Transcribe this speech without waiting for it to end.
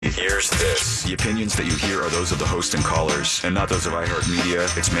this. The opinions that you hear are those of the host and callers, and not those of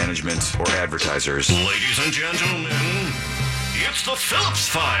iHeartMedia, its management, or advertisers. Ladies and gentlemen, it's the Phillips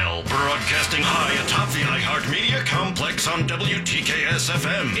File, broadcasting high atop the iHeartMedia complex on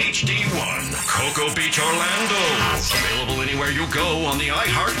WTKS-FM HD1, Cocoa Beach, Orlando. Available anywhere you go on the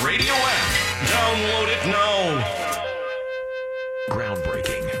iHeartRadio app. Download it now.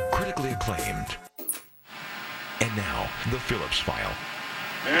 Groundbreaking, critically acclaimed. And now, the Phillips File.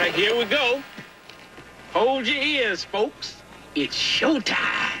 All right, here we go. Hold your ears, folks. It's showtime.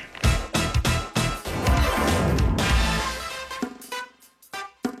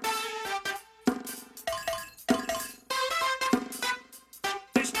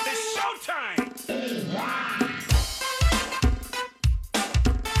 It's showtime.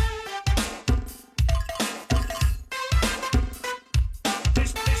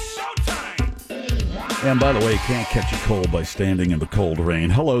 And by the way, you can't catch a cold by standing in the cold rain.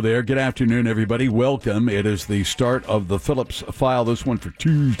 Hello there. Good afternoon, everybody. Welcome. It is the start of the Phillips File, this one for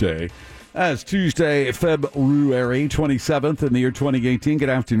Tuesday. As Tuesday, February 27th in the year 2018. Good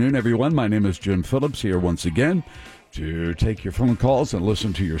afternoon, everyone. My name is Jim Phillips, here once again to take your phone calls and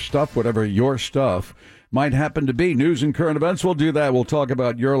listen to your stuff, whatever your stuff might happen to be. News and current events, we'll do that. We'll talk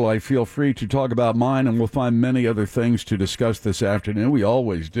about your life. Feel free to talk about mine, and we'll find many other things to discuss this afternoon. We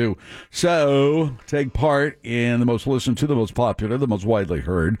always do. So take part in the most listened to, the most popular, the most widely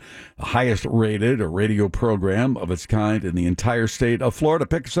heard, the highest rated radio program of its kind in the entire state of Florida.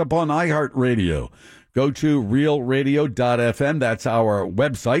 Pick us up on iHeartRadio. Go to realradio.fm. That's our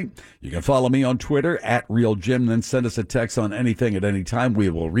website. You can follow me on Twitter at RealJim. Then send us a text on anything at any time. We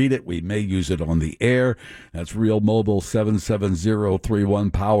will read it. We may use it on the air. That's Real Mobile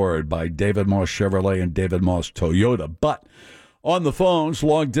 77031, powered by David Moss Chevrolet and David Moss Toyota. But on the phones,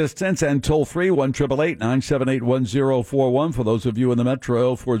 long distance and toll free, 1-888-978-1041. For those of you in the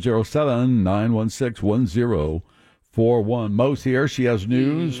metro, 407-916-1041. Mo's here. She has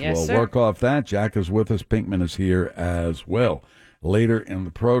news. Yes, we'll sir. work off that. Jack is with us. Pinkman is here as well. Later in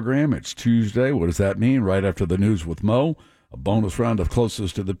the program, it's Tuesday. What does that mean? Right after the news with Mo, a bonus round of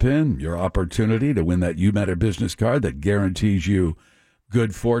Closest to the Pin, your opportunity to win that You Matter business card that guarantees you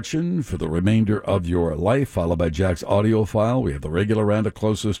good fortune for the remainder of your life, followed by Jack's audio file. We have the regular round of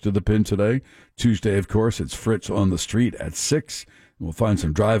Closest to the Pin today. Tuesday, of course, it's Fritz on the Street at 6. We'll find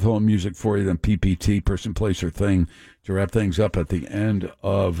some drive-home music for you, then PPT, person, place, or thing, to wrap things up at the end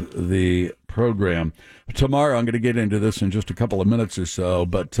of the program. Tomorrow, I'm going to get into this in just a couple of minutes or so,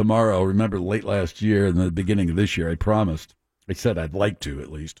 but tomorrow, remember late last year and the beginning of this year, I promised, I said I'd like to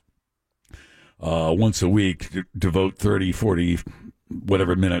at least, once a week, devote 30, 40,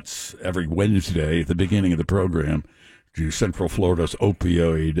 whatever minutes every Wednesday at the beginning of the program to Central Florida's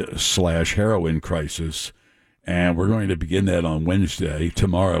opioid/heroin crisis. And we're going to begin that on Wednesday.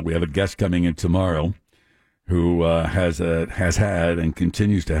 Tomorrow, we have a guest coming in tomorrow who has had and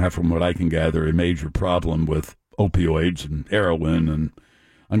continues to have, from what I can gather, a major problem with opioids and heroin. And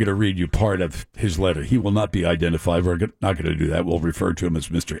I'm going to read you part of his letter. He will not be identified. We're not going to do that. We'll refer to him as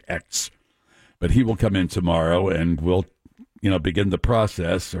Mr. X. But he will come in tomorrow, and we'll begin the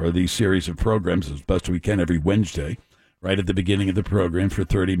process, or these series of programs, as best we can every Wednesday, right at the beginning of the program for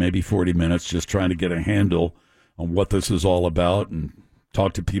 30, maybe 40 minutes, just trying to get a handle on what this is all about and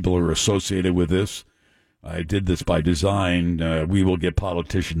talk to people who are associated with this. I did this by design. We will get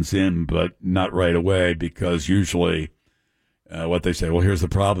politicians in, but not right away, because usually what they say, well, here's the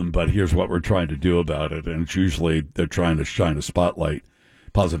problem, but here's what we're trying to do about it. And it's usually they're trying to shine a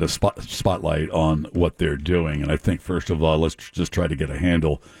positive spotlight on what they're doing. And I think, first of all, let's just try to get a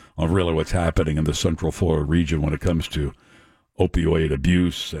handle on really what's happening in the Central Florida region when it comes to opioid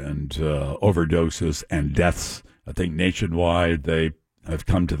abuse and overdoses and deaths. I think nationwide they have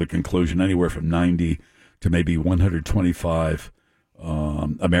come to the conclusion anywhere from 90 to maybe 125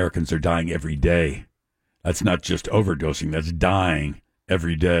 Americans are dying every day. That's not just overdosing, that's dying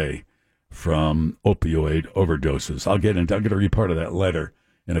every day from opioid overdoses. I'm going to read part of that letter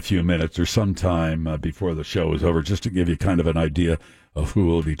in a few minutes or sometime before the show is over, just to give you kind of an idea of who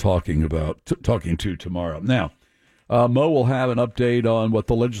we'll be talking to tomorrow. Now, Mo will have an update on what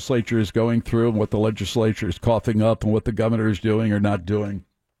the legislature is going through and what the legislature is coughing up and what the governor is doing or not doing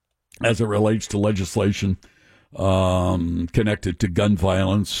as it relates to legislation connected to gun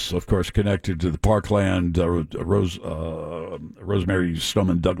violence, of course, connected to the Parkland Rosemary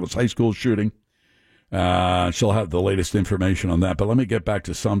Stoneman Douglas High School shooting. She'll have the latest information on that. But let me get back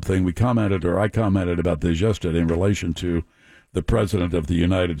to something I commented about this yesterday in relation to the President of the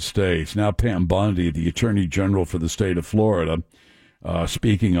United States. Now, Pam Bondi, the Attorney General for the state of Florida,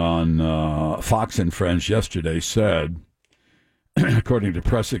 speaking on Fox and Friends yesterday, said, according to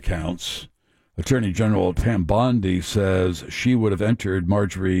press accounts. Attorney General Pam Bondi says she would have entered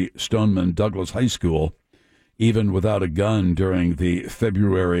Marjorie Stoneman Douglas High School even without a gun during the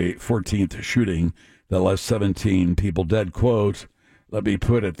February 14th shooting that left 17 people dead. Quote, let me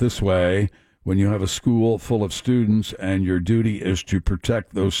put it this way. When you have a school full of students and your duty is to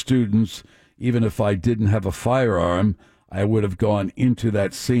protect those students, even if I didn't have a firearm, I would have gone into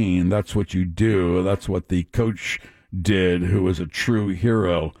that scene. That's what you do. That's what the coach did, who was a true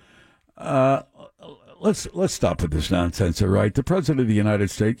hero. Let's stop with this nonsense, all right? The President of the United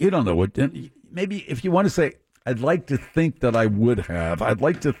States, you don't know what, maybe if you want to say, I'd like to think that I would have. I'd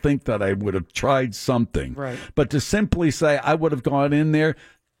like to think that I would have tried something. Right. But to simply say I would have gone in there,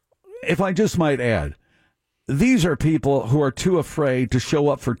 if I just might add, these are people who are too afraid to show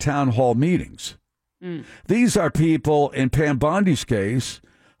up for town hall meetings. These are people, in Pam Bondi's case,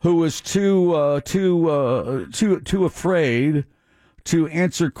 who was too afraid to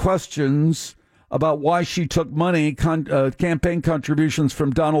answer questions about why she took money, campaign contributions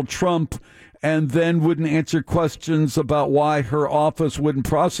from Donald Trump, and then wouldn't answer questions about why her office wouldn't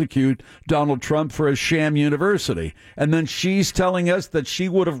prosecute Donald Trump for a sham university. And then she's telling us that she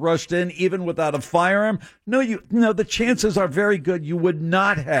would have rushed in even without a firearm. No, the chances are very good you would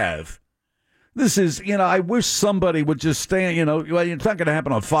not have. This is, I wish somebody would just stand, well, it's not going to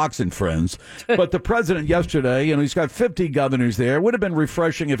happen on Fox and Friends, but the president yesterday, he's got 50 governors there. It would have been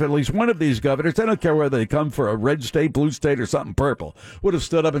refreshing if at least one of these governors, I don't care whether they come for a red state, blue state, or something purple, would have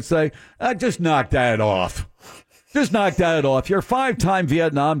stood up and say, just knock that off. Just knock that off. You're a 5-time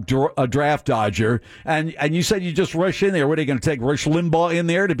Vietnam draft dodger, and you said you just rush in there. What, are you going to take Rush Limbaugh in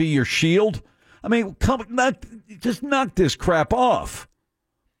there to be your shield? I mean, just knock this crap off.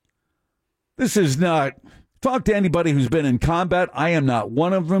 This is not, talk to anybody who's been in combat. I am not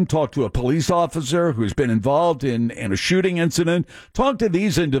one of them. Talk to a police officer who's been involved in a shooting incident. Talk to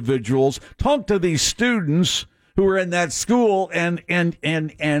these individuals. Talk to these students who were in that school.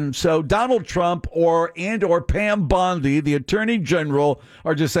 And so Donald Trump or Pam Bondi, the attorney general,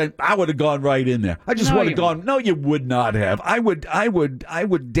 are just saying, I would have gone right in there. I just would have gone. No, you would not have. I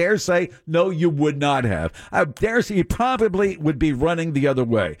would dare say, no, you would not have. I dare say you probably would be running the other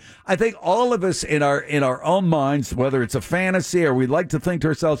way. I think all of us in our own minds, whether it's a fantasy or we'd like to think to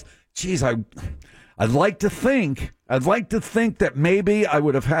ourselves, geez, I'd like to think that maybe I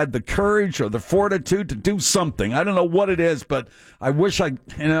would have had the courage or the fortitude to do something. I don't know what it is, but I wish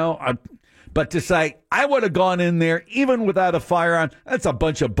but to say I would have gone in there even without a firearm, that's a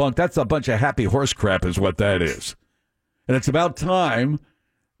bunch of bunk. That's a bunch of happy horse crap is what that is. And it's about time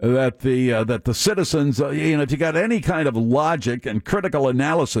that the citizens, if you got any kind of logic and critical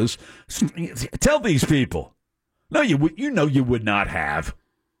analysis, tell these people, no, you would not have.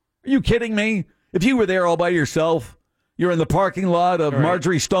 Are you kidding me? If you were there all by yourself, you're in the parking lot of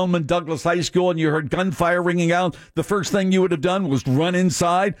Marjorie Stoneman Douglas High School and you heard gunfire ringing out, the first thing you would have done was run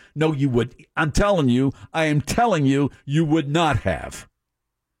inside? No, you would. I am telling you, you would not have.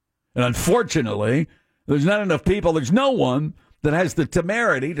 And unfortunately, there's not enough people, there's no one that has the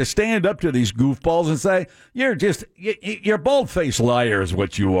temerity to stand up to these goofballs and say, you're bald-faced liar is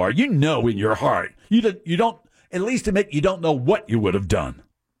what you are. You know in your heart. You don't, at least admit you don't know what you would have done.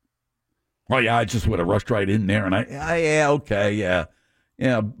 Oh, yeah, I just would have rushed right in there,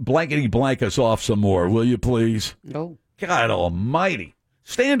 and blankety blank us off some more, will you please? No. God almighty.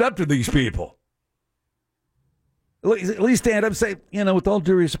 Stand up to these people. At least stand up and say, with all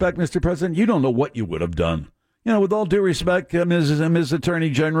due respect, Mr. President, you don't know what you would have done. With all due respect, Ms. Attorney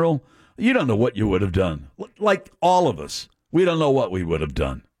General, you don't know what you would have done. Like all of us, we don't know what we would have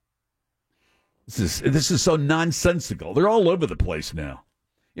done. This is so nonsensical. They're all over the place now.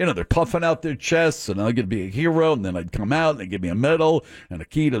 They're puffing out their chests, and I'm going to be a hero, and then I'd come out, and they'd give me a medal, and a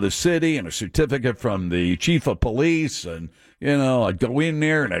key to the city, and a certificate from the chief of police, and, I'd go in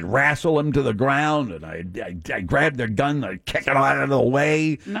there, and I'd wrestle them to the ground, and I'd grab their gun, and I'd kick it out of the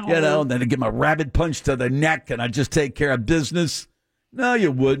way, and then I'd give them a rabbit punch to the neck, and I'd just take care of business. No,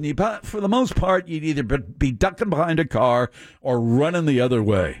 you wouldn't. For the most part, you'd either be ducking behind a car or running the other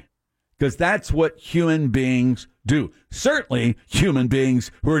way. Because that's what human beings do. Certainly human beings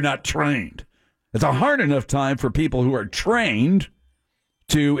who are not trained. It's a hard enough time for people who are trained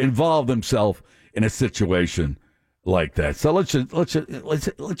to involve themselves in a situation like that. So let's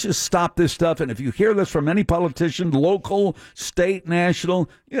just stop this stuff. And if you hear this from any politician, local, state, national,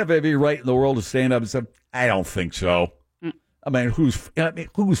 you have every right in the world to stand up and say, I don't think so. I mean, who's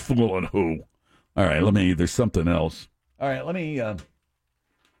fooling who? All right, there's something else. All right,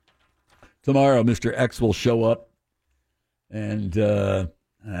 tomorrow, Mr. X will show up, and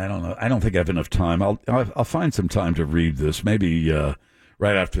I don't know. I don't think I have enough time. I'll find some time to read this. Maybe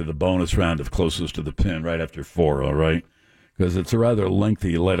right after the bonus round of Closest to the Pin, right after 4, all right? Because it's a rather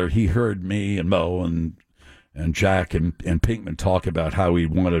lengthy letter. He heard me and Mo and Jack and Pinkman talk about how he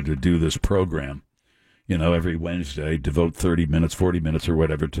wanted to do this program, every Wednesday, devote 30 minutes, 40 minutes or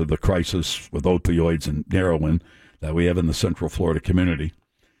whatever to the crisis with opioids and heroin that we have in the Central Florida community.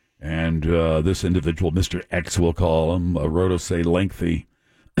 And this individual, Mr. X, we'll call him, wrote us a lengthy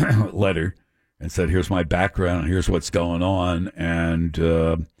letter and said, here's my background, here's what's going on. And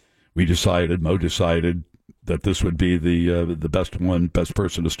Mo decided that this would be the best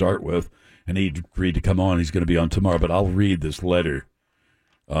person to start with. And he agreed to come on. He's going to be on tomorrow. But I'll read this letter.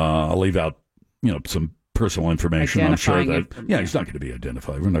 I'll leave out, some personal information. I'm sure that, he's not going to be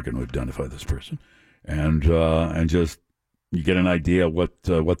identified. We're not going to identify this person. And just you get an idea what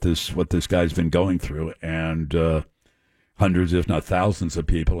this guy's been going through. And hundreds, if not thousands, of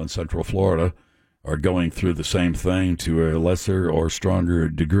people in Central Florida are going through the same thing to a lesser or stronger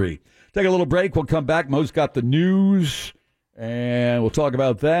degree. Take a little break. We'll come back. Mo's got the news, and we'll talk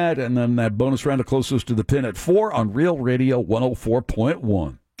about that. And then that bonus round of Closest to the Pin at 4 on Real Radio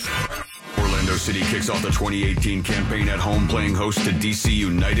 104.1. Orlando City kicks off the 2018 campaign at home, playing host to DC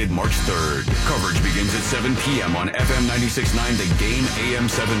United March 3rd. Coverage begins at 7 p.m. on FM 96.9 The Game, AM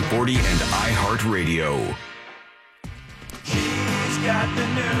 740, and iHeartRadio. She's got the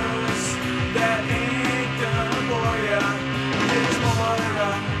news that ain't gonna bore ya. Here's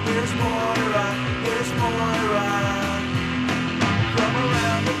Moira, here's Moira, here's Moira. From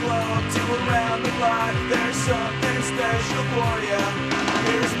around the globe to around the block, there's something special for ya.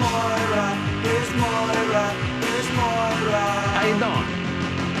 Here's Moira, here's Moira, here's Moira. How you doing?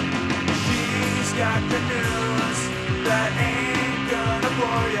 She's got the news that ain't gonna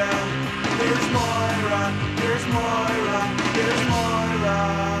bore ya. Here's Moira, here's Moira, here's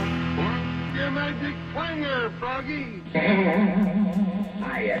Moira. Your magic finger, Froggy.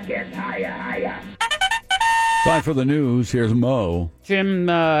 Higher, get higher, higher. Time for the news. Here's Mo. Jim,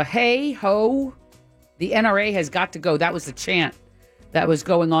 hey, ho, the NRA has got to go. That was the chant that was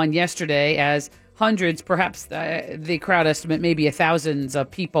going on yesterday as hundreds, perhaps the crowd estimate, maybe thousands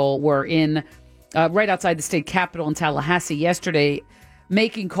of people were in right outside the state capitol in Tallahassee yesterday,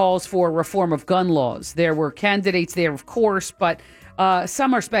 making calls for reform of gun laws. There were candidates there, of course, but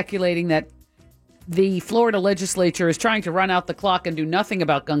some are speculating that the Florida legislature is trying to run out the clock and do nothing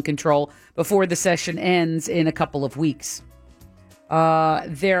about gun control before the session ends in a couple of weeks.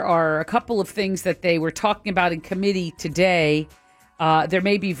 There are a couple of things that they were talking about in committee today. There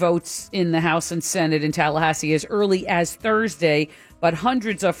may be votes in the House and Senate in Tallahassee as early as Thursday, but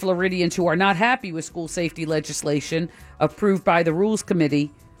hundreds of Floridians who are not happy with school safety legislation approved by the Rules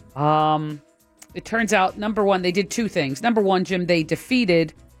Committee. It turns out, number one, they did two things. Number one, Jim, they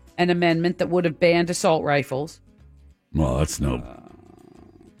defeated an amendment that would have banned assault rifles. Well, that's no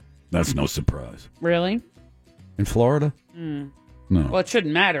surprise. Really? In Florida? No. Well, it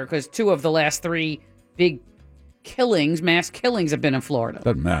shouldn't matter because 2 of the last 3 big mass killings have been in Florida.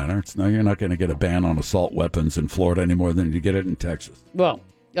 Doesn't matter. You're not going to get a ban on assault weapons in Florida any more than you get it in Texas. Well,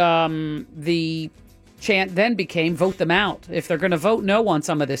 the chant then became vote them out. If they're going to vote no on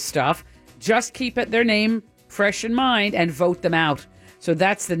some of this stuff, just keep their name fresh in mind and vote them out. So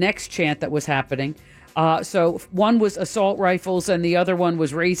that's the next chant that was happening. So one was assault rifles and the other one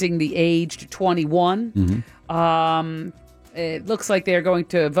was raising the age to 21. Mm-hmm. It looks like they're going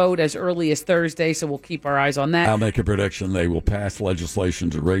to vote as early as Thursday, so we'll keep our eyes on that. I'll make a prediction. They will pass legislation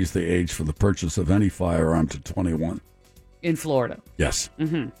to raise the age for the purchase of any firearm to 21. In Florida. Yes.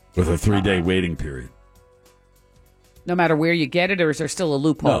 Mm-hmm. With a 3-day waiting period. No matter where you get it, or is there still a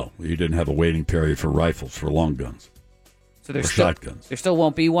loophole? No, you didn't have a waiting period for rifles, for long guns. So there's shotguns. There still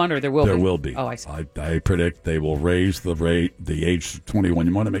won't be one, or there will be? There will be. Oh, I see. I predict they will raise the age to 21.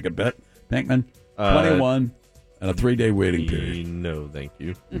 You want to make a bet, Pinkman? 21 and a 3-day waiting period. No, thank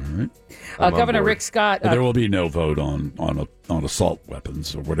you. All right. Governor Rick Scott. There will be no vote on assault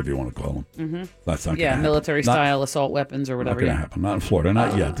weapons or whatever you want to call them. Mm-hmm. That's not going to happen. Military-style assault weapons or whatever. Not going to happen. Not in Florida.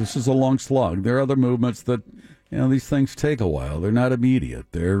 Not yet. This is a long slog. There are other movements that, these things take a while. They're not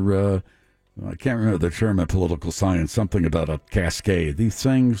immediate. They're, I can't remember the term in political science, something about a cascade. These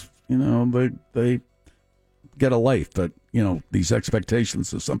things, they get a life. But, these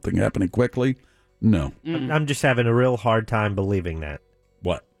expectations of something happening quickly, no. I'm just having a real hard time believing that.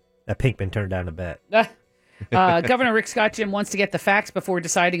 What? That Pinkman turned down a bet. Governor Rick Scott, Jim, wants to get the facts before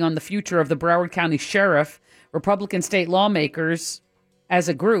deciding on the future of the Broward County Sheriff. Republican state lawmakers, as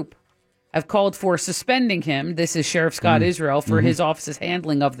a group, have called for suspending him. This is Sheriff Scott Israel for his office's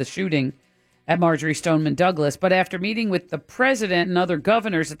handling of the shooting at Marjorie Stoneman Douglas. But after meeting with the president and other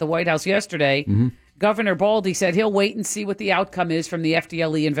governors at the White House yesterday, Governor Baldy said he'll wait and see what the outcome is from the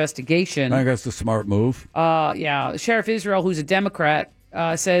FDLE investigation. I think that's a smart move. Yeah. Sheriff Israel, who's a Democrat,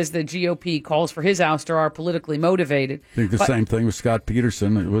 says the GOP calls for his ouster are politically motivated. I think the same thing with Scott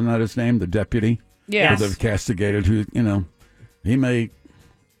Peterson. Wasn't that his name, the deputy? Yes. They've castigated, who, he may...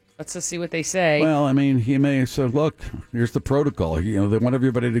 Let's just see what they say. Well, I mean, he may have said, look, here's the protocol. They want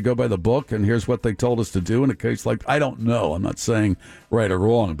everybody to go by the book, and here's what they told us to do in a case like, I don't know. I'm not saying right or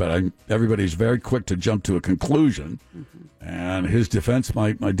wrong, but everybody's very quick to jump to a conclusion, and his defense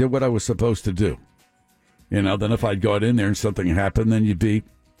I did what I was supposed to do. Then if I'd got in there and something happened, then you'd be,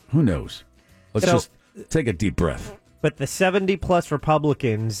 who knows? Let's just take a deep breath. But the 70-plus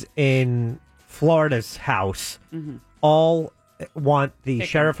Republicans in Florida's House all want the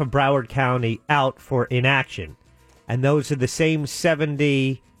sheriff of Broward County out for inaction. And those are the same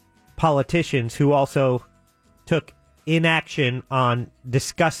 70 politicians who also took inaction on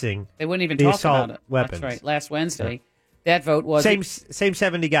discussing They wouldn't even the talk assault about it. weapons. That's right. Last Wednesday, that vote was... Same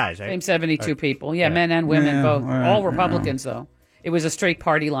 70 guys, right? Same 72 people. Yeah, men and women, both. All Republicans, though. It was a straight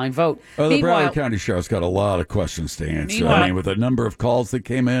party line vote. Well, the Meanwhile, Broward County Sheriff's got a lot of questions to answer. Meanwhile- I mean, with the number of calls that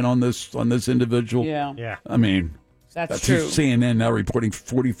came in on this individual. Yeah. I mean... That's true. CNN now reporting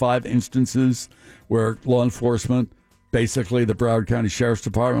 45 instances where law enforcement, basically the Broward County Sheriff's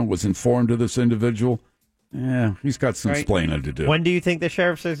Department, was informed of this individual. Yeah, he's got some explaining to do. When do you think the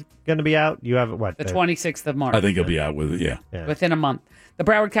sheriff is going to be out? You have what? The 26th of March. I think he'll be out with it, yeah. Within a month. The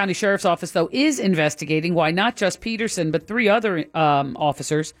Broward County Sheriff's Office, though, is investigating why not just Peterson, but 3 other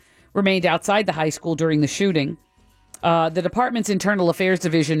officers remained outside the high school during the shooting. The department's internal affairs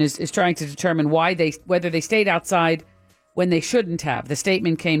division is trying to determine whether they stayed outside when they shouldn't have. The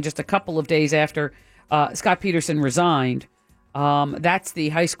statement came just a couple of days after Scott Peterson resigned. That's the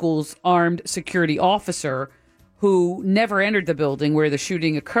high school's armed security officer who never entered the building where the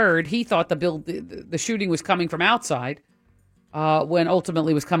shooting occurred. He thought the shooting was coming from outside when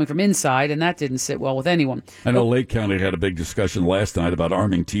ultimately was coming from inside, and that didn't sit well with anyone. I know Lake County had a big discussion last night about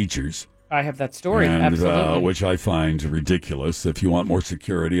arming teachers. I have that story, and, absolutely. which I find ridiculous. If you want more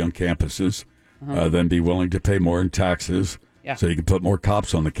security on campuses, then be willing to pay more in taxes so you can put more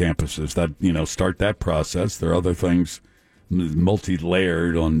cops on the campuses. That start that process. There are other things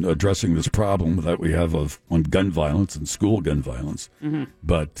multi-layered on addressing this problem that we have on gun violence and school gun violence.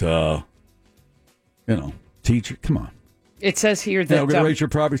 But, teacher, come on. It says here that... we're going to raise your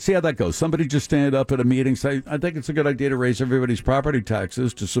property. See how that goes. Somebody just stand up at a meeting, say, I think it's a good idea to raise everybody's property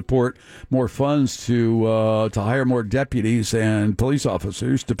taxes to support more funds to hire more deputies and police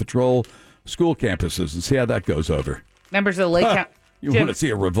officers to patrol school campuses, and see how that goes over. Members of the Lake County... You want to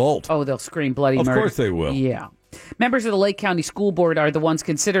see a revolt. Oh, they'll scream bloody murder. Of course they will. Yeah. Members of the Lake County School Board are the ones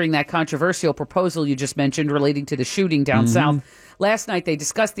considering that controversial proposal you just mentioned relating to the shooting down south. Last night, they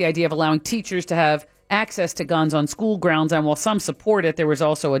discussed the idea of allowing teachers to have access to guns on school grounds, and while some support it, there was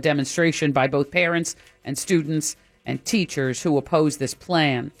also a demonstration by both parents and students and teachers who oppose this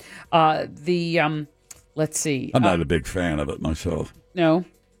plan. Let's see. I'm not a big fan of it myself. No?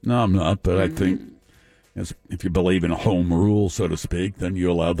 No, I'm not, but I think if you believe in home rule, so to speak, then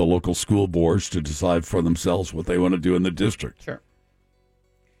you allow the local school boards to decide for themselves what they want to do in the district. Sure.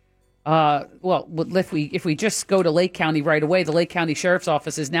 Well, if we just go to Lake County right away, the Lake County Sheriff's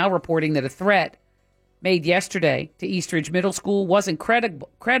Office is now reporting that a threat made yesterday to Eastridge Middle School wasn't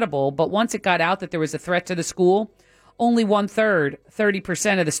credible, but once it got out that there was a threat to the school, only 1/3,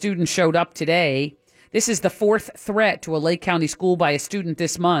 30% of the students showed up today. This is the 4th threat to a Lake County school by a student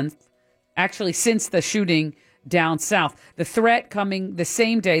this month, actually since the shooting down south. The threat coming the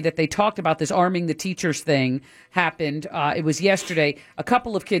same day that they talked about this arming the teachers thing happened. It was yesterday. A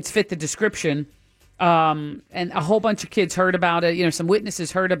couple of kids fit the description. And a whole bunch of kids heard about it. Some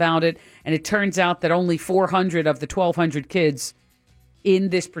witnesses heard about it. And it turns out that only 400 of the 1,200 kids in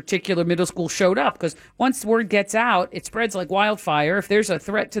this particular middle school showed up. Because once the word gets out, it spreads like wildfire. If there's a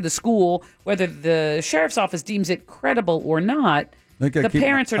threat to the school, whether the sheriff's office deems it credible or not, the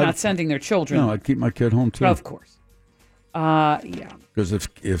parents are not sending their children. No, I'd keep my kid home, too. Of course. Yeah. Because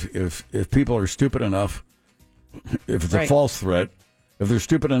if people are stupid enough, if it's a Right. false threat, if they're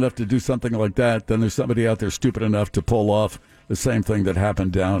stupid enough to do something like that, then there's somebody out there stupid enough to pull off the same thing that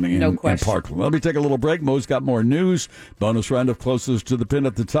happened down in Parkland. Let me take a little break. Mo's got more news. Bonus round of Closest to the Pin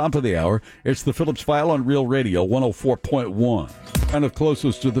at the top of the hour. It's the Phillips File on Real Radio 104.1. Round of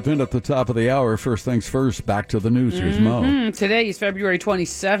Closest to the Pin at the top of the hour. First things first, back to the news. Here's Mo. Today is February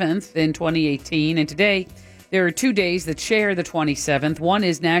 27th in 2018, and today there are 2 days that share the 27th. One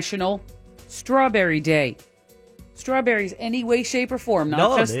is National Strawberry Day. Strawberries any way, shape, or form,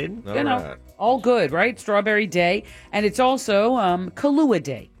 not just, All good, right? Strawberry Day. And it's also Kahlua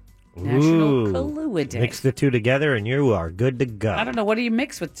Day. National Kahlua Day. Mix the two together and you are good to go. I don't know. What do you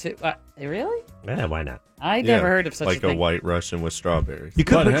mix with two? Really? Yeah, why not? I never heard of such a thing. Like a White Russian with strawberries. You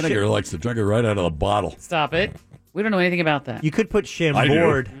could Bud Henniger likes to drink it right out of the bottle. Stop it. We don't know anything about that. You could put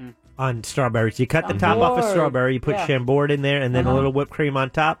Chambord on strawberries. You cut the top off a strawberry, you put Chambord in there, and then a little whipped cream on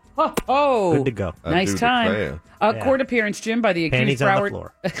top. Oh, good to go. Nice time. A court appearance, Jim, by the accused Broward.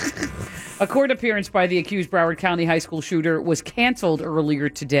 On the floor. A court appearance by the accused Broward County high school shooter was canceled earlier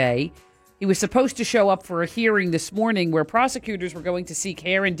today. He was supposed to show up for a hearing this morning where prosecutors were going to seek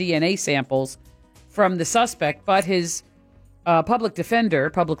hair and DNA samples from the suspect, but his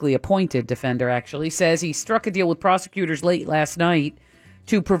publicly appointed defender, actually, says he struck a deal with prosecutors late last night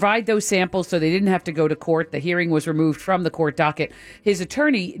to provide those samples so they didn't have to go to court. The hearing was removed from the court docket. His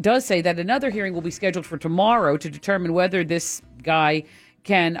attorney does say that another hearing will be scheduled for tomorrow to determine whether this guy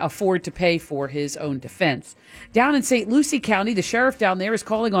can afford to pay for his own defense. Down in St. Lucie County, the sheriff down there is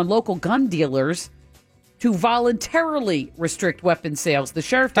calling on local gun dealers to voluntarily restrict weapon sales. The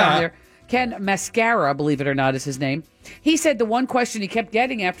sheriff down there, Ken Mascara, believe it or not, is his name. He said the one question he kept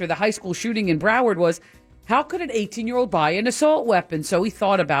getting after the high school shooting in Broward was, how could an 18-year-old buy an assault weapon? So he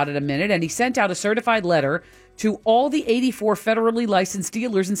thought about it a minute, and he sent out a certified letter to all the 84 federally licensed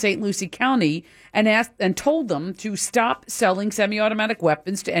dealers in St. Lucie County and told them to stop selling semi-automatic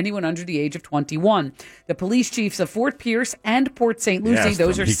weapons to anyone under the age of 21. The police chiefs of Fort Pierce and Port St. Lucie,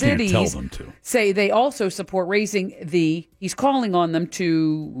 those are cities, can't tell them to. Say they also support raising he's calling on them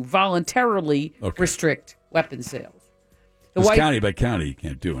to voluntarily restrict weapon sales. County by county, you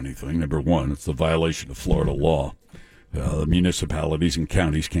can't do anything. Number one, it's a violation of Florida law. The municipalities and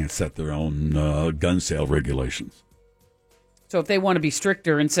counties can't set their own gun sale regulations. So if they want to be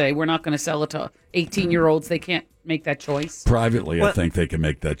stricter and say we're not going to sell it to 18-year-olds, they can't make that choice? Privately, I think they can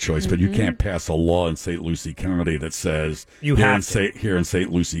make that choice, but you can't pass a law in St. Lucie County that says here in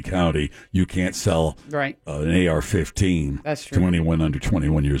St. Lucie County, you can't sell an AR-15 to anyone under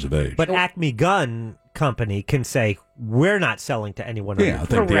 21 years of age. But Acme Gun Company can say, we're not selling to anyone under 21. I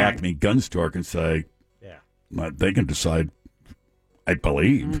think the Acme Gun Store can say, they can decide, I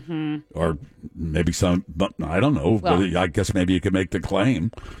believe, or maybe some, but I don't know. Well, I guess maybe you could make the claim.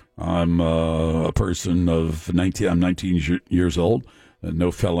 I'm a person of 19. I'm 19 years old.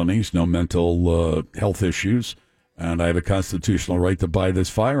 No felonies, no mental health issues, and I have a constitutional right to buy this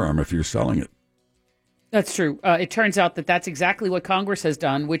firearm if you're selling it. That's true. It turns out that that's exactly what Congress has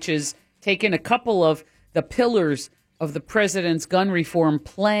done, which is taken a couple of the pillars of the president's gun reform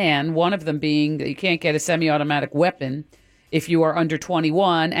plan, one of them being that you can't get a semi-automatic weapon if you are under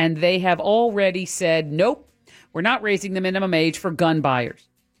 21, and they have already said, nope, we're not raising the minimum age for gun buyers.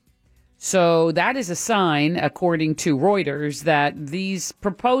 So that is a sign, according to Reuters, that these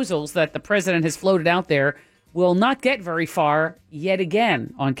proposals that the president has floated out there will not get very far yet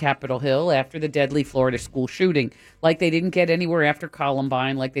again on Capitol Hill after the deadly Florida school shooting. Like they didn't get anywhere after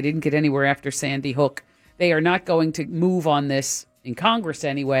Columbine, like they didn't get anywhere after Sandy Hook. They are not going to move on this in Congress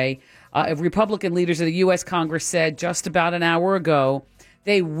anyway. Republican leaders of the U.S. Congress said just about an hour ago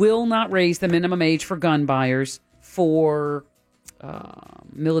they will not raise the minimum age for gun buyers for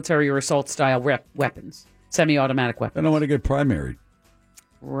military or assault-style weapons, semi-automatic weapons. I don't want to get primaried.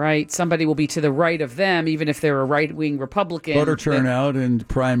 Right. Somebody will be to the right of them, even if they're a right-wing Republican. Voter turnout in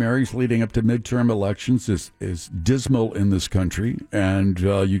primaries leading up to midterm elections is dismal in this country, and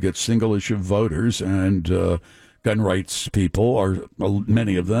you get single-issue voters, and gun rights people,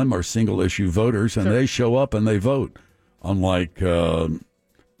 many of them are single-issue voters, and they show up and they vote, unlike a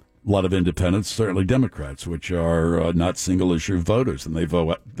lot of independents, certainly Democrats, which are not single-issue voters, and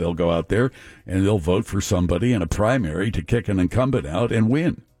they'll go out there and they'll vote for somebody in a primary to kick an incumbent out and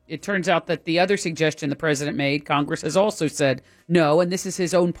win. It turns out that the other suggestion the president made, Congress has also said no, and this is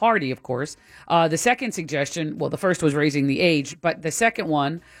his own party, of course. The second suggestion, well, the first was raising the age, but the second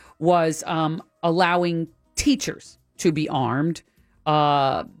one was allowing teachers to be armed.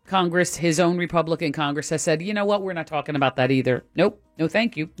 Congress, his own Republican Congress, has said, you know what, we're not talking about that either. Nope, no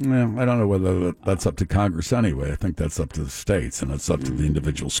thank you. Well, I don't know whether that's up to Congress anyway. I think that's up to the states, and it's up to the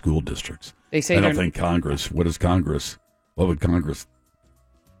individual school districts. They say I don't think Congress, what would Congress,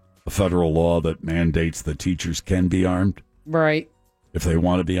 a federal law that mandates that teachers can be armed? Right. If they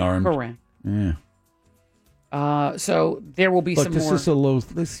want to be armed? Correct. Yeah. So there will be some more.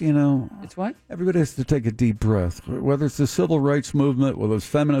 This is It's what? Everybody has to take a deep breath. Whether it's the civil rights movement, whether it's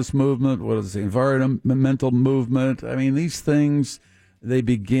feminist movement, whether it's the environmental movement. I mean, these things, they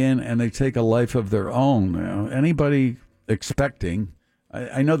begin and they take a life of their own. Anybody expecting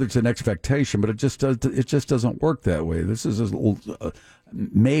I know there's an expectation, but it just doesn't work that way. This is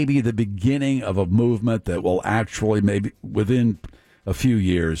maybe the beginning of a movement that will actually maybe within a few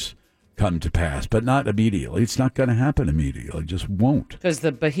years come to pass, but not immediately. It's not going to happen immediately. It just won't. Because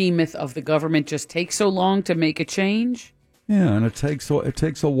the behemoth of the government just takes so long to make a change? Yeah, and it takes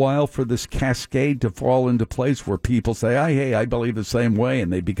a while for this cascade to fall into place where people say, hey, I believe the same way,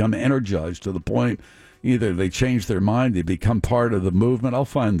 and they become energized to the point either they change their mind, they become part of the movement. I'll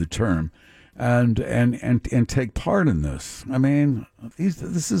find the term, and take part in this. I mean, these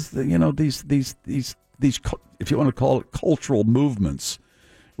if you want to call it cultural movements,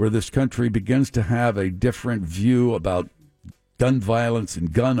 where this country begins to have a different view about gun violence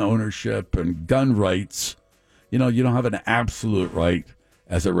and gun ownership and gun rights. You don't have an absolute right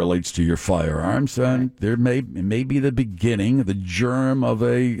as it relates to your firearms, and there may be the beginning, the germ of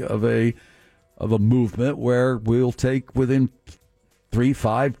a movement where we'll take within 3,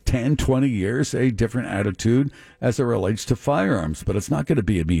 5, 10, 20 years a different attitude as it relates to firearms. But it's not going to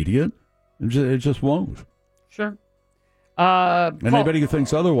be immediate. It just won't. Sure. Anybody who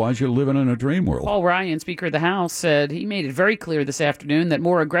thinks otherwise, you're living in a dream world. Paul Ryan, Speaker of the House, said he made it very clear this afternoon that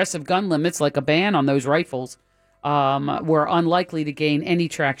more aggressive gun limits, like a ban on those rifles, were unlikely to gain any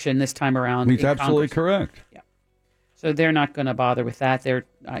traction this time around. He's absolutely correct. Yeah. So they're not going to bother with that. They're,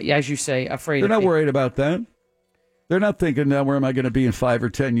 as you say, afraid. They're not worried about that. They're not thinking, now, where am I going to be in 5 or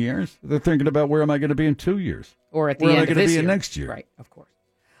 10 years? They're thinking about where am I going to be in 2 years? Or at the end of this year. Where am I going to be in next year? Right, of course.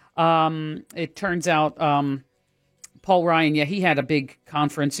 It turns out Paul Ryan, he had a big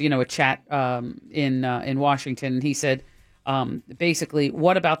conference, a chat in Washington, and he said, basically,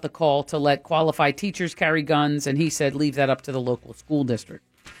 what about the call to let qualified teachers carry guns? And he said, leave that up to the local school district.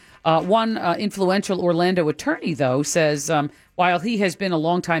 One influential Orlando attorney, though, says while he has been a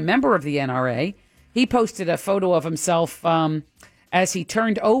longtime member of the NRA, he posted a photo of himself as he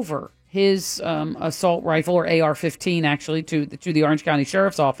turned over his assault rifle, or AR-15, actually, to the Orange County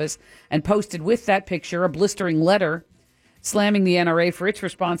Sheriff's Office, and posted with that picture a blistering letter slamming the NRA for its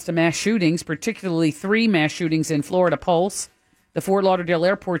response to mass shootings, particularly 3 mass shootings in Florida Pulse, the Fort Lauderdale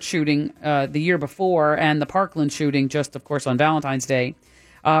Airport shooting the year before, and the Parkland shooting just, of course, on Valentine's Day.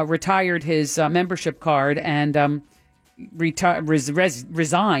 Retired his membership card and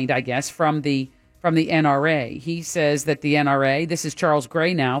resigned, I guess, from the NRA. He says that the NRA, this is Charles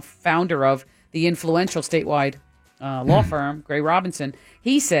Gray now, founder of the influential statewide law firm, Gray Robinson.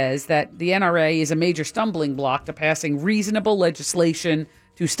 He says that the NRA is a major stumbling block to passing reasonable legislation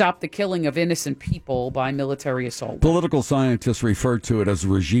to stop the killing of innocent people by military assault. Political scientists refer to it as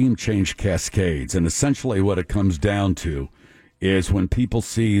regime change cascades, and essentially what it comes down to is when people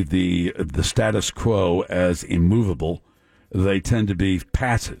see the status quo as immovable, they tend to be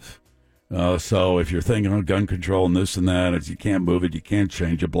passive. So if you're thinking on gun control and this and that, it's you can't move it, you can't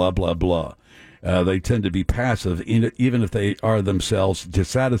change it, blah, blah, blah. They tend to be passive, even if they are themselves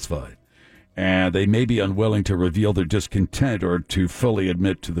dissatisfied. And they may be unwilling to reveal their discontent or to fully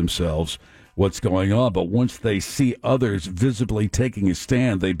admit to themselves what's going on. But once they see others visibly taking a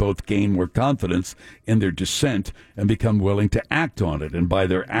stand, they both gain more confidence in their dissent and become willing to act on it. And by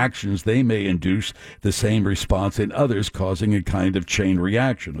their actions, they may induce the same response in others, causing a kind of chain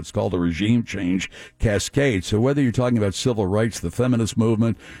reaction. It's called a regime change cascade. So whether you're talking about civil rights, the feminist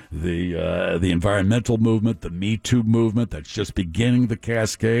movement, the environmental movement, the Me Too movement, that's just beginning the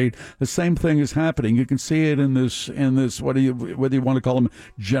cascade, the same thing is happening. You can see it in this whether you want to call them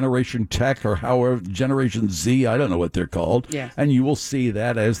Generation Tech or however, Generation Z, I don't know what they're called. Yes. And you will see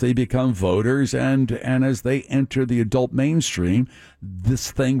that as they become voters and as they enter the adult mainstream, this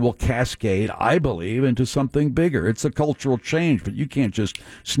thing will cascade, I believe, into something bigger. It's a cultural change, but you can't just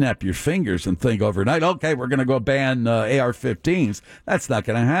snap your fingers and think overnight, okay, we're going to go ban AR-15s. That's not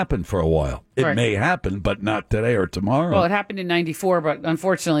going to happen for a while. It may happen, but not today or tomorrow. Well, it happened in '94, but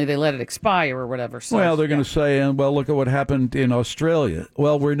unfortunately they let it expire or whatever. So, well, they're going to say, well, look at what happened in Australia.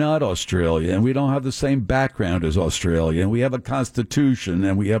 Well, we're not Australia, and we don't have the same background as Australia, and we have a constitution,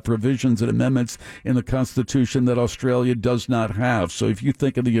 and we have provisions and amendments in the Constitution that Australia does not have. So if you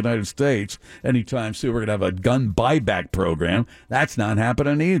think of the United States, anytime soon we're going to have a gun buyback program, that's not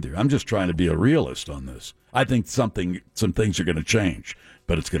happening either. I'm just trying to be a realist on this. I think some things are going to change,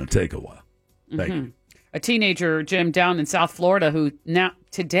 but it's going to take a while. Thank you. A teenager, Jim, down in South Florida, who now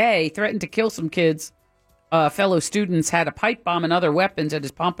today threatened to kill some kids, fellow students, had a pipe bomb and other weapons at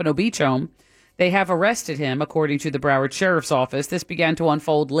his Pompano Beach home. They have arrested him, according to the Broward Sheriff's Office. This began to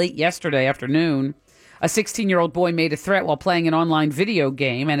unfold late yesterday afternoon. A 16-year-old boy made a threat while playing an online video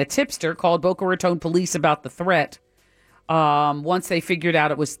game, and a tipster called Boca Raton police about the threat. Once they figured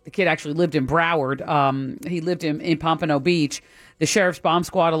out the kid actually lived in Broward. He lived in Pompano Beach. The sheriff's bomb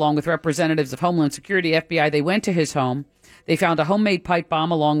squad, along with representatives of Homeland Security, FBI, they went to his home. They found a homemade pipe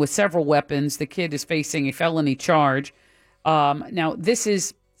bomb along with several weapons. The kid is facing a felony charge. Now, this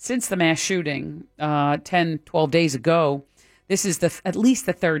is since the mass shooting 10, 12 days ago. This is at least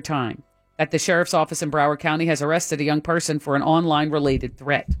the third time that the sheriff's office in Broward County has arrested a young person for an online-related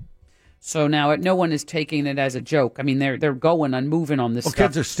threat. So now no one is taking it as a joke. I mean, they're going and moving on this stuff.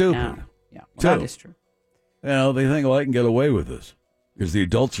 Kids are stupid. Now. Yeah, well, that is true. You know, they think, I can get away with this because the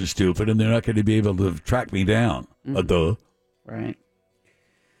adults are stupid and they're not going to be able to track me down. Right.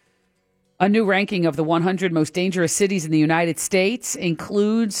 A new ranking of the 100 most dangerous cities in the United States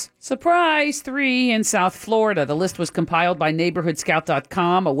includes, surprise, 3 in South Florida. The list was compiled by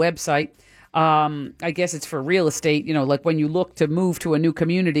NeighborhoodScout.com, a website. I guess it's for real estate, like when you look to move to a new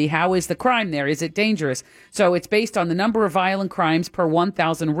community, how is the crime there? Is it dangerous? So it's based on the number of violent crimes per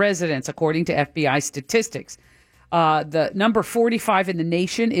 1,000 residents, according to FBI statistics. The number 45 in the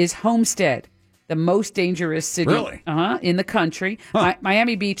nation is Homestead, the most dangerous city in the country.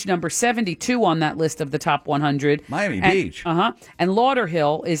 Miami Beach, number 72 on that list of the top 100. Beach. And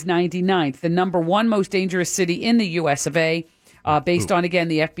Lauderhill is 99th, the number 1 most dangerous city in the U.S. of A. Based on, again,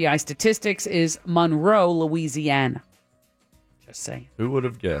 the FBI statistics, is Monroe, Louisiana. Just saying. Who would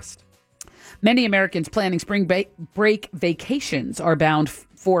have guessed? Many Americans planning spring break vacations are bound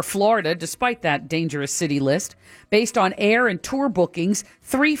for Florida, despite that dangerous city list. Based on air and tour bookings,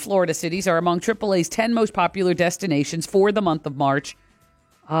 3 Florida cities are among AAA's 10 most popular destinations for the month of March.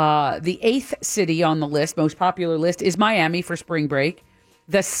 The 8th city on the most popular list, is Miami for spring break.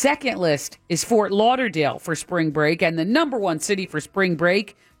 The second list is Fort Lauderdale for spring break, and the number 1 city for spring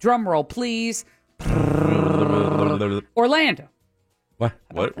break, drum roll please, Orlando.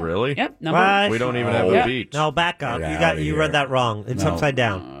 What? Really? Yep. We don't even have a beach. No, back up. You read that wrong. It's upside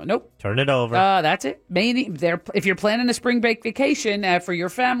down. Nope. Turn it over. That's it. If you're planning a spring break vacation for your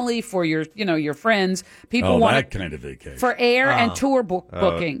family, for your friends, people want that kind of vacation for air and tour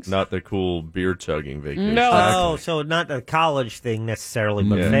bookings. Not the cool beer chugging vacation. No. So not a college thing necessarily,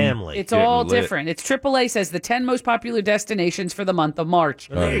 but family. It's all different. It's AAA says the 10 most popular destinations for the month of March,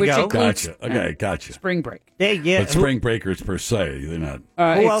 which includes gotcha. spring break. Yeah. But spring breakers per se, they're not.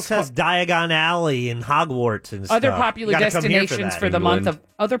 Who else has Diagon Alley and Hogwarts and stuff? Other popular destinations for the month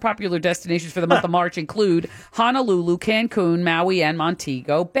of March include Honolulu, Cancun, Maui, and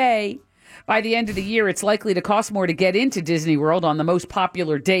Montego Bay. By the end of the year, it's likely to cost more to get into Disney World on the most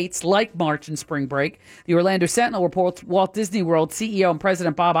popular dates, like March and spring break. The Orlando Sentinel reports Walt Disney World CEO and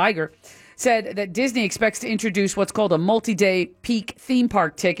President Bob Iger said that Disney expects to introduce what's called a multi-day peak theme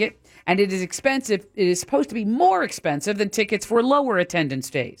park ticket. And it is expensive. It is supposed to be more expensive than tickets for lower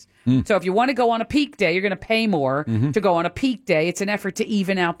attendance days. So if you want to go on a peak day, you're going to pay more to go on a peak day. It's an effort to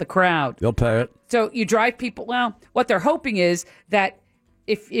even out the crowd. They'll pay it. So you drive people. Well, what they're hoping is that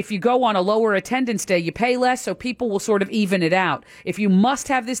if you go on a lower attendance day, you pay less, so people will sort of even it out. If you must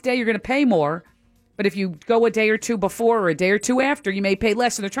have this day, you're going to pay more. But if you go a day or two before or a day or two after, you may pay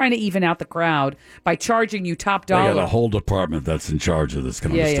less. So they're trying to even out the crowd by charging you top dollar. They got a whole department that's in charge of this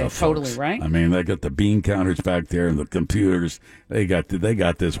kind of stuff. Yeah, totally, folks. right? I mean, they got the bean counters back there and the computers. They got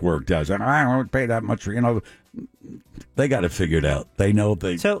this worked out. I don't pay that much. They got it figured out. They know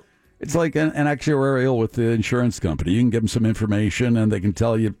So it's like an actuarial with the insurance company. You can give them some information, and they can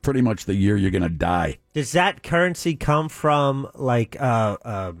tell you pretty much the year you're going to die. Does that currency come from like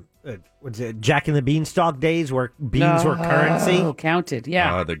what's it, Jack and the Beanstalk days where beans were currency? Counted,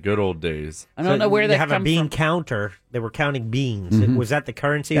 yeah. The good old days. I don't know where that comes from. They have a bean counter. They were counting beans. Was that the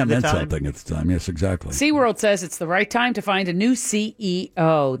currency at the time? Yeah, meant something at the time. Yes, exactly. SeaWorld says it's the right time to find a new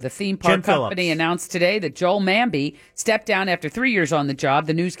CEO. The theme park company announced today that Joel Manby stepped down after 3 years on the job.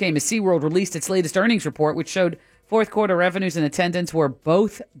 The news came as SeaWorld released its latest earnings report, which showed fourth quarter revenues and attendance were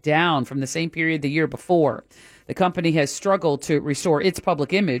both down from the same period the year before. The company has struggled to restore its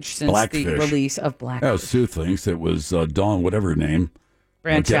public image since Blackfish. the release of Blackfish. Oh, Sue thinks it was Dawn, whatever her name.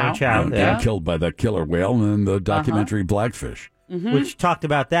 Brand Chow. Killed by that killer whale in the documentary Blackfish. Which talked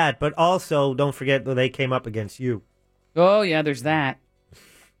about that, but also don't forget that they came up against you. Oh, yeah, there's that.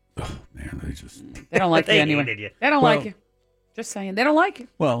 Oh, man, they don't like you anyway. They don't like you. Just saying, they don't like it.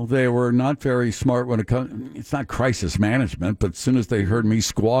 Well, they were not very smart when it comes. It's not crisis management, but as soon as they heard me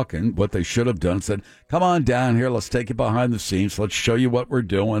squawking, what they should have done said, "Come on down here, let's take you behind the scenes, let's show you what we're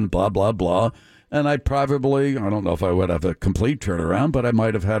doing." Blah blah blah. And I don't know if I would have a complete turnaround, but I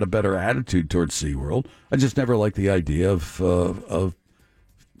might have had a better attitude towards SeaWorld. I just never liked the idea of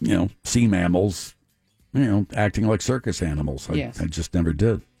sea mammals, acting like circus animals. I just never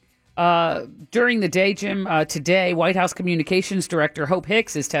did. During the day, Jim, today, White House Communications Director Hope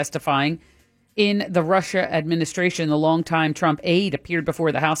Hicks is testifying in the Russia administration. The longtime Trump aide appeared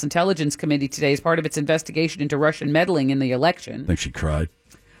before the House Intelligence Committee today as part of its investigation into Russian meddling in the election. I think she cried.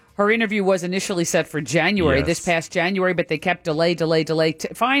 Her interview was initially set for January, this past January, but they kept delay.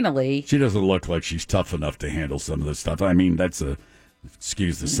 Finally. She doesn't look like she's tough enough to handle some of this stuff. I mean,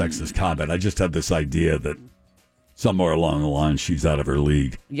 excuse the sexist comment. I just have this idea that somewhere along the line, she's out of her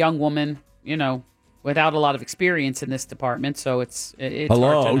league. Young woman, without a lot of experience in this department, so it's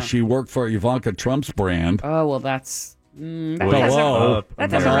Hello, hard to know. she worked for Ivanka Trump's brand. Oh, well, that's... Hello. That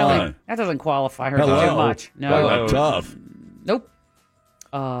doesn't qualify her too much. No. Not tough. Nope.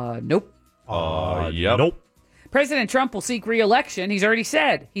 Nope. Yep. Nope. President Trump will seek re-election. He's already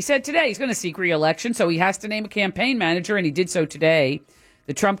said. He said today he's going to seek re-election, so he has to name a campaign manager, and he did so today.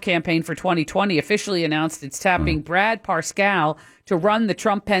 The Trump campaign for 2020 officially announced it's tapping Brad Parscale to run the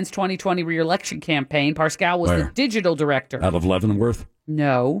Trump-Pence 2020 re-election campaign. Parscale was the digital director. Out of Leavenworth?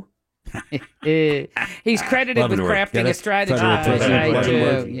 No. He's credited with crafting a strategy.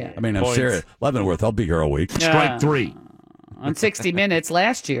 I mean, I'm serious. Leavenworth, I'll be here all week. Strike three. On 60 Minutes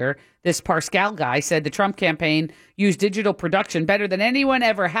last year, this Parscale guy said the Trump campaign used digital production better than anyone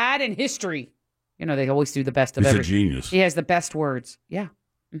ever had in history. They always do the best of everything. He's a genius. He has the best words. Yeah.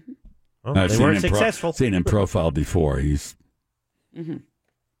 Mm-hmm. Well, they weren't successful. Seen him profile before. He's... Mm-hmm.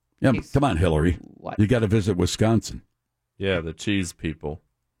 Yeah, come on, Hillary. What? You got to visit Wisconsin. Yeah, the cheese people.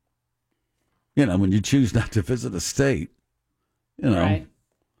 When you choose not to visit a state, right.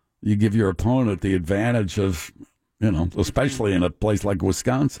 You give your opponent the advantage of... especially in a place like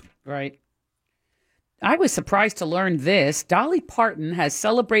Wisconsin. Right. I was surprised to learn this. Dolly Parton has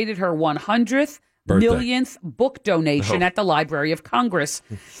celebrated her 100th millionth book donation at the Library of Congress.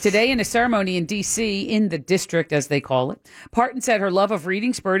 Today, in a ceremony in D.C., in the district, as they call it, Parton said her love of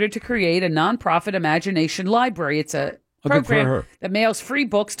reading spurred her to create a nonprofit imagination library. It's a program that mails free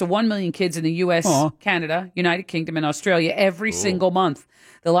books to 1 million kids in the U.S., Canada, United Kingdom, and Australia every single month.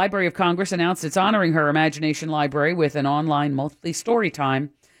 The Library of Congress announced it's honoring her imagination library with an online monthly story time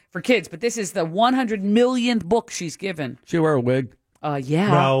for kids. But this is the 100 millionth book she's given. She wear a wig?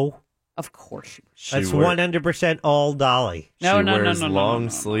 Yeah. No. Of course she That's 100% all Dolly. She wears long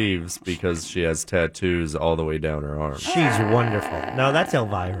sleeves because she has tattoos all the way down her arm. She's wonderful. No, that's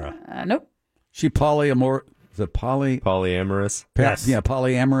Elvira. Nope. She polyamorous? Is it polyamorous? Yes. Yeah,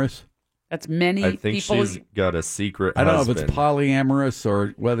 polyamorous. That's many I think people. she's got a secret I don't husband. know if it's polyamorous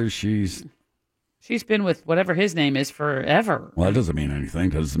or whether she's been with whatever his name is forever. Well, that doesn't mean anything.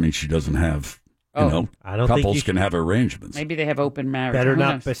 Doesn't mean she doesn't have, I don't couples think can have arrangements. Maybe they have open marriage. Better Who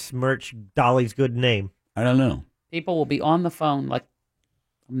not knows? besmirch Dolly's good name. I don't know. People will be on the phone like...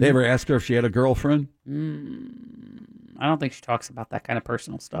 They ever ask her if she had a girlfriend? I don't think she talks about that kind of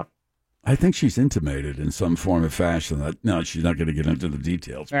personal stuff. I think she's intimated in some form or fashion. No, she's not going to get into the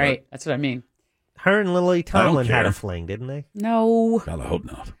details. Right, that's what I mean. Her and Lily Tomlin had care. a fling, didn't they? No. God, I hope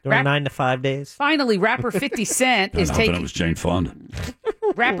not. During 9 to 5 days. Finally, rapper 50 Cent is I'm hoping taking... it was Jane Fonda.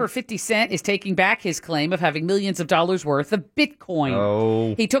 Rapper 50 Cent is taking back his claim of having millions of dollars worth of Bitcoin.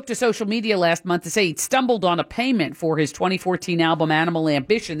 Oh. He took to social media last month to say he'd stumbled on a payment for his 2014 album Animal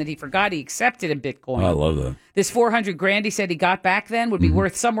Ambition that he forgot he accepted in Bitcoin. Oh, I love that. This $400,000 he said he got back then would be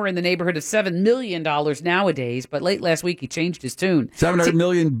worth somewhere in the neighborhood of $7 million nowadays, but late last week he changed his tune. 700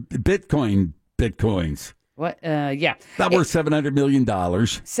 million Bitcoins. What? Yeah. Not worth $700 million.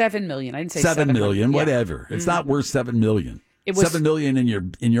 $7 million. I didn't say 7 million, Yeah. whatever. It's not worth $7 million. It was $7 million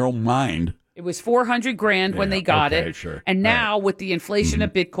in your own mind. It was $400,000 when they got it. Sure. And now with the inflation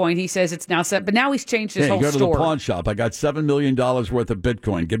of Bitcoin, he says it's now set. But now he's changed his whole you go story. to the pawn shop. I got $7 million worth of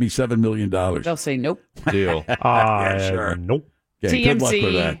Bitcoin. Give me $7 million. They'll say nope. Deal. Yeah, sure. Nope. Okay, good luck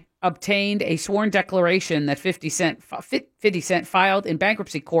with that. TMZ obtained a sworn declaration that 50 Cent filed in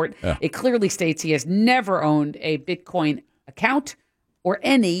bankruptcy court. Yeah. It clearly states he has never owned a Bitcoin account or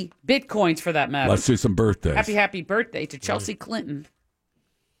any Bitcoins for that matter. Let's do some birthdays. Happy birthday to Chelsea Clinton.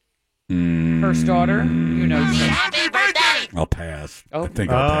 First daughter, Happy birthday! I'll pass. Oh. I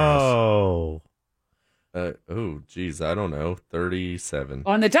think I'll Geez, I don't know. 37.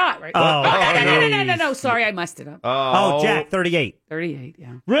 on the dot, right? No. Sorry, I messed it up. Oh, Jack, 38. 38,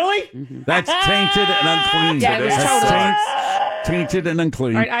 yeah. Really? pass. That's tainted and unclean. Yeah, it was That's totally. tainted and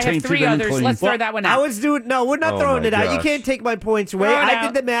unclean. All right, I have Tainted 3 and others. unclean. Let's throw that one out. We're not Oh, throwing my it out. You gosh. can't take my points away. Throw it I out.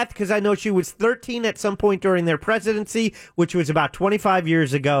 did the math because I know she was 13 at some point during their presidency, which was about 25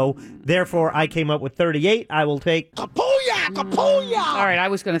 years ago. Therefore, I came up with 38. I will take... All right, I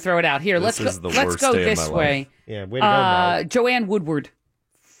was going to throw it out. Here, This let's is the go worst day of this my way. life. Yeah, way to go, Molly. Joanne Woodward,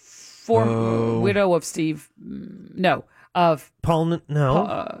 widow of Steve. No. of Paul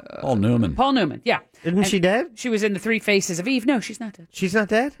Newman. Paul Newman, yeah. Isn't she dead? She was in the Three Faces of Eve. No, she's not dead. She's not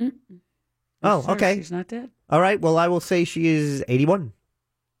dead? Oh, Sir, okay. She's not dead. All right. Well, I will say she is 81.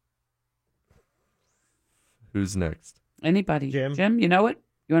 Who's next? Anybody? Jim, you know it?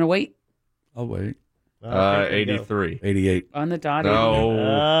 You want to wait? I'll wait. 83. 88. On the dot.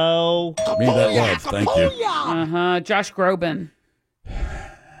 Oh. Me that love. Thank you. Josh Groban.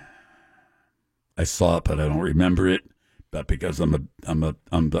 I saw it, but I don't remember it. But because I'm an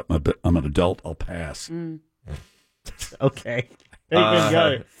adult, I'll pass. Okay.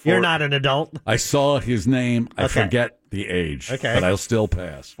 You're not an adult. I saw his name. I forget the age. Okay. But I'll still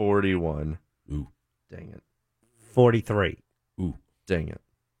pass. 41. Ooh. Dang it. 43. Ooh. Dang it.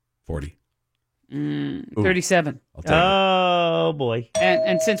 40. 37. I'll take Oh, boy.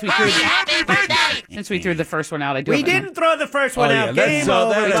 And since we threw the first one out, I do. We didn't throw the first one out. Game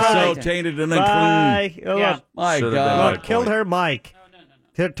over. That is so tainted and unclean. Bye. Oh, Yeah. look. My Should've God. been Killed her, Mike.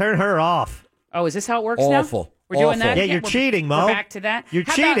 No. Turn her off. Oh, is this how it works now? Awful. We're doing Awful. that? Yeah, again? you're cheating, Mo. We're back to that. You're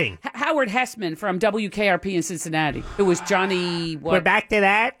How about cheating. Howard Hessman from WKRP in Cincinnati, who was Johnny. What? We're back to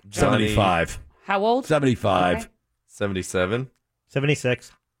that. 75. How old? 75. Okay. 77.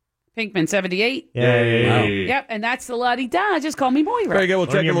 76. Pinkman, 78. Yay. Wow. Yep, and that's the la-di-da. Just call me Moira. Very good. We'll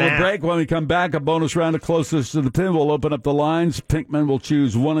take a your little map. break. When we come back, a bonus round of closest to the pin. We'll open up the lines. Pinkman will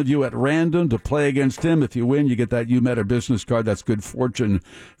choose one of you at random to play against him. If you win, you get that You Matter business card. That's good fortune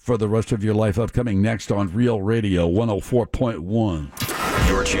for the rest of your life. Upcoming next on Real Radio 104.1.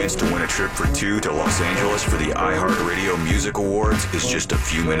 Your chance to win a trip for two to Los Angeles for the iHeartRadio Music Awards is just a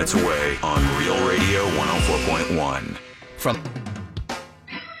few minutes away on Real Radio 104.1.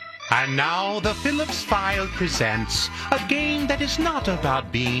 And now the Phillips File presents a game that is not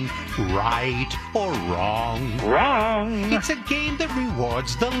about being right or wrong. Wrong. It's a game that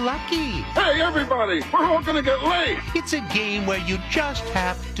rewards the lucky. Hey, everybody, we're all going to get late. It's a game where you just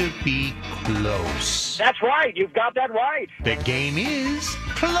have to be close. That's right. You've got that right. The game is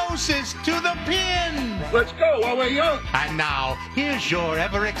closest to the pin. Let's go while we're young. And now, here's your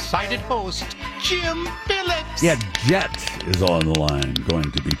ever-excited host, Jim Phillips. Yeah, Jet is on the line, going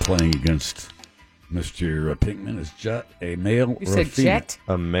to be playing against Mr. Pinkman. Is Jet a male You or a said female? Jet?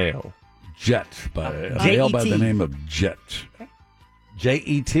 A male. Jet, a male by the name of Jet.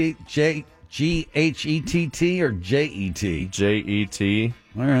 J-E-T, G-H-E-T-T or J-E-T? J-E-T.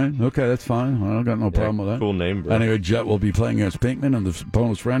 All right, okay, that's fine. I don't got no problem with that. Cool name, bro. Anyway, Jet will be playing against Pinkman on the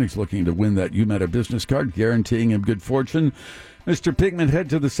bonus round. He's looking to win that You Matter business card, guaranteeing him good fortune. Mr. Pinkman, head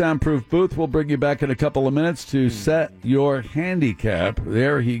to the soundproof booth. We'll bring you back in a couple of minutes to set your handicap.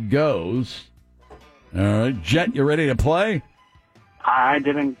 There he goes. All right, Jet, you ready to play? I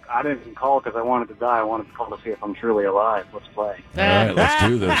didn't call because I wanted to die. I wanted to call to see if I'm truly alive. Let's play. All right, let's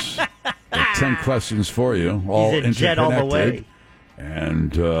do this. Got 10 questions for you, all He's a Jet all the way.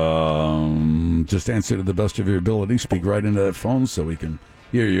 And just answer to the best of your ability. Speak right into that phone so we can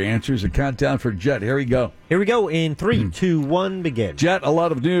hear your answers. A countdown for Jet. Here we go. Here we go in 3, 2, 1, begin. Jet, a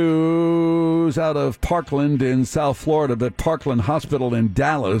lot of news out of Parkland in South Florida, but Parkland Hospital in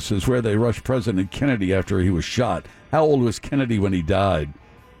Dallas is where they rushed President Kennedy after he was shot. How old was Kennedy when he died?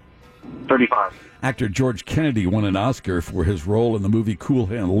 35. Actor George Kennedy won an Oscar for his role in the movie Cool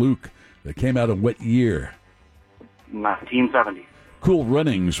Hand Luke that came out in what year? 1970. Cool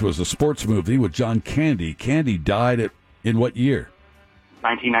Runnings was a sports movie with John Candy. Candy died in what year?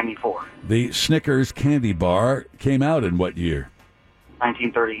 1994. The Snickers candy bar came out in what year?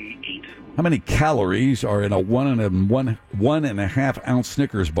 1938. How many calories are in a one and a half ounce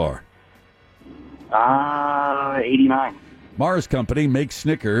Snickers bar? 89. Mars Company makes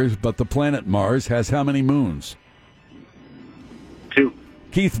Snickers, but the planet Mars has how many moons? 2.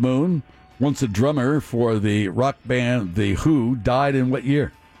 Keith Moon, once a drummer for the rock band The Who, died in what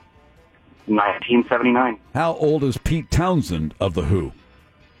year? 1979. How old is Pete Townsend of The Who?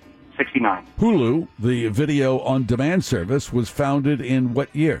 69. Hulu, the video on demand service, was founded in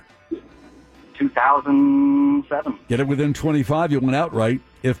what year? 2007. Get it within 25, you went outright.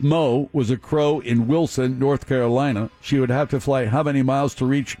 If Mo was a crow in Wilson, North Carolina, she would have to fly how many miles to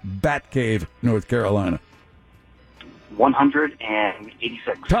reach Batcave, North Carolina?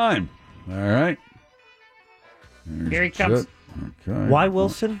 186. Time. All right. Here he comes. Okay. Why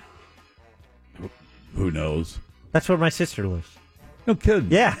Wilson? Who knows? That's where my sister lives. No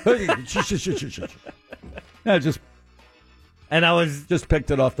kidding. Yeah. Yeah, just And I was just picked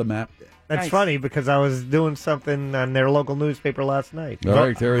it off the map. That's Nice. funny because I was doing something on their local newspaper last night. All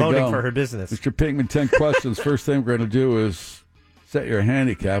right, there you go. Voting for her business. Mr. Pinkman, 10 questions. First thing we're going to do is set your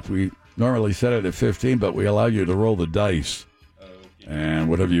handicap. We normally set it at 15, but we allow you to roll the dice. And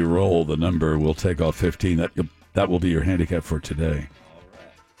whatever you roll, the number will take off 15. That That will be your handicap for today.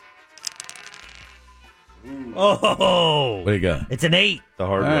 Oh, what do you got? It's an 8. The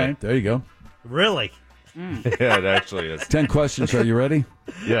hard All way. right, there you go. Really? Yeah, it actually is. 10 questions. Are you ready?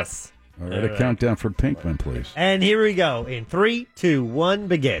 Yes. All right, a countdown for Pinkman, please. And here we go. In 3, 2, 1,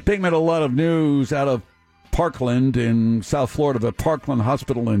 begin. Pinkman, a lot of news out of Parkland in South Florida. The Parkland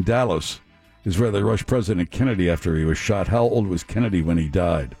Hospital in Dallas is where they rushed President Kennedy after he was shot. How old was Kennedy when he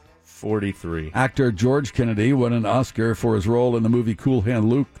died? 43. Actor George Kennedy won an Oscar for his role in the movie Cool Hand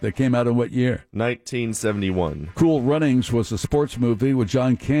Luke that came out in what year? 1971. Cool Runnings was a sports movie with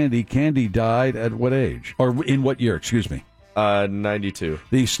John Candy. Candy died at what age? Or in what year, excuse me? 92.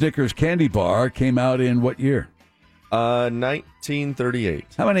 The Snickers candy bar came out in what year? 1938.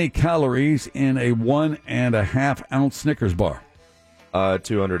 How many calories in a 1.5 ounce Snickers bar?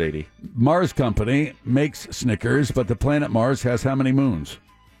 280. Mars Company makes Snickers, but the planet Mars has how many moons?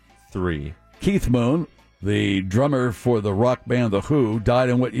 3. Keith Moon, the drummer for the rock band The Who, died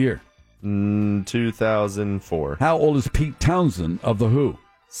in what year? 2004. How old is Pete Townsend of The Who?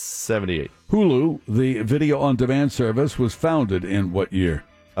 78. Hulu, the video-on-demand service, was founded in what year?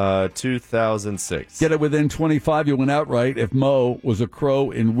 2006. Get it within 25, you went outright. If Mo was a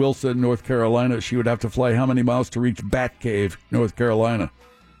crow in Wilson, North Carolina, she would have to fly how many miles to reach Bat Cave, North Carolina?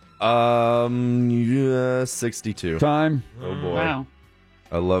 62. Time? Oh, boy. Wow.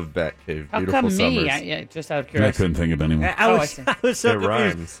 I love Batcave. How Beautiful come summers. me? Just out of I curiosity. couldn't think of anyone. I was so It confused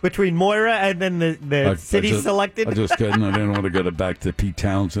rhymes. between Moira and then the city selected. I just couldn't. I didn't want to go back to Pete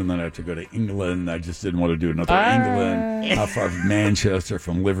Townsend. Then I had to go to England. I just didn't want to do another England. How far from Manchester,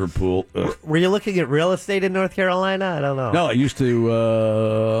 from Liverpool? Ugh. Were you looking at real estate in North Carolina? I don't know. No, I used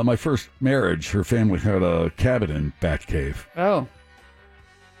to. My first marriage, her family had a cabin in Bat Cave. Oh.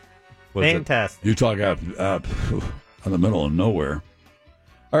 Fantastic. You talk out in the middle of nowhere.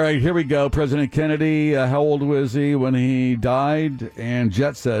 All right, here we go. President Kennedy, how old was he when he died? And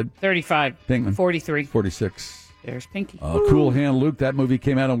Jet said 35. Pinkman. 43. 46. There's Pinky. Cool Hand Luke, that movie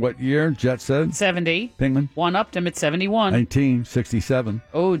came out in what year? Jet said 70. Pinkman. One upped him at 71. 1967.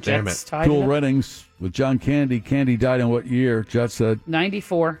 Oh, Damn Jets it. tied Cool it up. Runnings with John Candy. Candy died in what year? Jet said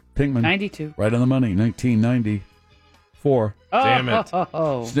 94. Pinkman. 92. Right on the money. 1994. Oh, Damn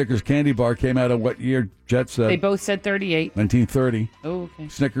it. Snickers candy bar came out in what year? Jet said They both said 38. 1930. Oh, okay.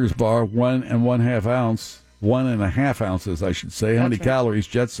 Snickers bar, 1.5 ounce. 1.5 ounces, I should say. How many That's right. calories?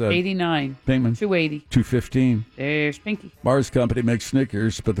 Jet said 89. Pinkman. 280. 215. There's Pinky. Mars Company makes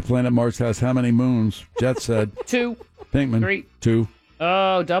Snickers, but the planet Mars has how many moons? Jet said 2. Pinkman. 3. 2.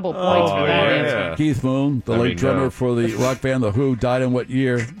 Oh, double points for that answer. yeah. Keith Moon, the late drummer for the rock band The Who, died in what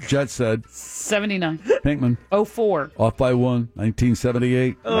year? Jet said 79. Pinkman. 04. Off by 1.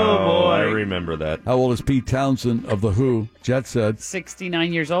 1978. Oh, I remember that. How old is Pete Townsend of The Who? Jet said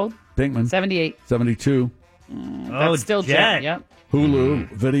 69 years old. Pinkman. 78. 72. That's still Jet. Yep.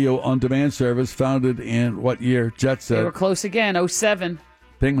 Hulu, video on demand service, founded in what year? Jet They were said close again. 07.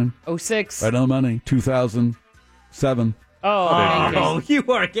 Pinkman. 06. Right on the money. 2007. Oh, you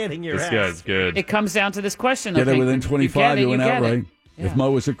are getting your This ass. guy's good. it comes down to this question. Get it okay? within 25, you went get out it. right. Yeah. If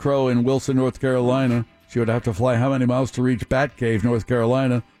Mo was a crow in Wilson, North Carolina, she would have to fly how many miles to reach Bat Cave, North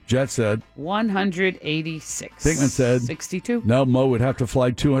Carolina? Jet said 186. Pinkman said 62. no, Mo would have to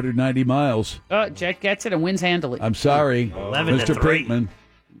fly 290 miles. Jet gets it and wins handily. I'm sorry, 11 to Mr. 3. Pinkman.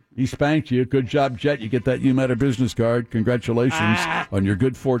 He spanked you. Good job, Jet. You get that You Matter business card. Congratulations on your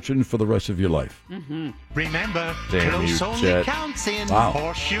good fortune for the rest of your life. Remember, Damn you, close only Jet. counts in Wow.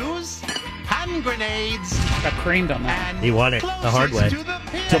 horseshoes, hand grenades, Got creamed on that. and He won it the hard way. closest to the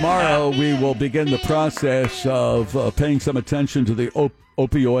pin. Tomorrow, we will begin the process of paying some attention to the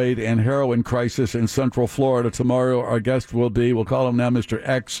opioid and heroin crisis in Central Florida. Tomorrow, our guest will be, we'll call him now Mr.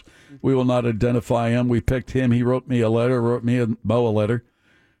 X. We will not identify him. We picked him. He wrote me a letter, wrote me and Mo a letter.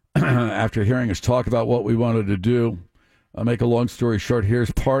 After hearing us talk about what we wanted to do, I'll make a long story short. Here's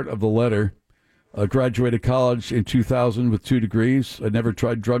part of the letter. I graduated college in 2000 with 2 degrees. I'd never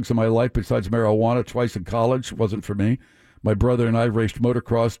tried drugs in my life besides marijuana. Twice in college. Wasn't for me. My brother and I raced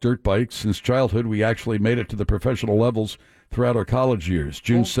motocross, dirt bikes. Since childhood, we actually made it to the professional levels throughout our college years.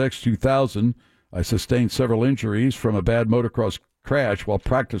 June 6, 2000, I sustained several injuries from a bad motocross crash while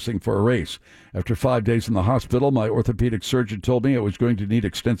practicing for a race. After 5 days in the hospital, my orthopedic surgeon told me I was going to need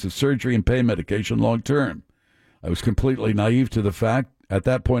extensive surgery and pain medication long term. I was completely naive to the fact, at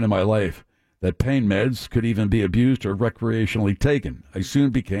that point in my life, that pain meds could even be abused or recreationally taken. I soon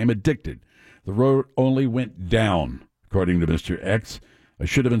became addicted. The road only went down, according to Mr. X. I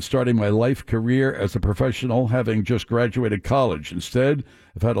should have been starting my life career as a professional, having just graduated college. Instead,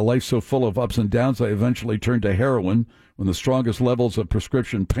 I've had a life so full of ups and downs, I eventually turned to heroin when the strongest levels of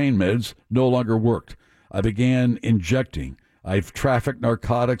prescription pain meds no longer worked. I began injecting. I've trafficked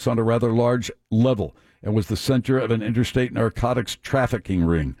narcotics on a rather large level and was the center of an interstate narcotics trafficking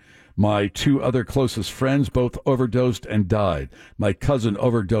ring. My two other closest friends both overdosed and died. My cousin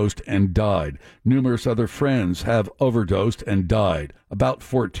overdosed and died. Numerous other friends have overdosed and died, about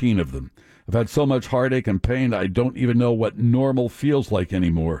 14 of them. I've had so much heartache and pain I don't even know what normal feels like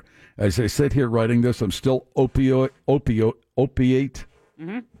anymore. As I sit here writing this, I'm still opiate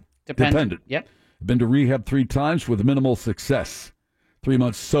dependent. Yep. I've been to rehab 3 times with minimal success. 3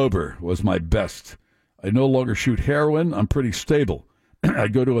 months sober was my best. I no longer shoot heroin. I'm pretty stable. I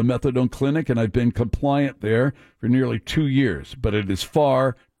go to a methadone clinic, and I've been compliant there for nearly 2 years, but it is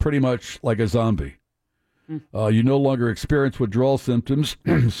pretty much like a zombie. You no longer experience withdrawal symptoms,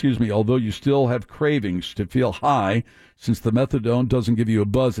 excuse me, although you still have cravings to feel high. Since the methadone doesn't give you a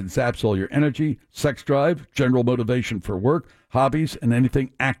buzz, it zaps all your energy, sex drive, general motivation for work, hobbies, and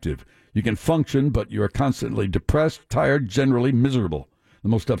anything active. You can function, but you are constantly depressed, tired, generally miserable. The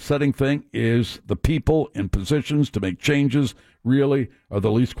most upsetting thing is the people in positions to make changes really are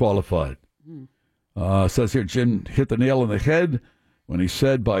the least qualified. Says here, Jim hit the nail on the head when he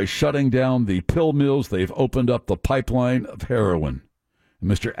said by shutting down the pill mills, they've opened up the pipeline of heroin. And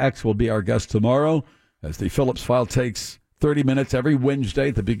Mr. X will be our guest tomorrow as the Phillips File takes 30 minutes every Wednesday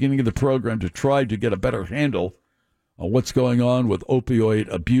at the beginning of the program to try to get a better handle on what's going on with opioid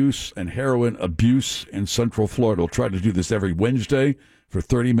abuse and heroin abuse in Central Florida. We'll try to do this every Wednesday for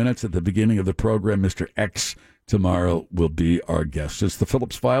 30 minutes at the beginning of the program. Mr. X tomorrow will be our guest. It's the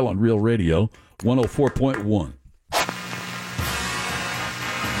Phillips File on Real Radio 104.1.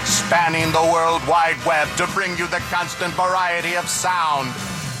 Spanning the World Wide Web to bring you the constant variety of sound,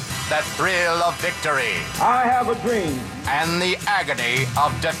 the thrill of victory. I have a dream. And the agony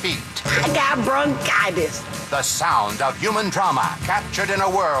of defeat. I got bronchitis. The sound of human drama captured in a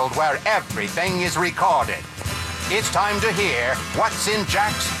world where everything is recorded. It's time to hear what's in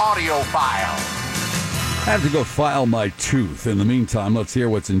Jack's audio file. I have to go file my tooth. In the meantime, let's hear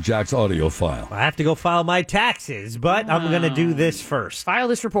what's in Jack's audio file. I have to go file my taxes, but I'm going to do this first. File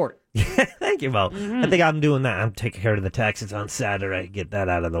this report. Thank you, Mo. I think I'm doing that. I'm taking care of the taxes on Saturday. Get that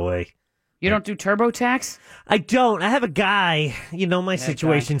out of the way. You don't do TurboTax? I don't. I have a guy. You know, my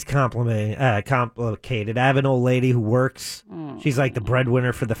situation's complicated. I have an old lady who works. She's like the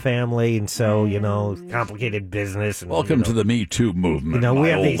breadwinner for the family, and so, you know, complicated business. And, Welcome to the Me Too movement. You know, we my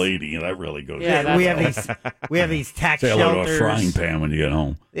have old these, lady. That really goes. Yeah, we have these tax Say shelters. hello to a frying pan when you get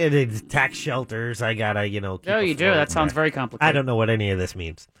home. It is tax shelters. I gotta, keep Oh, you do? That sounds very complicated. I don't know what any of this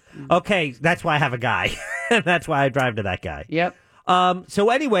means. Okay, that's why I have a guy. That's why I drive to that guy. Yep. So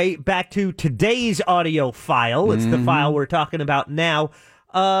anyway, back to today's audio file. It's the file we're talking about now.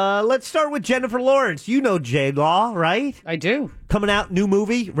 Let's start with Jennifer Lawrence. You know J-Law, right? I do. Coming out, new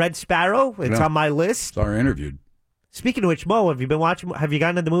movie, Red Sparrow. It's on my list. Sorry, interviewed. Speaking of which, Mo, have you been watching? Have you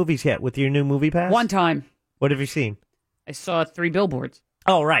gone to the movies yet with your new movie pass? One time. What have you seen? I saw 3 billboards.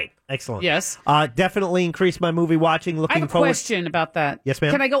 Oh, right. Excellent. Yes. Definitely increased my movie watching. Looking I have a forward. question about that. Yes,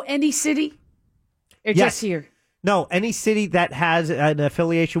 ma'am. Can I go any city? Or just here? No, any city that has an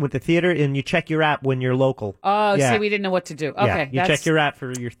affiliation with the theater, and you check your app when you're local. Oh, see, we didn't know what to do. Okay. You check your app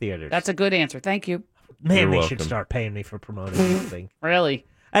for your theaters. That's a good answer. Thank you. Man, they should start paying me for promoting this thing. Really?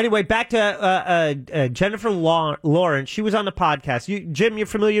 Anyway, back to Jennifer Lawrence. She was on the podcast. Jim, you're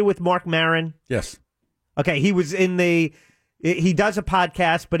familiar with Mark Maron? Yes. Okay, he was in the... He does a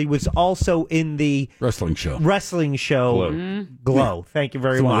podcast, but he was also in the... Wrestling show. Glow. Yeah. Thank you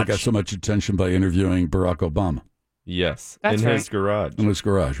very the much. one that got so much attention by interviewing Barack Obama. Yes. That's in right. his garage. In his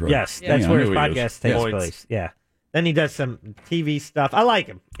garage, right? Yes, that's where his podcast takes place. Yeah. Then he does some TV stuff. I like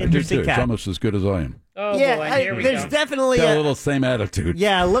him. Interesting It's cat. almost as good as I am. Oh, yeah, boy. Here we there's go. definitely Got a little same attitude.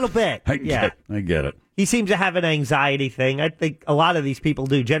 Yeah, a little bit. I get it. He seems to have an anxiety thing. I think a lot of these people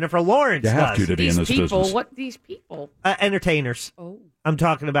do. Jennifer Lawrence You have does. to be in this business. What these people? Entertainers. Oh. I'm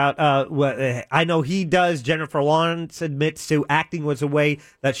talking about, I know he does. Jennifer Lawrence admits to acting was a way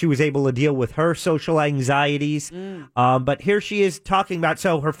that she was able to deal with her social anxieties. But here she is talking about,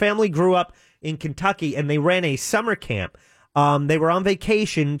 so her family grew up in Kentucky and they ran a summer camp. They were on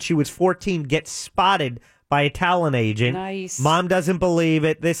vacation. She was 14, gets spotted by a talent agent. Nice. Mom doesn't believe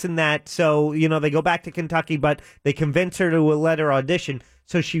it, this and that. So, they go back to Kentucky, but they convince her to let her audition.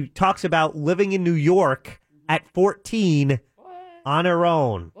 So she talks about living in New York at 14 on her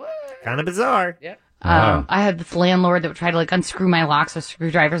own. Kind of bizarre. Yep. I had this landlord that would try to unscrew my locks with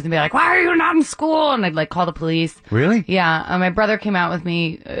screwdrivers and be like, "Why are you not in school?" And I'd call the police. Really? Yeah. My brother came out with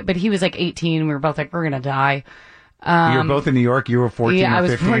me, but he was 18. We were both we're gonna die. You were both in New York. You were 14 Yeah, or I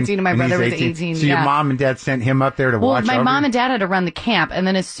was 15, 14 and my brother was 18. 18, So your yeah. mom and dad sent him up there to Well, watch my over mom you? and dad had to run the camp, and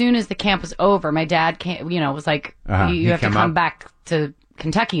then as soon as the camp was over, my dad was like, He you have to came come up. back to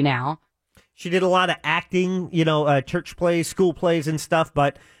Kentucky now. She did a lot of acting, church plays, school plays, and stuff.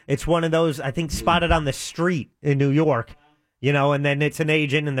 But it's one of those, I think, spotted on the street in New York. And then it's an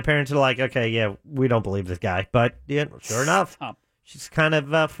agent, and the parents are like, "Okay, yeah, we don't believe this guy." But sure enough, she's kind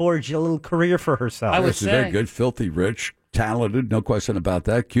of forged a little career for herself. She's very good, filthy rich, talented, no question about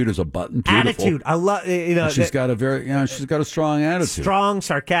that. Cute as a button, beautiful. Attitude, I love. And she's got a she's got a strong attitude. Strong,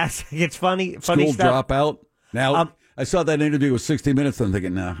 sarcastic. It's funny School stuff. dropout. Now, I saw that interview with 60 Minutes, and I'm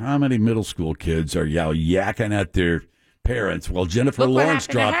thinking, now, how many middle school kids are yakking at their parents? Well, Jennifer Lawrence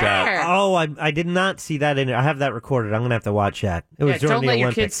dropped out. Oh, I did not see that in it. I have that recorded. I'm going to have to watch that. It was during don't the let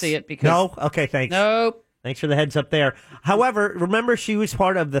Olympics. your kids see it because No? Okay, thanks. Nope. Thanks for the heads up there. However, remember she was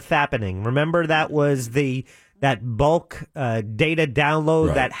part of the Fappening. Remember that was that bulk data download,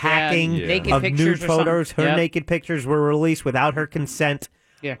 Right. that hacking Naked of pictures nude or photos. something. Her Yep. naked pictures were released without her consent.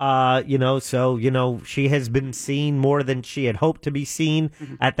 Yeah. So she has been seen more than she had hoped to be seen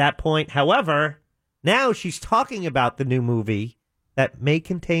at that point. However, now she's talking about the new movie that may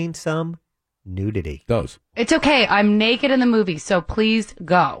contain some nudity. Does. It's okay. I'm naked in the movie, so please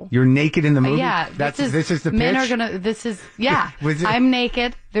go. You're naked in the movie? Yeah. This is the men pitch? are gonna. This is yeah. Was it- I'm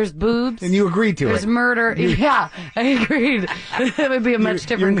naked. There's boobs. And you agreed to There's it? murder. Yeah, I agreed. It would be a much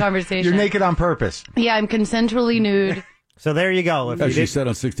different conversation. You're naked on purpose. Yeah, I'm consensually nude. So there you go. As she said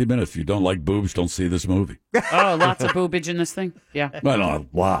on 60 Minutes, if you don't like boobs, don't see this movie. Oh, lots of boobage in this thing. Yeah. Well, not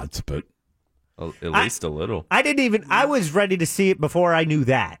lots, but at least a little. I was ready to see it before I knew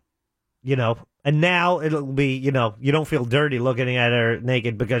that, and now it'll be, you don't feel dirty looking at her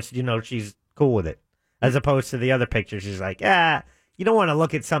naked because, she's cool with it. As opposed to the other pictures, she's like, you don't want to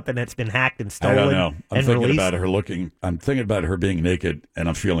look at something that's been hacked and I stolen. don't know. I'm and thinking released. about her I'm thinking about her being naked, and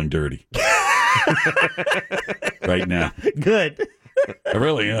I'm feeling dirty right now. Good. I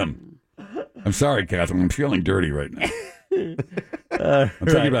really am. I'm sorry, Catherine. I'm feeling dirty right now. I'm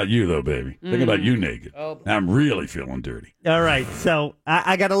thinking about you, though, baby. Thinking about you naked. Now I'm really feeling dirty. All right. So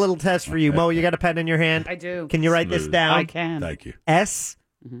I got a little test for you. Mo, you got a pen in your hand? I do. Can you write this Smooth. down? I can. Thank you.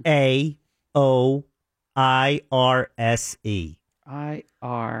 SAOIRSE.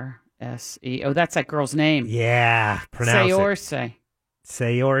 IRSE. Oh, that's that girl's name. Yeah. Pronounce Say or it. say.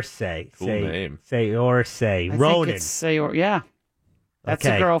 Say or say. Cool say, name. Say or say. I Ronan. think it's say or yeah. That's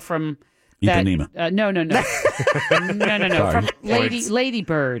Okay. a girl from that. Ipanema. No. no. Sorry. From Lady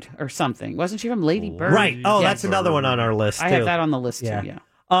Bird or something. Wasn't she from Lady Bird? Right. Oh, Yeah. that's another one on our list, I too. have that on the list too. Yeah.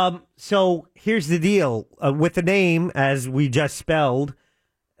 So here's the deal. With the name, as we just spelled,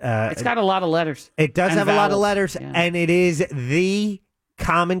 It's got a lot of letters. it does and have a lot of vowels. letters, Yeah. and it is the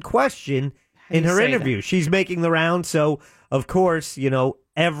common question do in you her say interview. that? She's making the round, so of course,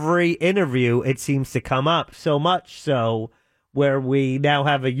 every interview it seems to come up, so much so where we now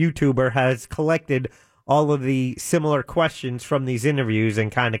have a YouTuber has collected all of the similar questions from these interviews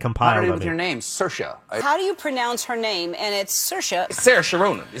and kind of compiled them. with your name, Saoirse. How do you pronounce her name? And it's Saoirse. It's Sarah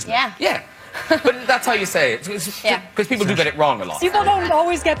Sharonan, isn't it? Yeah. Yeah. But that's how you say it. Yeah. Because people do get it wrong a lot. People don't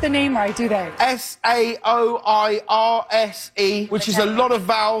always get the name right, do they? Saoirse, which is a lot of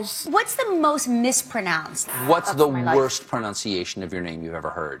vowels. What's the most mispronounced? What's the worst pronunciation of your name you've ever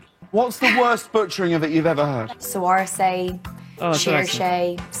heard? What's the worst butchering of it you've ever heard? Saoirse,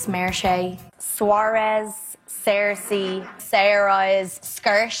 Cheershe, Smearshe, Suarez, Cersei, Sarah's,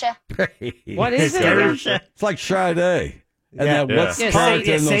 Skirsha. What is it? It's like Sade. And Yeah. that what's Yeah. part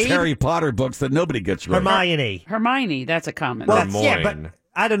Yeah, in those Sade? Harry Potter books that nobody gets right. Hermione. That's a common. Well, Hermione. yeah, but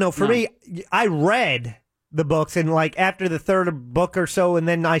I don't know. For me, I read the books, and like after the third book or so, and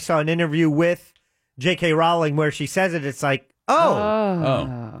then I saw an interview with J.K. Rowling where she says it. It's like,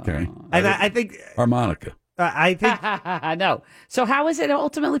 Oh, okay. and I think Harmonica. I think no. So how is it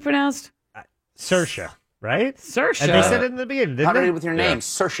ultimately pronounced? Saoirse, right? Saoirse. And they said it in the beginning, didn't How do they? you with your name,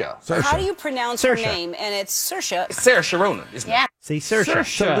 Saoirse? How do you pronounce her Saoirse. name? And it's Saoirse. It's Sarah Sharonan, isn't Yeah. See, Saoirse.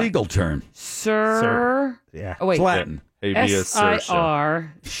 It's a legal term. Sir. Yeah. Oh wait. It's Latin. Habeas Saoirse.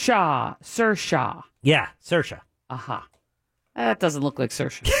 S-I-R Shah. Sir Shah. Yeah, Saoirse. Aha. That doesn't look like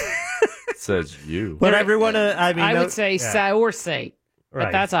Saoirse. It says you. But everyone, I would say Saoirse, but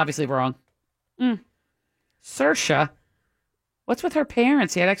Right. that's obviously wrong. Saoirse. What's with her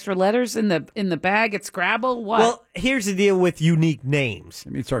parents? He had extra letters in the bag at Scrabble. What? Well, here's the deal with unique names.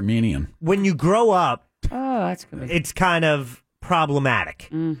 I mean, it's Armenian. When you grow up, oh, that's good. it's kind of problematic,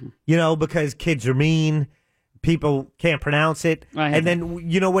 because kids are mean, people can't pronounce it, and then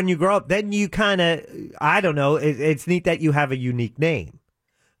when you grow up, then you kind of, I don't know, it's neat that you have a unique name.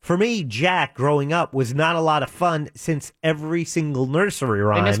 for me, Jack growing up was not a lot of fun since every single nursery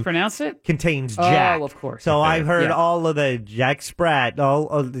rhyme They mispronounce it? contains Jack. Oh, of course. So Okay. I've heard Yeah. all of the Jack Sprat, all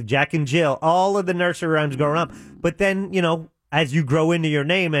of the Jack and Jill, all of the nursery rhymes growing up. But then, as you grow into your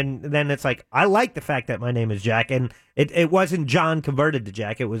name, and then it's like, I like the fact that my name is Jack, and it wasn't John converted to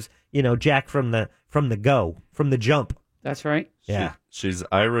Jack. It was, Jack from the jump. That's right. Yeah. She's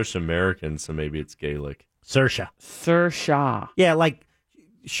Irish American, so maybe it's Gaelic. Saoirse. Yeah, like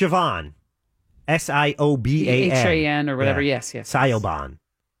Siobhan. Sioban. H-A-N or whatever. Yes. Sioban.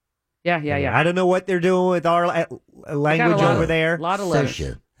 Yeah. I don't know what they're doing with our language over there. A lot of letters.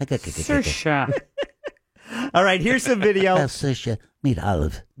 Saoirse. All right, here's some video. Saoirse, meet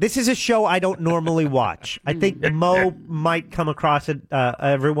Olive. This is a show I don't normally watch. I think Mo might come across it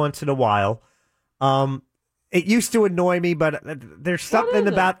every once in a while. It used to annoy me, but there's something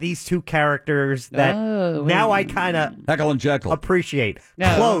about these two characters that now I kind of Heckle and Jekyll appreciate.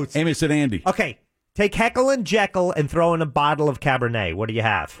 No. Close. Amos and Andy. Okay, take Heckle and Jekyll and throw in a bottle of Cabernet. What do you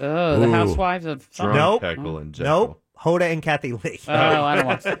have? Oh, the Housewives of Drunk Nope. Heckle and Jekyll. Nope. Hoda and Kathy Lee. Oh, I don't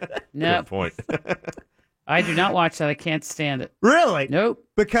watch that. No. Good point. I do not watch that. I can't stand it. Really? Nope.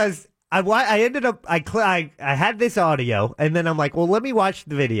 Because I ended up I had this audio and then I'm like, well, let me watch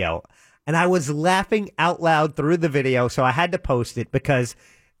the video, and I was laughing out loud through the video, so I had to post it because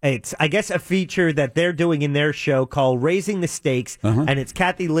it's, I guess, a feature that they're doing in their show called Raising the Stakes, and it's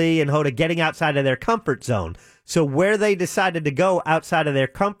Kathy Lee and Hoda getting outside of their comfort zone. So where they decided to go outside of their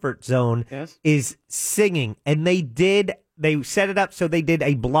comfort zone is singing, and they set it up so they did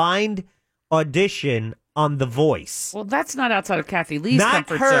a blind audition on The Voice. Well, that's not outside of Kathy Lee's Not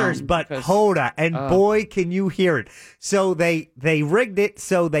comfort hers, zone. but because- Hoda, and boy, can you hear it. So they rigged it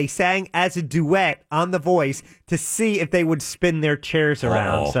so they sang as a duet on The Voice to see if they would spin their chairs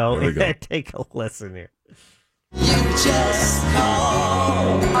around. So there we go. take a listen here. Just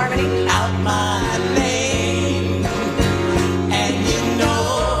call Harmony out my name, and you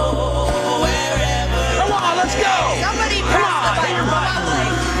know wherever. Come on, let's go. Somebody press the button.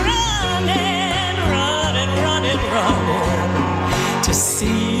 Running to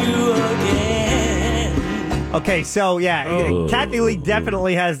see you again. Okay, so Kathy Lee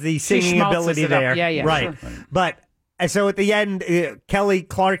definitely has the singing schmaltzes ability it up. there. Yeah, right. sure. But so at the end, Kelly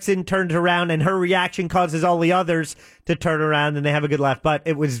Clarkson turns around, and her reaction causes all the others to turn around, and they have a good laugh. But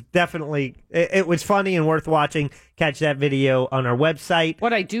it was definitely it was funny and worth watching. Catch that video on our website.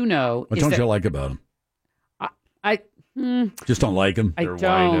 What I do know What is don't that you like about him? I Just don't like him? I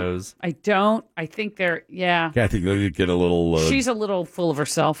don't. I don't. I think they're Kathy, you get a little... she's a little full of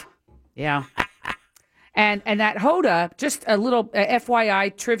herself. Yeah. and that Hoda, just a little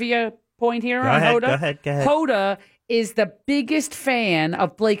FYI trivia point here on Hoda. Go ahead. Hoda is the biggest fan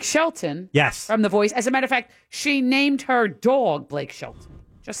of Blake Shelton. Yes. From The Voice. As a matter of fact, she named her dog Blake Shelton.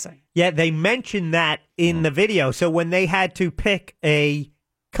 Just saying. Yeah, they mentioned that in the video. So when they had to pick a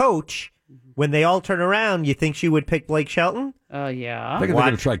coach, when they all turn around, you think she would pick Blake Shelton? Yeah. I think they're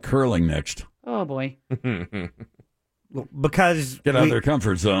going to try curling next. Oh, boy. Because Get out of their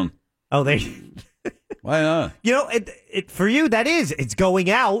comfort zone. Oh, they... Why not? It for you, it's going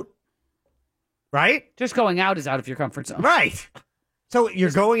out, right? Just going out is out of your comfort zone. Right. So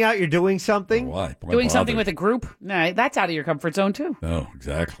you're going out, you're doing something? Why? Doing something with a group? Nah, that's out of your comfort zone, too. Oh,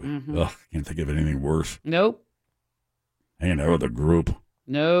 exactly. Ugh, can't think of anything worse. Nope. Hanging out with a group.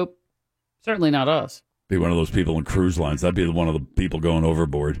 Nope. Certainly not us. Be one of those people in cruise lines. I'd be one of the people going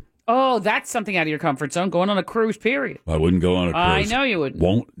overboard. Oh, that's something out of your comfort zone. Going on a cruise, period. I wouldn't go on a cruise. I know you wouldn't.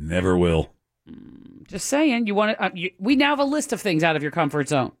 Won't, never will. Just saying. You want to? We now have a list of things out of your comfort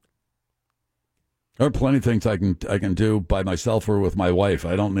zone. There are plenty of things I can do by myself or with my wife.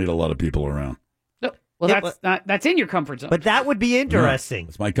 I don't need a lot of people around. No, well, that's in your comfort zone. But that would be interesting. No,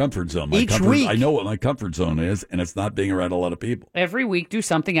 it's my comfort zone. Each week. I know what my comfort zone is, and it's not being around a lot of people. Every week, do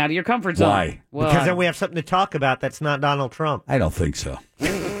something out of your comfort zone. Why? Well, Because then we have something to talk about that's not Donald Trump. I don't think so.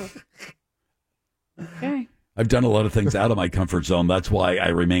 Okay. I've done a lot of things out of my comfort zone. That's why I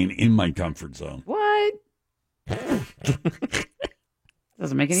remain in my comfort zone. What?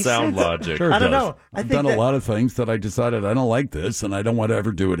 Doesn't make any Sound sense. logic. Sure I don't does. know. I've done a lot of things that I decided I don't like this, and I don't want to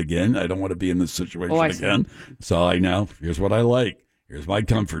ever do it again. I don't want to be in this situation again. So I know, here's what I like. Here's my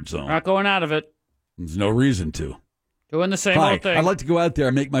comfort zone. Not going out of it. There's no reason to. Doing the same Hi, old thing. I'd like to go out there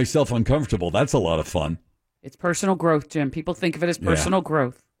and make myself uncomfortable. That's a lot of fun. It's personal growth, Jim. People think of it as personal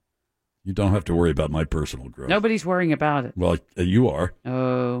growth. You don't have to worry about my personal growth. Nobody's worrying about it. Well, you are.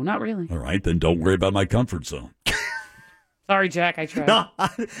 Oh, not really. All right, then don't worry about my comfort zone. Sorry, Jack. I tried. No,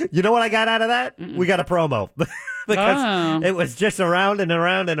 you know what I got out of that? We got a promo. because it was just around and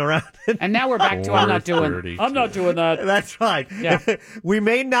around and around. And now we're back to I'm not doing that. That's right. Yeah. We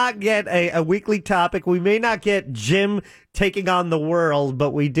may not get a weekly topic. We may not get Jim taking on the world,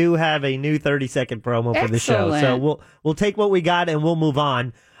 but we do have a new 30-second promo for the show. So we'll take what we got and we'll move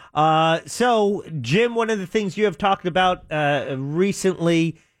on. So, Jim, one of the things you have talked about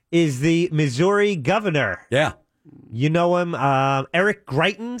recently is the Missouri governor. Yeah. You know him, Eric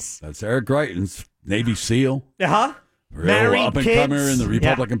Greitens. That's Eric Greitens, Navy SEAL. Uh-huh. Real up-and-comer in the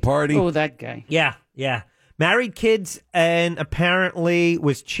Republican Party. Oh, that guy. Yeah. Married kids and apparently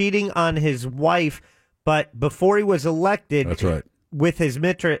was cheating on his wife, but before he was elected, that's right, with his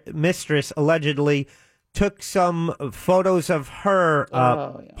mistress, allegedly took some photos of her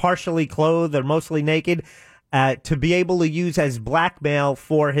partially clothed or mostly naked to be able to use as blackmail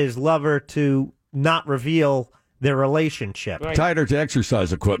for his lover to not reveal their relationship. Right. Tied her to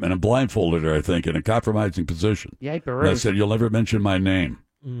exercise equipment and blindfolded her, I think, in a compromising position. Yiper. And I said, "You'll never mention my name."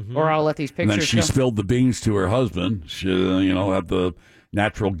 Mm-hmm. Or I'll let these pictures And then she go. spilled the beans to her husband. She, had the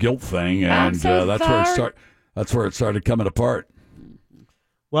natural guilt thing, and that's where it started coming apart.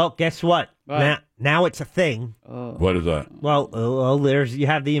 Well, guess what? Now it's a thing. What is that? Well, you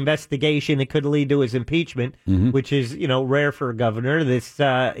have the investigation. It could lead to his impeachment, which is rare for a governor.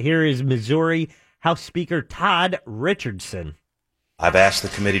 Here is Missouri House Speaker Todd Richardson. I've asked the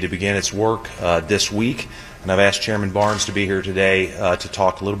committee to begin its work this week, and I've asked Chairman Barnes to be here today to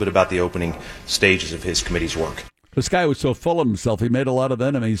talk a little bit about the opening stages of his committee's work. This guy was so full of himself, he made a lot of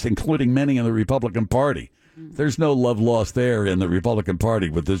enemies, including many in the Republican Party. There's no love lost there in the Republican Party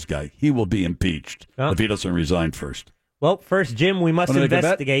with this guy. He will be impeached if he doesn't resign first. Well, first, Jim, we must Wanna make a bet?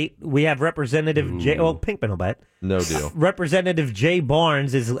 investigate. We have Representative Jay. Oh, Pinkman will bet. No deal. Representative Jay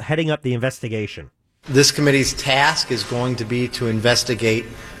Barnes is heading up the investigation. This committee's task is going to be to investigate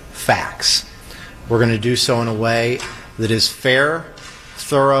facts. We're going to do so in a way that is fair,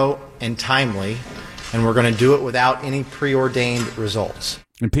 thorough, and timely, and we're going to do it without any preordained results.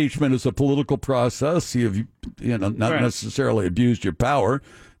 Impeachment is a political process. You've not necessarily abused your power,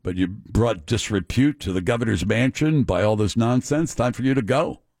 but you brought disrepute to the governor's mansion by all this nonsense. Time for you to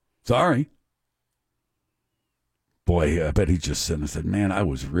go. Sorry. Boy, I bet he just said, man, I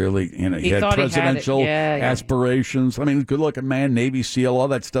was really, he had presidential aspirations. I mean, good-looking man, Navy SEAL, all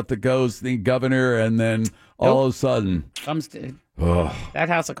that stuff that goes, the governor, and then all of a sudden. That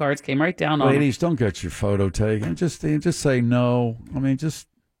house of cards came right down on him. Ladies, don't get your photo taken. Just say no. I mean, just...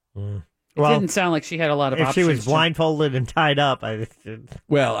 It didn't sound like she had a lot of if options. she was blindfolded and tied up, I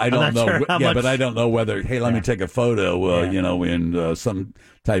don't know. Sure but I don't know whether, hey, let me take a photo, in some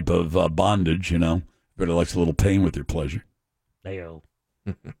type of bondage, But it likes a little pain with your pleasure. Ayo.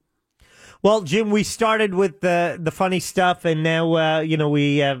 Well, Jim, we started with the funny stuff, and now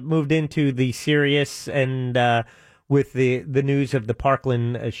we have moved into the serious, and with the news of the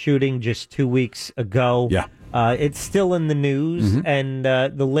Parkland shooting just 2 weeks ago. Yeah, it's still in the news, and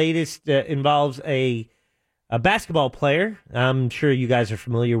the latest involves a basketball player. I'm sure you guys are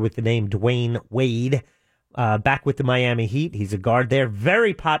familiar with the name Dwayne Wade. Back with the Miami Heat, he's a guard there,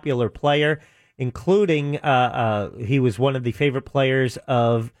 very popular player. Including, he was one of the favorite players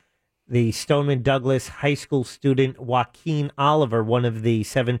of the Stoneman Douglas high school student Joaquin Oliver, one of the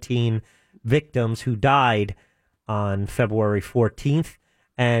 17 victims who died on February 14th.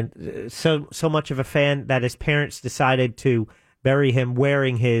 And so much of a fan that his parents decided to bury him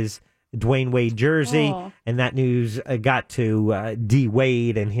wearing his Dwayne Wade jersey. Aww. And that news got to D.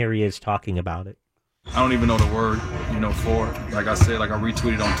 Wade, and here he is talking about it. I don't even know the word, for it. Like I said, like I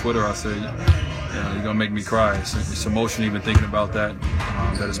retweeted on Twitter, I said, you're going to make me cry. It's emotional even thinking about that,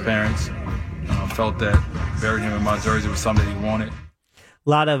 that his parents felt that burying him in my jersey was something that he wanted. A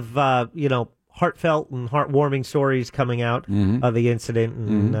lot of, heartfelt and heartwarming stories coming out of the incident.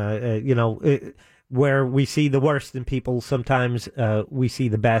 And, where we see the worst in people, sometimes we see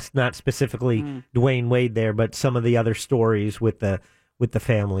the best, not specifically Dwayne Wade there, but some of the other stories with the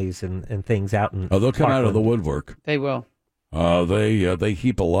families and things out in they'll come out of Parkland. the woodwork. They will. They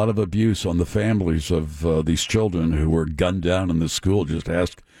heap a lot of abuse on the families of these children who were gunned down in the school. Just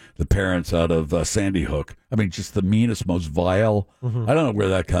ask the parents out of Sandy Hook. I mean, just the meanest, most vile. I don't know where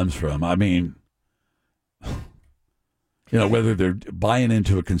that comes from. I mean, whether they're buying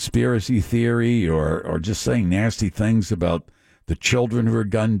into a conspiracy theory or just saying nasty things about the children who are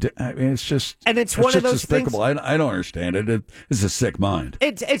gunned down. I mean, it's just... And it's one of those despicable. things... I don't understand it. It's a sick mind.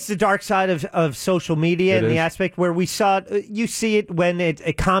 It's the dark side of social media and the aspect where we saw you see it when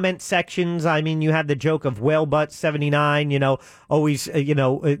it comment sections. I mean, you have the joke of whale butt 79. Always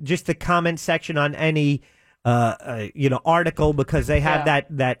just the comment section on any article because they have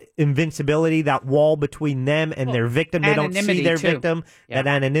that invincibility, that wall between them and their victim. They don't see their victim, that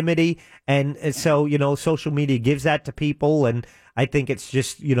anonymity. And so, social media gives that to people. And I think it's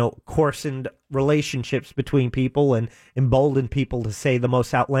just, coarsened relationships between people and emboldened people to say the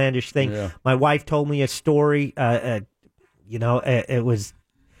most outlandish thing. Yeah. My wife told me a story. It was,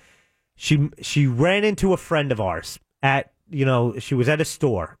 she ran into a friend of ours at, she was at a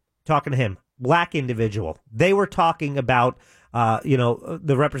store talking to him, black individual. They were talking about,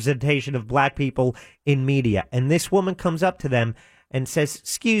 the representation of black people in media. And this woman comes up to them and says,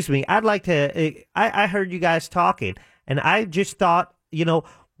 "Excuse me, I'd like to, I heard you guys talking. And I just thought,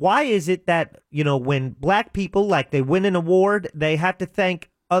 why is it that, when black people, like they win an award, they have to thank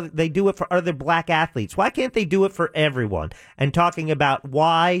they do it for other black athletes. Why can't they do it for everyone?" And talking about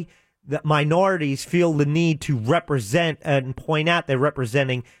why the minorities feel the need to represent and point out they're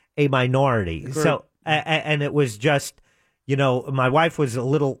representing a minority. Great. So, and it was just, my wife was a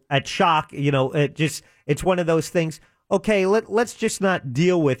little at shock. It's one of those things. Okay, let's just not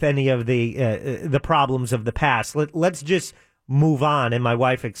deal with any of the problems of the past. Let's just move on. And my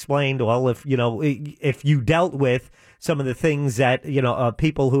wife explained, well, if you dealt with some of the things that,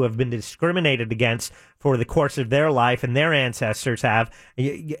 people who have been discriminated against for the course of their life and their ancestors have,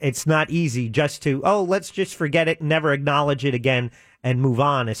 it's not easy just to, let's just forget it, never acknowledge it again and move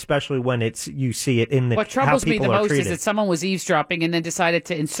on, especially when you see it in the What troubles me the most treated. is that someone was eavesdropping and then decided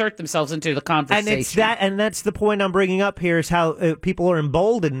to insert themselves into the conversation. And that's the point I'm bringing up here is how people are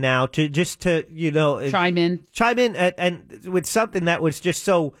emboldened now to chime in and with something that was just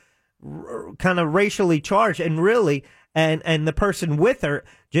so kind of racially charged and really and the person with her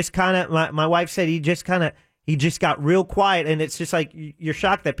just kind of my wife said he just got real quiet, and it's just like you're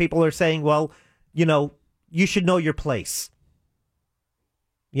shocked that people are saying, well, you should know your place.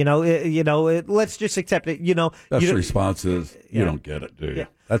 Let's just accept it. That's the response is you don't get it, do you? Yeah.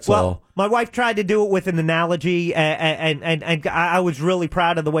 That's all. My wife tried to do it with an analogy, and I was really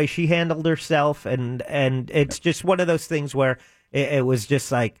proud of the way she handled herself, and it's just one of those things where it was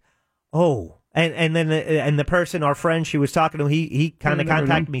just like, oh, and then the person, our friend she was talking to, he kind of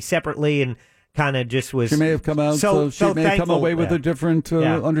contacted me separately and kind of just was. She may have come out. She may have come away with a different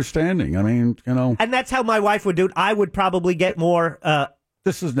understanding. I mean, and that's how my wife would do it. I would probably get more.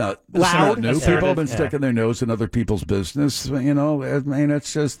 This is not loud. new. People have been sticking their nose in other people's business. I mean,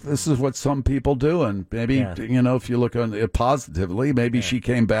 it's just this is what some people do, and maybe if you look on it positively, maybe she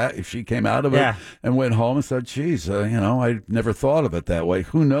came back. If she came out of it and went home and said, "Geez, I never thought of it that way."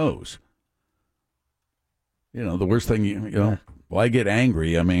 Who knows? The worst thing why get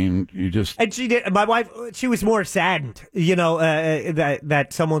angry? I mean, you just and she did. My wife, she was more saddened. That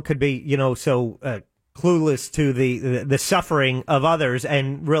someone could be so. Clueless to the suffering of others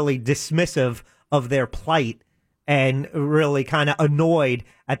and really dismissive of their plight and really kind of annoyed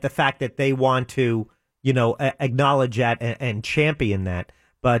at the fact that they want to, acknowledge that and champion that.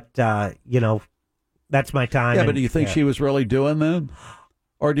 But, that's my time. Yeah, but do you think she was really doing that?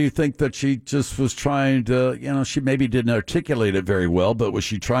 Or do you think that she just was trying to, she maybe didn't articulate it very well, but was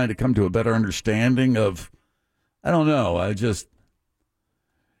she trying to come to a better understanding of, I don't know,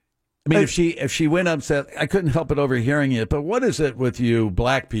 if she went up and said, I couldn't help it overhearing it, but what is it with you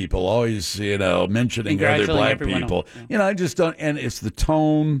black people always, mentioning other black people? I just don't, and it's the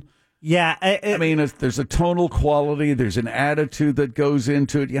tone. Yeah. I mean, if there's a tonal quality, there's an attitude that goes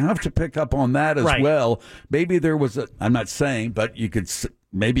into it. You have to pick up on that as well. Maybe there was I'm not saying, but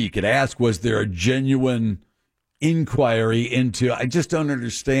maybe you could ask, was there a genuine inquiry into, I just don't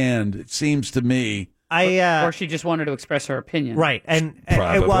understand. It seems to me. Or she just wanted to express her opinion, right? And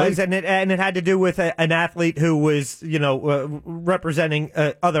it was, and it had to do with an athlete who was, representing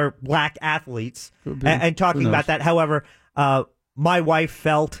other black athletes and talking about that. However, my wife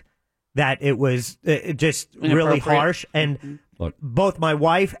felt that it was just really harsh, and both my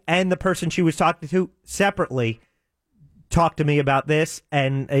wife and the person she was talking to separately talk to me about this,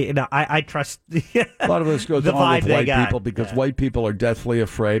 and I trust a lot of this goes the on vibe with white they got. people because white people are deathly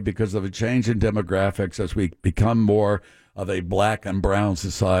afraid because of a change in demographics as we become more of a black and brown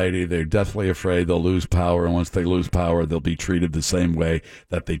society. They're deathly afraid they'll lose power, and once they lose power, they'll be treated the same way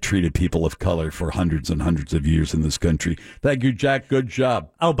that they treated people of color for hundreds and hundreds of years in this country. Thank you, Jack. Good job.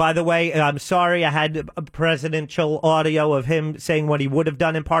 Oh, by the way, I'm sorry I had a presidential audio of him saying what he would have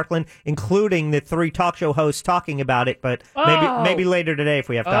done in Parkland, including the 3 talk show hosts talking about it, but maybe later today if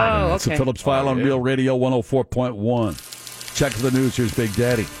we have time. It's a Phillips File on Real Radio 104.1. Check the news. Here's Big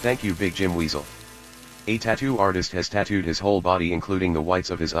Daddy. Thank you, Big Jim Weasel. A tattoo artist has tattooed his whole body including the whites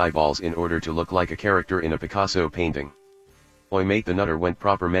of his eyeballs in order to look like a character in a Picasso painting. Oi mate, the nutter went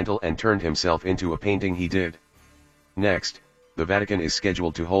proper mental and turned himself into a painting, he did. Next, the Vatican is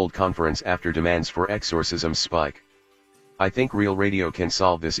scheduled to hold conference after demands for exorcisms spike. I think Real Radio can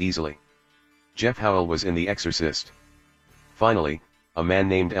solve this easily. Jeff Howell was in The Exorcist. Finally, a man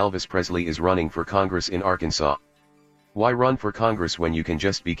named Elvis Presley is running for Congress in Arkansas. Why run for Congress when you can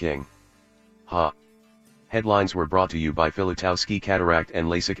just be king? Ha. Headlines were brought to you by Filatowski Cataract and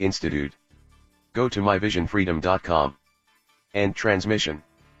LASIK Institute. Go to myvisionfreedom.com. End transmission.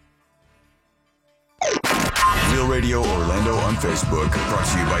 Real Radio Orlando on Facebook. Brought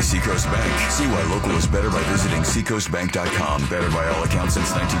to you by Seacoast Bank. See why local is better by visiting seacoastbank.com. Better by all accounts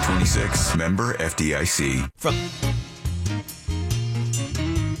since 1926. Member FDIC.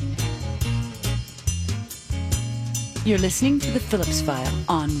 You're listening to The Phillips File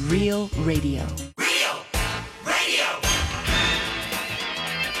on Real Radio. Real Radio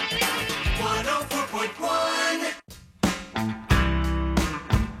 104.1.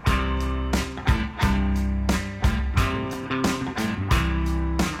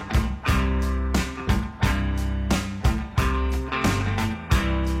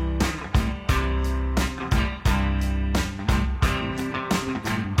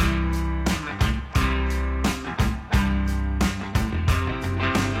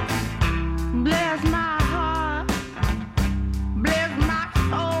 Bless my heart, bless my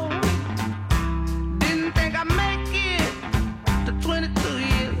soul. Didn't think I'd make it to 22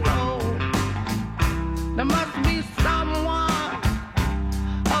 years old. There must be someone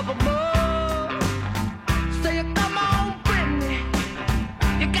up above. Say, come on, Brittany,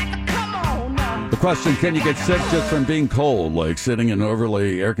 you got to come on now. The question, can you get sick just from being cold, like sitting in an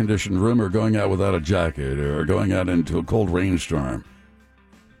overly air-conditioned room or going out without a jacket or going out into a cold rainstorm?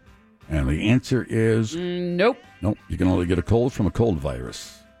 And the answer is... nope. Nope, you can only get a cold from a cold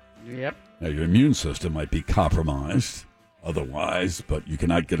virus. Yep. Now, your immune system might be compromised otherwise, but you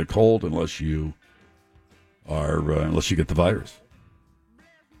cannot get a cold unless you get the virus.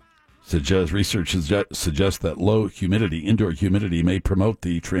 Research suggests that low humidity, indoor humidity, may promote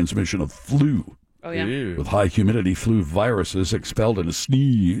the transmission of flu. Oh, yeah. With high humidity, flu viruses expelled in a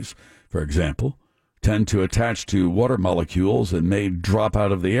sneeze, for example, tend to attach to water molecules and may drop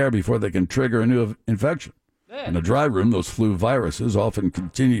out of the air before they can trigger a new infection. In a dry room, those flu viruses often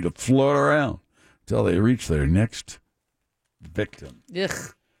continue to float around until they reach their next victim. Ugh.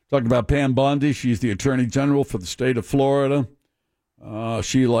 Talking about Pam Bondi, she's the Attorney General for the state of Florida.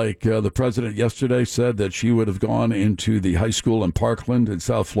 She, like the president yesterday, said that she would have gone into the high school in Parkland in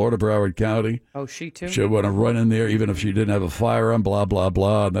South Florida, Broward County. Oh, she too? She would have run in there even if she didn't have a firearm, blah, blah,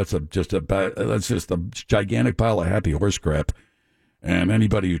 blah. And that's just a gigantic pile of happy horse crap. And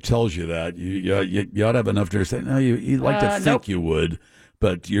anybody who tells you that, you ought to have enough to say, no, you'd like to think you would.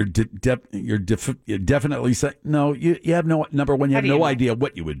 But you're definitely saying, no, you have no, number one, you have no idea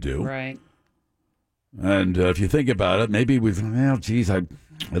what you would do. Right. And if you think about it, maybe I'd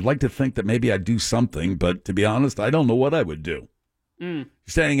like to think that maybe I'd do something, but to be honest, I don't know what I would do.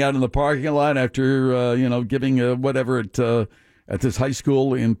 Standing out in the parking lot after, giving whatever at this high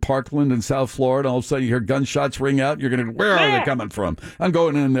school in Parkland in South Florida, all of a sudden you hear gunshots ring out. You're going to, where are they coming from? I'm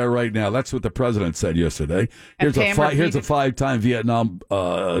going in there right now. That's what the president said yesterday. Here's a five-time Vietnam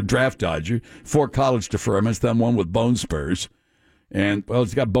draft dodger, 4 college deferments, then one with bone spurs. And, well,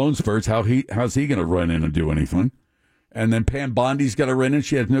 he's got bone spurs. How's he going to run in and do anything? And then Pam Bondi's got to run in.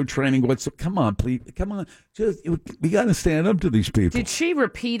 She has no training whatsoever. Come on, please. Come on. We got to stand up to these people. Did she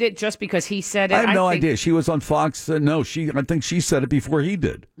repeat it just because he said it? I have no idea. She was on Fox. I think she said it before he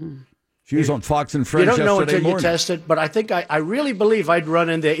did. She was on Fox and Friends yesterday morning. You don't know until you test it, but I think I really believe I'd run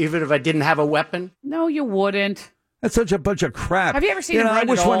in there even if I didn't have a weapon. No, you wouldn't. That's such a bunch of crap. Have you ever seen him run I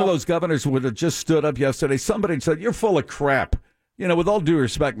wish at all? one of those governors would have just stood up yesterday. Somebody said, "You're full of crap." With all due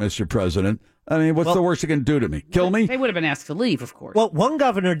respect, Mr. President, I mean, what's the worst you can do to me? Kill me? They would have been asked to leave, of course. Well, one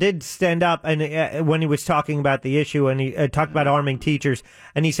governor did stand up and when he was talking about the issue, and he talked about arming teachers,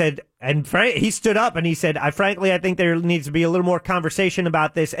 and he said, he stood up and he said, I think there needs to be a little more conversation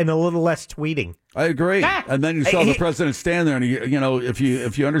about this and a little less tweeting. I agree. And then you saw the president stand there, and if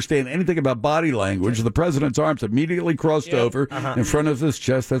you understand anything about body language, the president's arms immediately crossed over in front of his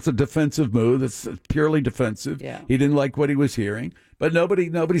chest. That's a defensive move. That's purely defensive. Yeah. He didn't like what he was hearing. But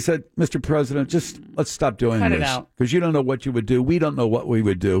nobody said, Mr. President, just let's stop doing Cut it this. out. Because you don't know what you would do. We don't know what we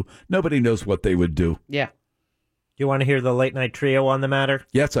would do. Nobody knows what they would do. Yeah. Do you want to hear the late night trio on the matter?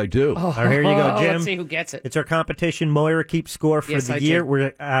 Yes, I do. Oh, here you go, Jim. Let's see who gets it. It's our competition. Moira keeps score for the year.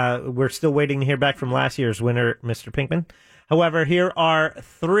 We're still waiting to hear back from last year's winner, Mr. Pinkman. However, here are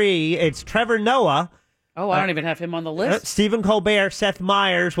 3. It's Trevor Noah. Oh, I don't even have him on the list. Stephen Colbert, Seth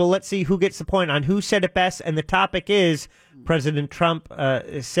Meyers. Well, let's see who gets the point on who said it best. And the topic is President Trump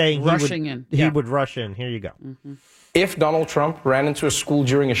saying he would rush in. Here you go. If Donald Trump ran into a school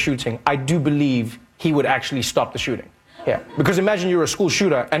during a shooting, I do believe he would actually stop the shooting. Yeah, because imagine you're a school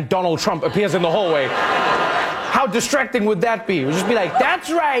shooter and Donald Trump appears in the hallway. How distracting would that be? It would just be like, that's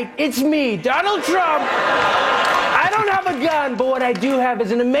right, it's me, Donald Trump. I don't have a gun, but what I do have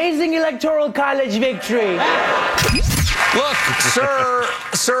is an amazing electoral college victory. Look,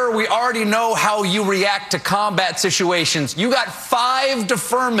 sir, we already know how you react to combat situations. You got 5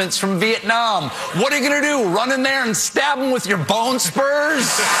 deferments from Vietnam. What are you going to do, run in there and stab them with your bone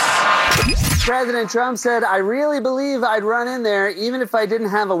spurs? President Trump said, I really believe I'd run in there even if I didn't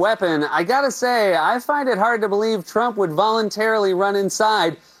have a weapon. I gotta say, I find it hard to believe Trump would voluntarily run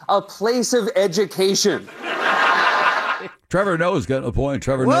inside a place of education. Trevor Noah's got a point.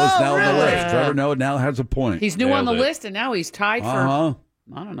 Trevor Noah's now on the list. Trevor Noah now has a point. He's new on the list, and now he's tied for, I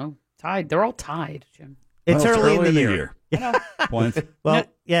don't know, tied. They're all tied, Jim. It's early in the year. Points. Well, wait.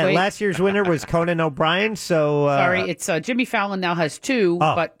 last year's winner was Conan O'Brien. So sorry, it's Jimmy Fallon now has 2,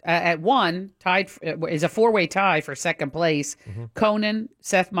 but at 1 tied is a 4-way tie for second place. Conan,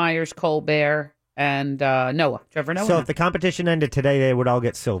 Seth Meyers, Colbert, and Noah. Trevor Noah. So if the competition ended today, they would all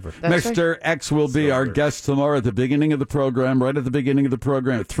get silver. Mr. X will be our guest tomorrow at the beginning of the program, right at the beginning of the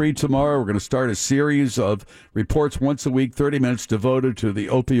program at 3 tomorrow. We're going to start a series of reports once a week, 30 minutes devoted to the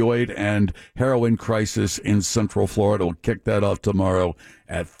opioid and heroin crisis in Central Florida. We'll kick that off tomorrow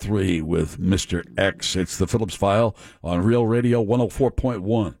at 3 with Mr. X. It's the Phillips File on Real Radio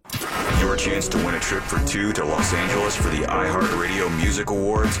 104.1. Your chance to win a trip for 2 to Los Angeles for the iHeartRadio Music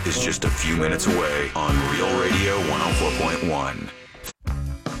Awards is just a few minutes away on Real Radio 104.1.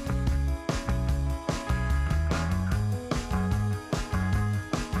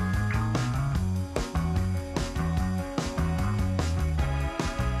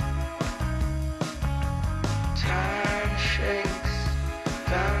 Time shakes,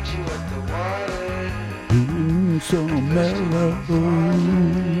 found you at the water. So mellow.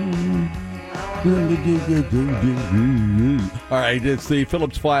 All right, it's the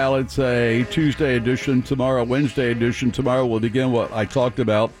Phillips File. It's a Tuesday edition tomorrow, Wednesday edition tomorrow. We'll begin what I talked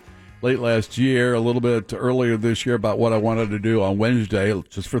about late last year, a little bit earlier this year, about what I wanted to do on Wednesday,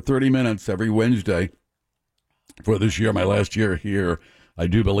 just for 30 minutes every Wednesday for this year, my last year here. I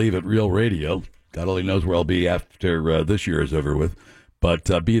do believe at Real Radio. God only knows where I'll be after this year is over with.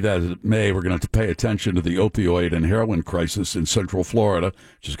 But be that as it may, we're going to have to pay attention to the opioid and heroin crisis in Central Florida,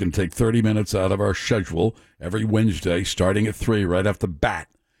 which is going to take 30 minutes out of our schedule every Wednesday, starting at 3 right off the bat,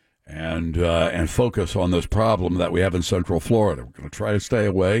 and focus on this problem that we have in Central Florida. We're going to try to stay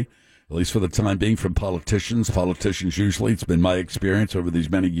away, at least for the time being, from politicians. Politicians usually, it's been my experience over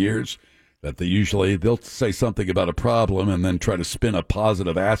these many years, that they'll say something about a problem and then try to spin a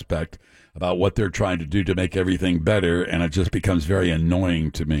positive aspect about what they're trying to do to make everything better, and it just becomes very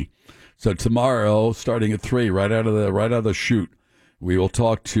annoying to me. So tomorrow, starting at 3, right out of the chute, we will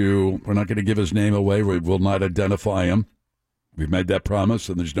talk to. We're not going to give his name away. We will not identify him. We've made that promise,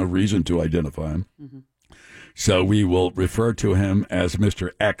 and there's no reason to identify him. Mm-hmm. So we will refer to him as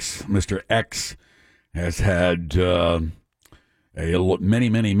Mr. X. Mr. X has had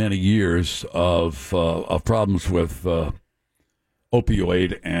many years of problems with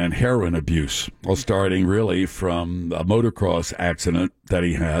opioid and heroin abuse. Well, starting really from a motocross accident that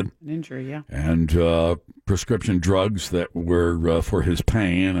he had. An injury, yeah. And prescription drugs that were for his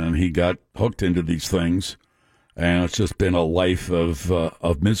pain, and he got hooked into these things. And it's just been a life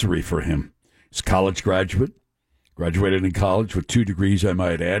of misery for him. He's a college graduate, graduated in college with 2 degrees, I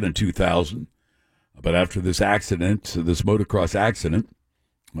might add, in 2000. But after this accident, this motocross accident,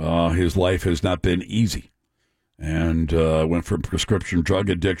 his life has not been easy. And went from prescription drug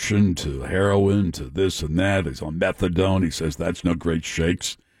addiction to heroin to this and that. He's on methadone. He says that's no great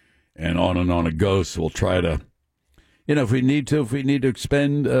shakes. And on it goes. So we'll try to, if we need to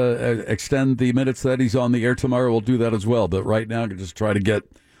extend the minutes that he's on the air tomorrow, we'll do that as well. But right now, let's try to get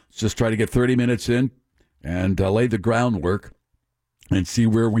 30 minutes in and lay the groundwork and see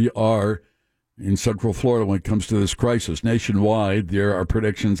where we are in Central Florida when it comes to this crisis. Nationwide, there are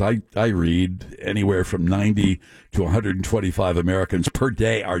predictions, I read, anywhere from 90 to 125 Americans per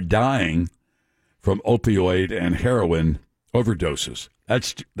day are dying from opioid and heroin overdoses.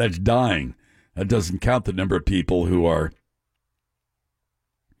 That's dying. That doesn't count the number of people who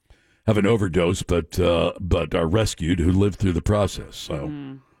have an overdose but are rescued, who live through the process.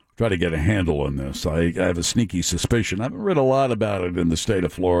 So try to get a handle on this. I have a sneaky suspicion. I haven't read a lot about it in the state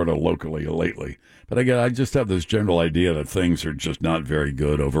of Florida locally lately. But again, I just have this general idea that things are just not very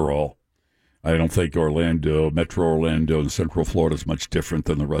good overall. I don't think Metro Orlando and Central Florida is much different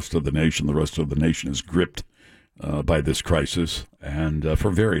than the rest of the nation. The rest of the nation is gripped by this crisis, and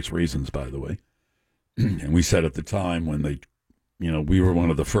for various reasons, by the way. And we said at the time when we were one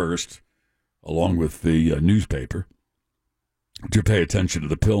of the first, along with the newspaper, to pay attention to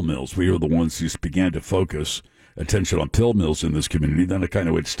the pill mills. We were the ones who began to focus attention on pill mills in this community. Then it kind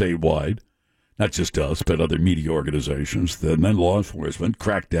of went statewide, not just us, but other media organizations. And then law enforcement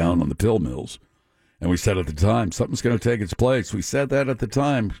cracked down on the pill mills. And we said at the time, something's going to take its place. We said that at the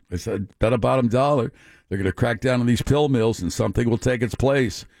time. I said, bet a bottom dollar they're going to crack down on these pill mills and something will take its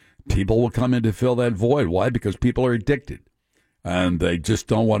place. People will come in to fill that void. Why? Because people are addicted. And they just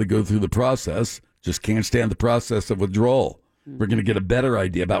don't want to go through the process, just can't stand the process of withdrawal. We're going to get a better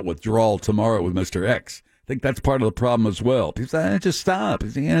idea about withdrawal tomorrow with Mr. X. I think that's part of the problem as well. People say, just stop.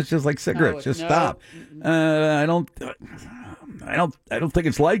 It's just like cigarettes. Stop. I don't think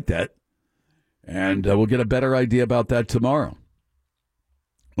it's like that. And we'll get a better idea about that tomorrow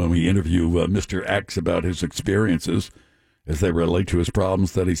when we interview Mr. X about his experiences as they relate to his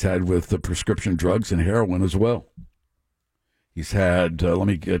problems that he's had with the prescription drugs and heroin as well. He's had, let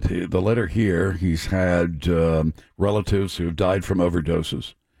me get the letter here, he's had relatives who have died from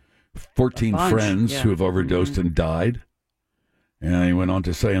overdoses, 14 friends who have overdosed and died. And he went on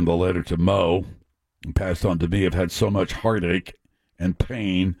to say in the letter to Mo, and passed on to me, I've had so much heartache and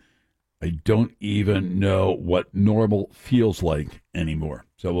pain, I don't even know what normal feels like anymore.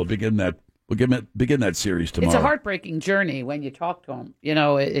 So we'll begin that series tomorrow. It's a heartbreaking journey when you talk to him.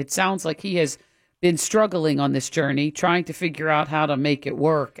 It sounds like he has been struggling on this journey, trying to figure out how to make it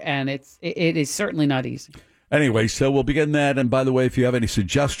work, and it is certainly not easy. Anyway, so we'll begin that. And by the way, if you have any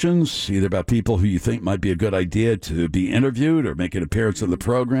suggestions, either about people who you think might be a good idea to be interviewed or make an appearance on the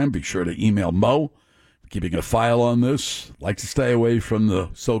program, be sure to email Mo. Keeping a file on this. Like to stay away from the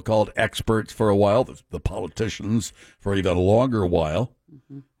so-called experts for a while, the politicians for even a longer while,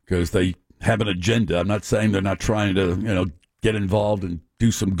 because they have an agenda. I'm not saying they're not trying to, get involved and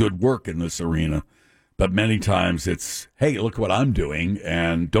do some good work in this arena, but many times it's, hey, look what I'm doing,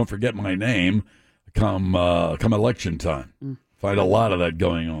 and don't forget my name come election time. Find a lot of that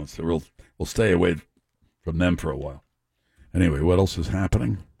going on, so we'll stay away from them for a while. Anyway, what else is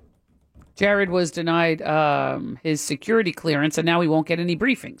happening? Jared was denied his security clearance, and now he won't get any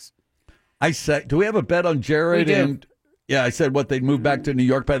briefings. I said, do we have a bet on Jared? We do. And yeah, I said they'd move back to New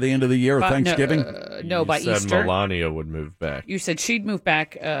York by the end of the year, or Thanksgiving? No, by Easter. Easter. Melania would move back. You said she'd move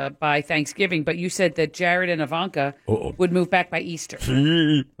back by Thanksgiving, but you said that Jared and Ivanka would move back by Easter.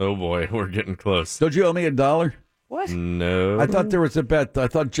 Oh, boy, we're getting close. Don't you owe me $1? What? No. I thought there was a bet. I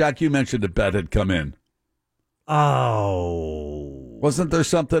thought, Jack, you mentioned a bet had come in. Oh. Wasn't there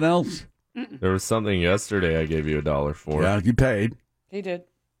something else? There was something yesterday I gave you $1 for. Yeah, you paid. He did.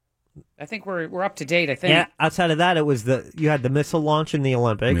 I think we're up to date, I think. Yeah, outside of that, it was you had the missile launch in the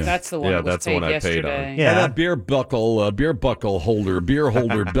Olympics. Yeah. That's the one that was that's paid the one yesterday. I paid on. Yeah, that beer holder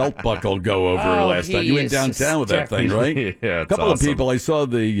belt buckle go over last night. You went downtown with that thing, right? Yeah, a couple of people. I saw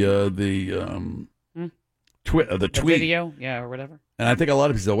the tweet video, or whatever. And I think a lot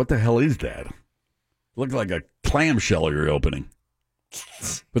of people said, "What the hell is that?" It looked like a clamshell you're opening.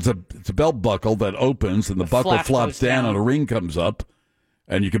 It's a belt buckle that opens, and the buckle flops down, and a ring comes up.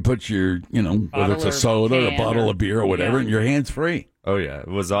 And you can put your, whether it's a soda, a bottle of beer, or whatever, and your hand's free. Oh yeah, it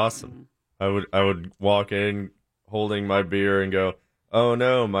was awesome. I would walk in holding my beer and go, "Oh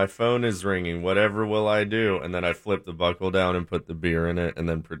no, my phone is ringing. Whatever will I do?" And then I flip the buckle down and put the beer in it, and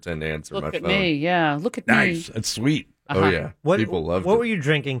then pretend to answer my phone. Look at me, yeah. Look at nice. me. That's sweet. Oh yeah, people loved it. What were you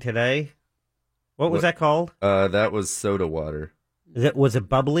drinking today? What was that called? That was soda water. Was it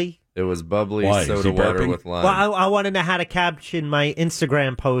bubbly? It was bubbly Why? soda water with lime. Well, I want to know how to caption my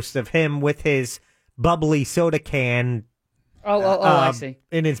Instagram post of him with his bubbly soda can. I see.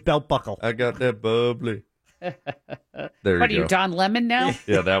 In his belt buckle. I got that bubbly. There you What are go. you, Don Lemon now?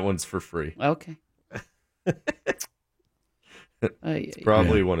 Yeah, that one's for free. Okay. It's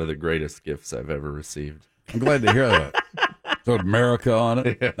probably one of the greatest gifts I've ever received. I'm glad to hear that. So America on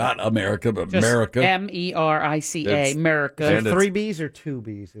it. Not America, but Just America. Merica, America. Is there 3 B's or 2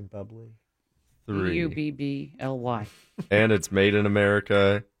 B's in bubbly? 3. UBBLY. And it's made in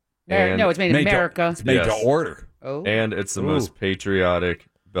America. No, it's made in America. It's made to order. Oh. And it's the most patriotic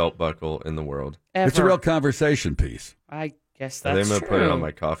belt buckle in the world. Ever. It's a real conversation piece. I guess I that's think I'm true. going to put it on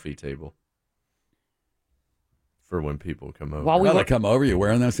my coffee table for when people come over. While we Well, were- they come over, you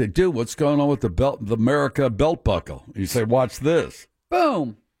wearing that, and say, dude, what's going on with the America belt buckle? You say, watch this.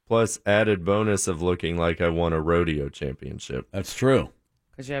 Boom. Plus, added bonus of looking like I won a rodeo championship. That's true.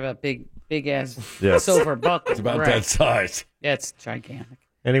 Because you have a big ass Yes. silver buckle. It's about right. that size. Yeah, it's gigantic.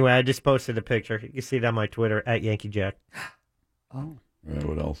 Anyway, I just posted a picture. You can see it on my Twitter, at Yankee Jack. Oh.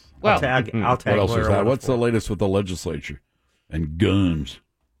 What else? Well, I'll tag what else is that? What's the 104. latest with the legislature and guns?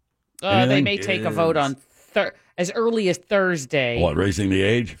 They Anything? may take a vote on as early as Thursday. What, raising the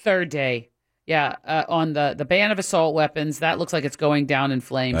age? Third day. Yeah, on the ban of assault weapons. That looks like it's going down in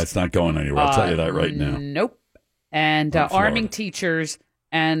flames. That's not going anywhere. I'll tell you that right now. Nope. And Florida. arming teachers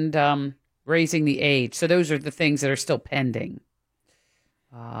and raising the age. So those are the things that are still pending.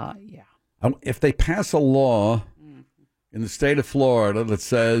 Yeah. If they pass a law in the state of Florida that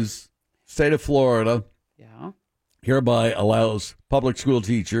says, state of Florida hereby allows public school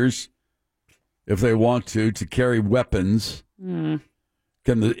teachers, if they want to carry weapons, can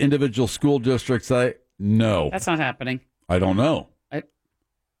the individual school district say, no? That's not happening. I don't know.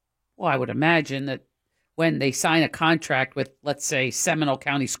 I would imagine that when they sign a contract with, let's say, Seminole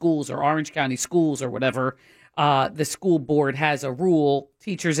County Schools or Orange County Schools or whatever, the school board has a rule: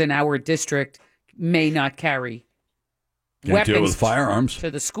 teachers in our district may not carry Can't weapons do it with firearms. to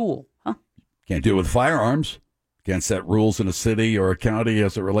the school. Huh? Can't do it with firearms. Can't set rules in a city or a county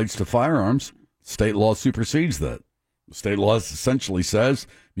as it relates to firearms. State law supersedes that. State law essentially says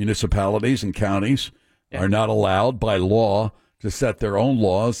municipalities and counties are not allowed by law to set their own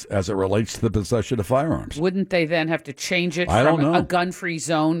laws as it relates to the possession of firearms. Wouldn't they then have to change it I from don't know. a gun-free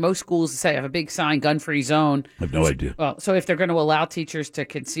zone? Most schools say have a big sign, gun-free zone. I have no idea. Well, so if they're going to allow teachers to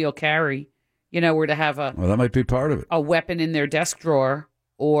conceal carry, or to have Well, that might be part of it. a weapon in their desk drawer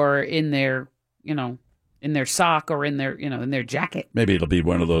or in their, in their sock or in their, in their jacket. Maybe it'll be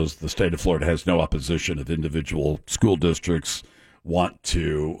one of those, the state of Florida has no opposition if individual school districts want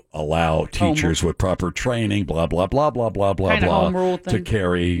to allow teachers with proper training, blah, blah, blah, blah, blah, blah, Kinda blah, home rule to thing.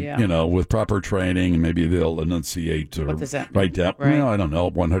 carry, Yeah. With proper training, and maybe they'll enunciate or What does that write down, Right. I don't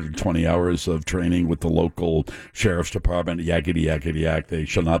know, 120 hours of training with the local sheriff's department, yakety, yakety, yak. They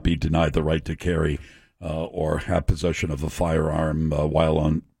shall not be denied the right to carry or have possession of a firearm while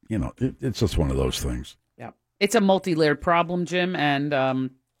on, it's just one of those things. Yeah. It's a multi-layered problem, Jim, and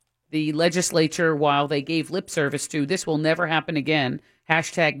the legislature, while they gave lip service to this will never happen again,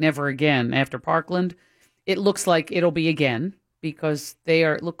 #never again after Parkland, it looks like it'll be again because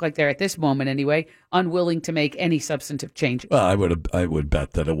look like they're at this moment anyway, unwilling to make any substantive changes. Well, I would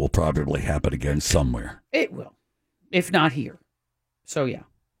bet that it will probably happen again somewhere. It will, if not here. So, yeah.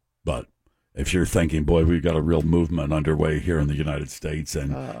 But if you're thinking, boy, we've got a real movement underway here in the United States,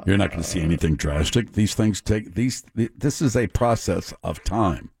 and you're not going to see anything drastic, these things this is a process of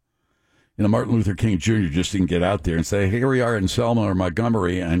time. Martin Luther King Jr. just didn't get out there and say, here we are in Selma or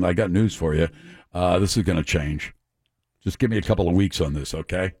Montgomery, and I got news for you. This is going to change. Just give me a couple of weeks on this,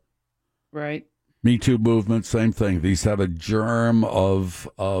 okay? Right. Me Too movement, same thing. These have a germ of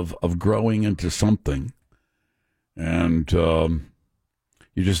growing into something, and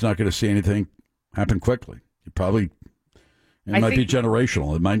you're just not going to see anything happen quickly. It might be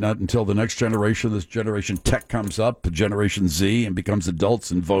generational. It might not until the next generation, this generation tech comes up, Generation Z, and becomes adults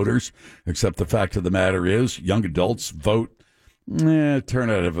and voters, except the fact of the matter is young adults vote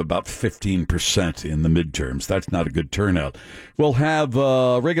turnout of about 15% in the midterms. That's not a good turnout. We'll have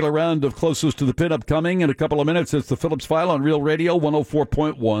a regular round of Closest to the Pin upcoming in a couple of minutes. It's the Phillips File on Real Radio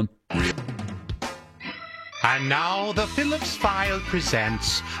 104.1. And now the Phillips File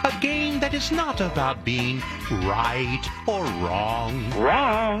presents a game that is not about being right or wrong.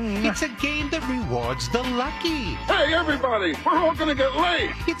 Wrong. It's a game that rewards the lucky. Hey, everybody, we're all going to get late.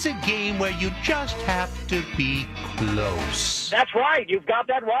 It's a game where you just have to be close. That's right. You've got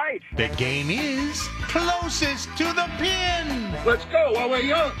that right. The game is Closest to the Pin. Let's go while we're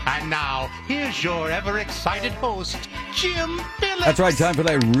young. And now, here's your ever-excited host, Jim Phillips. That's right, time for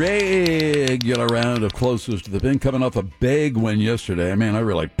that regular round of Closest to the Pin. Coming off a big win yesterday. I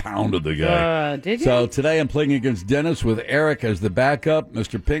really pounded the guy. Did you? So today I'm playing against Dennis with Eric as the backup.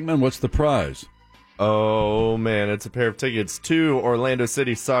 Mr. Pinkman, what's the prize? Oh, man, it's a pair of tickets to Orlando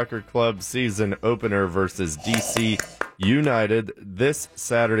City Soccer Club season opener versus DC United this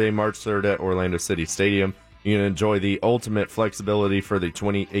Saturday, March 3rd at Orlando City Stadium. You can enjoy the ultimate flexibility for the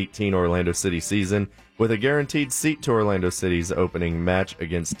 2018 Orlando City season with a guaranteed seat to Orlando City's opening match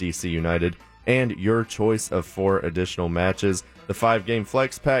against DC United and your choice of 4 additional matches. The 5-game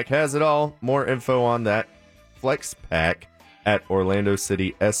Flex Pack has it all. More info on that Flex Pack at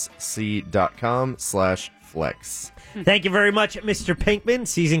orlandocitysc.com/flex. Thank you very much, Mr. Pinkman.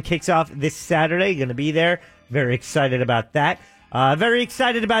 Season kicks off this Saturday. Going to be there. Very excited about that. Very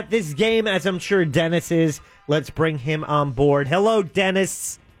excited about this game, as I'm sure Dennis is. Let's bring him on board. Hello,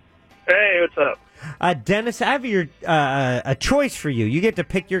 Dennis. Hey, what's up? Dennis, I have a choice for you. You get to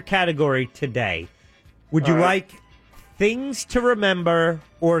pick your category today. Would you like things to remember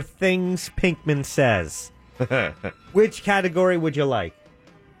or things Pinkman says. Which category would you like?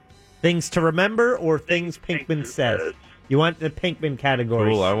 Things to remember or things Pinkman says? You want the Pinkman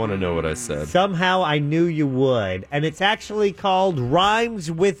category. Cool, I want to know what I said. Somehow I knew you would. And it's actually called Rhymes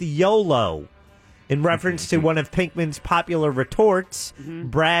with YOLO. In reference to one of Pinkman's popular retorts,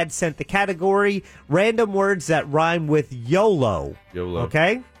 Brad sent the category random words that rhyme with YOLO. YOLO.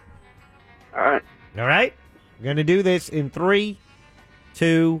 Okay? All right. All right? We're going to do this in 3,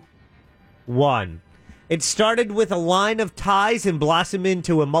 2, 1. It started with a line of ties and blossomed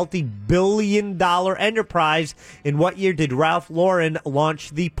into a multi-billion-dollar enterprise. In what year did Ralph Lauren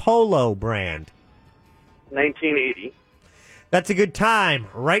launch the Polo brand? 1980. That's a good time.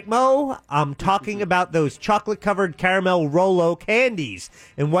 Right, Mo? I'm talking about those chocolate-covered caramel Rolo candies.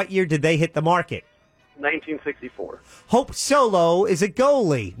 In what year did they hit the market? 1964. Hope Solo is a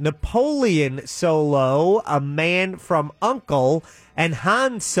goalie. Napoleon Solo, a man from U.N.C.L.E., and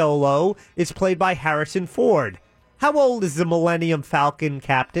Han Solo is played by Harrison Ford. How old is the Millennium Falcon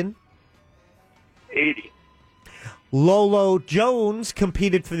captain? 80. Lolo Jones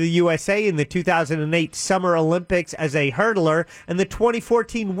competed for the USA in the 2008 Summer Olympics as a hurdler and the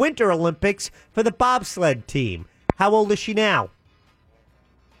 2014 Winter Olympics for the bobsled team. How old is she now?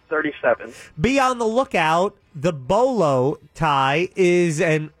 37. Be on the lookout. The bolo tie is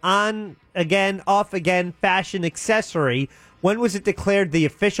an on-again, off-again fashion accessory. When was it declared the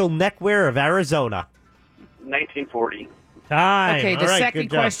official neckwear of Arizona? 1940. Time. Okay, the All right, second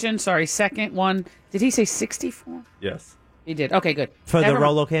good job. question. Sorry, second one. Did he say 64? Yes. He did. Okay, good. For Never the mind.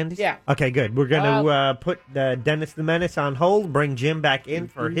 Rolo candies? Yeah. Okay, good. We're going to put Dennis the Menace on hold, bring Jim back in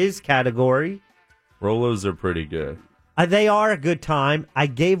for his category. Rolos are pretty good. They are a good time. I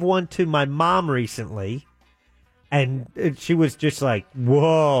gave one to my mom recently, and she was just like,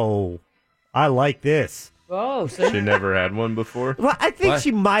 whoa, I like this. Oh, so She never had one before? Well, I think What?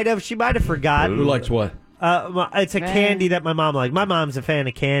 she might have. She might have forgotten. Who likes what? It's a candy that my mom liked. My mom's a fan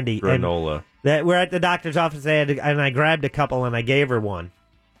of candy. and Granola. that we're at the doctor's office, and I grabbed a couple, and I gave her one.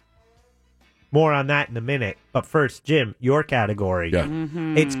 More on that in a minute. But first, Jim, your category. Yeah.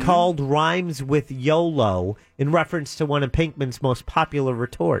 It's called Rhymes with YOLO in reference to one of Pinkman's most popular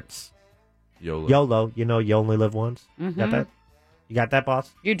retorts. YOLO. YOLO, you know you only live once. Got that? You got that,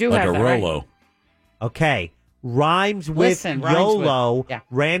 boss? you do Like have a that, right? Rolo. Okay. Rhymes with Listen, rhymes with- YOLO. yeah.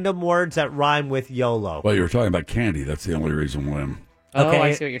 Random words that rhyme with YOLO. Well, you were talking about candy. That's the only reason why I'm... Oh, Okay.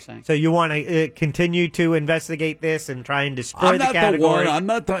 I see what you're saying. So you want to continue to investigate this and try and destroy I'm the not the category? one. I'm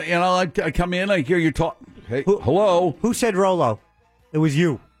not the... You know, I come in, I hear you talk. Hey, Who- hello? Who said Rolo? It was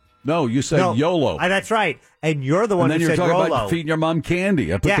you. No, you said No. YOLO. That's right. And you're the one And then who you're said talking Rolo. about feeding your mom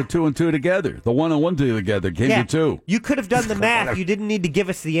candy. I put Yeah. the two and two together. The one and one together gave you two. You could have done the math. You didn't need to give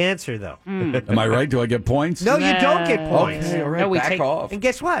us the answer, though. Am I right? Do I get points? No, you don't get points. Okay, all right, No, we back take- off. And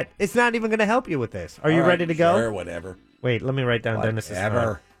guess what? It's not even going to help you with this. Are you All ready right, to go? Sure, whatever. Wait, let me write down Dennis's Whatever.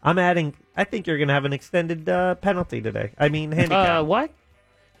 time. I'm adding. I think you're going to have an extended penalty today. I mean, handicap. What?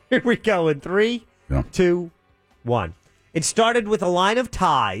 Here we go in 3, Yeah. 2, 1. It started with a line of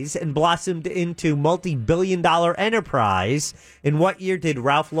ties and blossomed into multi-billion-dollar enterprise. In what year did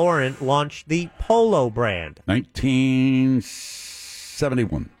Ralph Lauren launch the Polo brand?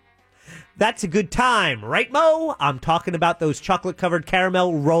 1971. That's a good time, right, Mo? I'm talking about those chocolate-covered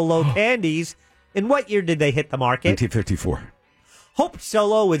caramel Rolo candies. In what year did they hit the market? 1954. Hope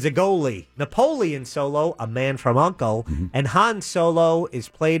Solo is a goalie. Napoleon Solo, a man from U.N.C.L.E., and Han Solo is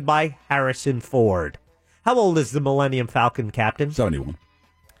played by Harrison Ford. How old is the Millennium Falcon captain? 71.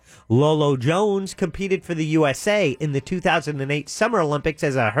 Lolo Jones competed for the USA in the 2008 Summer Olympics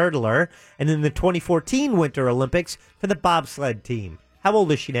as a hurdler and in the 2014 Winter Olympics for the bobsled team. How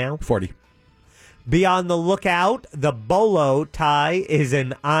old is she now? 40. Be on the lookout. The bolo tie is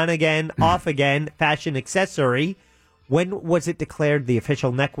an on-again, off-again fashion accessory. When was it declared the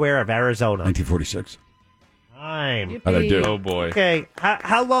official neckwear of Arizona? 1946. Time. How'd I do? Oh, boy. Okay,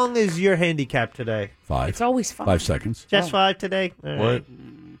 how long is your handicap today? 5. It's always fun. 5 seconds. Just 5 today? All What? right.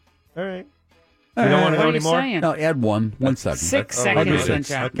 All right. You don't want to What go are you anymore? saying? No, add 1 second. 6 I'll go seconds, then, 6.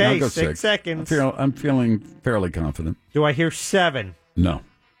 Jack. Okay, I'll go 6 seconds. I'm feeling fairly confident. Do I hear 7? No.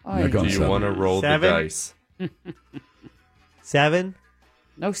 Oh, I'm not going Do you 7. want to roll 7? the dice? 7?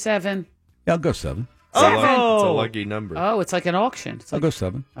 No 7. Yeah, I'll go 7. It's a lucky- Oh! it's a lucky number. Oh, it's like an auction. It's I'll like, go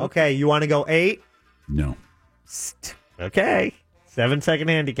 7. Okay, you want to go 8? No. Okay. 7-second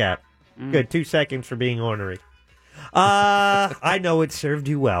handicap. Good. 2 seconds for being ornery. I know it served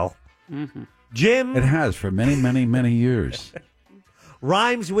you well. Jim. It has for many, many, many years.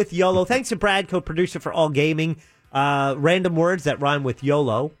 Rhymes with YOLO. Thanks to Brad, co-producer for All Gaming. Random words that rhyme with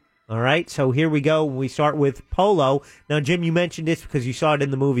YOLO. All right, so here we go. We start with polo. Now, Jim, you mentioned this because you saw it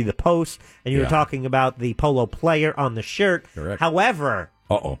in the movie The Post, and you were talking about the polo player on the shirt. Correct. However,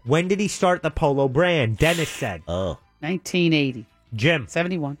 when did he start the polo brand? Dennis said. 1980. Jim.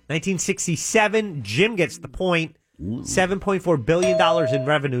 71. 1967. Jim gets the point. $7.4 billion in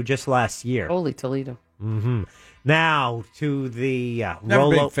revenue just last year. Holy Toledo. Mm-hmm. Now to the Never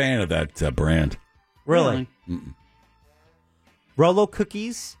Rolo. big fan of that brand. Really? Rolo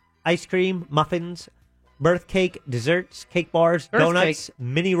cookies, ice cream, muffins, birth cake, desserts, cake bars, donuts,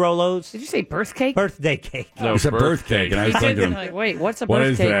 mini Rolos. Did you say birth cake? Birthday cake. No, it's a birth cake, and I was thinking, like, wait, what's a what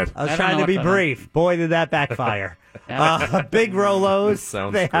birth is cake? that? I was trying to be brief. Boy, did that backfire. Big Rolos.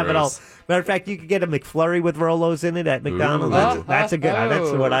 Sounds They have it all. gross. Matter of fact, you could get a McFlurry with Rolos in it at McDonald's. That's a good.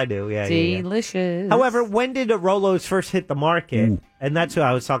 That's what I do. Yeah, delicious. However, when did Rolos first hit the market? And that's what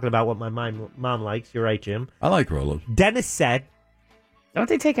I was talking about. What my mom likes. You're right, Jim. I like Rolos. Dennis said. Don't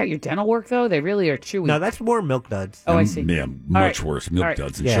they take out your dental work, though? They really are chewy. No, that's more Milk Duds. Oh, I see. Yeah, much worse. Milk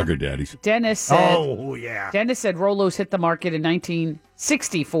Duds and Sugar Daddies. Dennis said. Oh, yeah. Dennis said Rolos hit the market in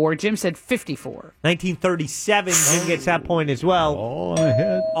 1964. Jim said 54. 1937. Jim gets that point as well.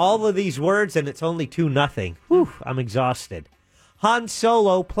 All of these words, and it's only 2-0. Whew, I'm exhausted. Han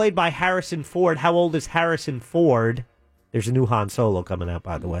Solo, played by Harrison Ford. How old is Harrison Ford? There's a new Han Solo coming out,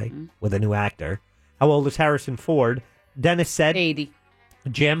 by the way, with a new actor. How old is Harrison Ford? Dennis said 80.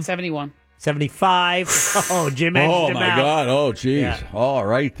 Jim? 71. 75. Oh, Jim edged Oh, him my out. God. Oh, geez. Yeah. All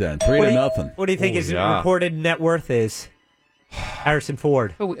right, then. 3-0. What do you think his reported net worth is? Harrison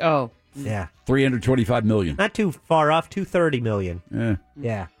Ford. Yeah. $325 million. Not too far off. $230 million. Yeah.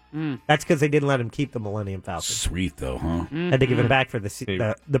 Yeah. That's because they didn't let him keep the Millennium Falcon. Sweet, though, huh? Had to give him back for the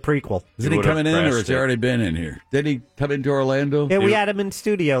prequel. Isn't he coming in, or has he already been in here? Did he come into Orlando? Yeah, we had him in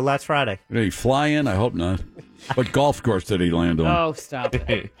studio last Friday. Did he fly in? I hope not. What golf course did he land on? Oh, stop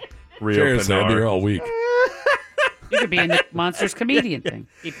it. Seriously, I'll be here all week. You could be in the Monsters comedian thing.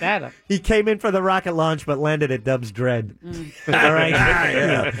 Keep that up. He came in for the rocket launch, but landed at Dub's Dread. All right.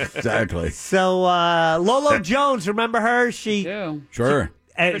 Yeah, exactly. So, Lolo Jones, remember her? She Sure.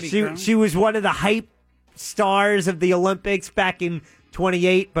 She was one of the hype stars of the Olympics back in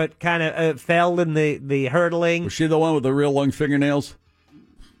 28, but kind of failed in the hurtling. Was she the one with the real long fingernails?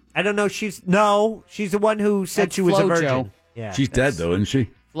 I don't know. She's the one who said That's she was a Flojo. virgin. Yeah, She's dead, though, isn't she?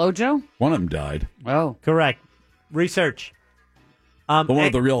 Flojo? One of them died. Oh, correct. Research. The one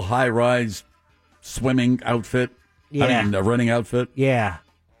with the real high-rise swimming outfit. Yeah. I mean, the running outfit. Yeah.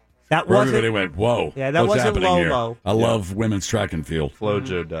 That Where wasn't. everybody went, whoa. Yeah, that what's wasn't happening Lolo. here? I love women's track and field.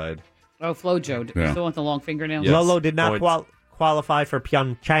 Flojo died. Oh, Flojo. Yeah. Still with the long fingernails? Yes. Lolo did not Points. qualify for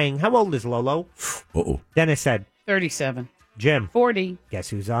Pyeongchang. How old is Lolo? Uh-oh. Dennis said. 37. Jim. 40. Guess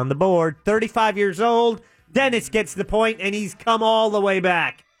who's on the board? 35 years old. Dennis gets the point, and he's come all the way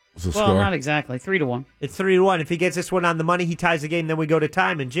back. What's the Well, score? not exactly. 3-1. It's 3-1. If he gets this one on the money, he ties the game. Then we go to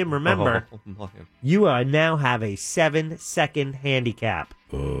time. And Jim, remember, Oh, man. you now have a 7-second handicap.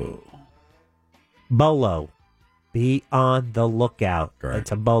 Oh. Bolo. Be on the lookout.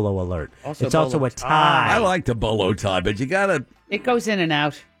 It's a Bolo alert. Also it's also Bolo a tie. I like the bolo tie, but you gotta. It goes in and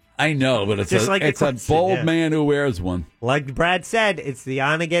out. I know, but it's Just like it's the a question, bold yeah. man who wears one. Like Brad said, it's the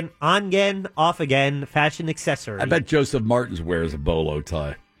on again, off again fashion accessory. I bet Joseph Martins wears a bolo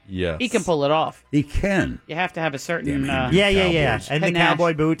tie. Yes. He can pull it off. He can. You have to have a certain. Damn, yeah. Cowboys. And the Panache.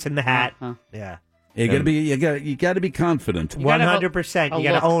 cowboy boots and the hat. Uh-huh. Yeah. You gotta be confident. You gotta have 100%. a You got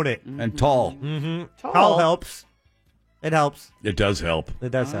to look. own it. And tall. Mm-hmm. Tall. Tall helps. It helps. It does help.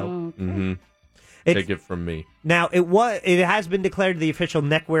 It does help. Mm-hmm. It's- Take it from me. Now, it has been declared the official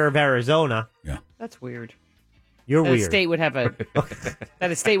neckwear of Arizona. Yeah. That's weird. You're That weird. a state would have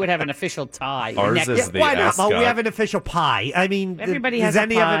an official tie. Ours Neck- is the Why not? ascot. Well, we have an official pie. I mean, Everybody does has a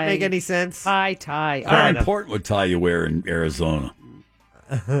any of pie. it make any sense? Pie tie. How I know. important what tie you wear in Arizona?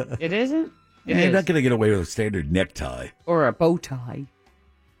 It isn't? It You're is. not going to get away with a standard necktie. Or a bow tie.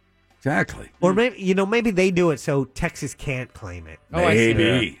 Exactly. Or maybe they do it so Texas can't claim it. Oh, I see.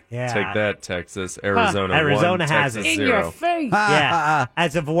 Maybe. Yeah. Take that, Texas. Arizona. Arizona 1, has Texas it. In 0. your face. Yeah.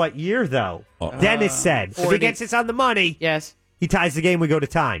 As of what year, though? Dennis said. If he 40. gets this on the money, Yes. he ties the game. We go to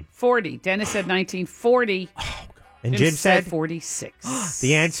time. 40. Dennis said 1940. And Jim said 46.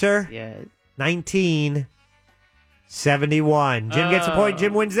 the answer? Yeah. 1971. Jim gets a point.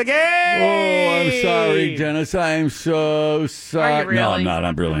 Jim wins the game. Oh, I'm sorry, Dennis. I am so sorry. Are you No, I'm really? not.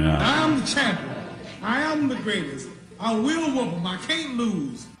 I'm really not. I am the champion. I am the greatest. I will whoop him. I can't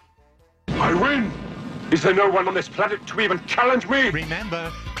lose. I win. Is there no one on this planet to even challenge me?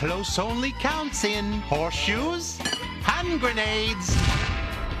 Remember, close only counts in horseshoes, hand grenades,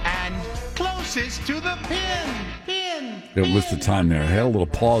 and closest to the pin. It was the time there. I had a little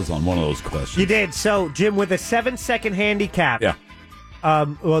pause on one of those questions. You did. So, Jim, with a 7-second handicap. Yeah.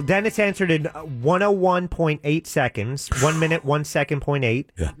 Well, Dennis answered in 101.8 seconds. 1 minute, 1 second, 0.8.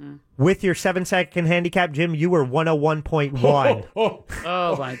 Yeah. With your 7-second handicap, Jim, you were 101.1.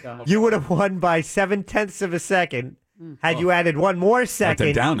 Oh, my God. You would have won by 0.7 of a second. Had you added one more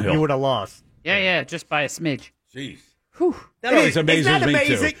second, downhill. you would have lost. Yeah, just by a smidge. Jeez. Whew. That always amazes Isn't that me,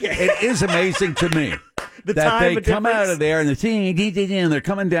 amazing? too. It is amazing to me The that time they come out difference. of there and they're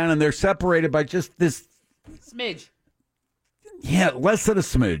coming down and they're separated by just this, Smidge. less than a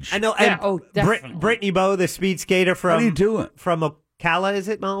smidge. I know. Yeah, And definitely. Brittany Bowe, the speed skater from... How do you do it? From Ocala, is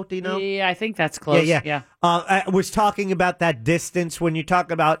it, Mo? Do you know? Yeah, I think that's close. Yeah. I was talking about that distance when you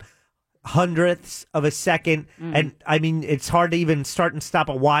talk about hundredths of a second, and I mean it's hard to even start and stop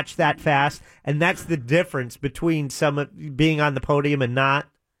a watch that fast, and that's the difference between being on the podium and not.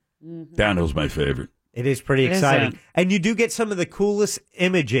 Downhill's my favorite. It is pretty It exciting, isn't. and you do get some of the coolest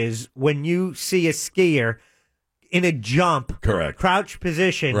images when you see a skier in a jump, Correct. crouch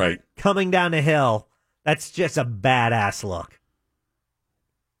position, Right. coming down a hill. That's just a badass look.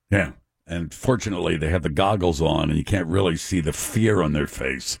 Yeah. And fortunately, they have the goggles on, and you can't really see the fear on their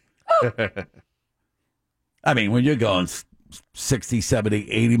face. I mean, when you're going 60,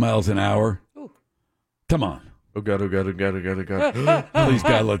 70, 80 miles an hour, come on. Oh, God, oh, God, oh, God, oh, God, oh, God. Please,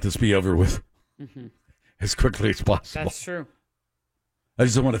 God, let this be over with as quickly as possible. That's true. I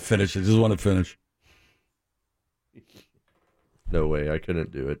just want to finish. No way, I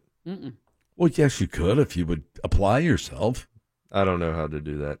couldn't do it. Mm-mm. Well, yes, you could if you would apply yourself. I don't know how to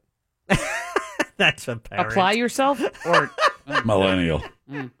do that. That's apparent. Apply yourself? Or Millennial.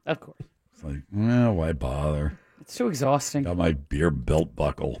 Of course. It's like, well, why bother? It's too exhausting. Got my beer belt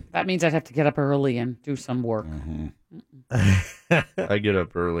buckle. That means I'd have to get up early and do some work. I get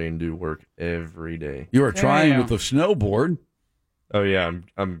up early and do work every day. You were trying Damn. with the snowboard. Oh yeah,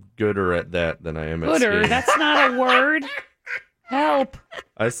 I'm gooder at that than I am at Gooder, skiing. that's not a word. Help.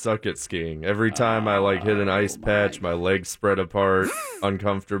 I suck at skiing. Every time I hit an ice patch, my legs spread apart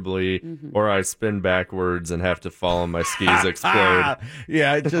uncomfortably, or I spin backwards and have to fall and my skis explode.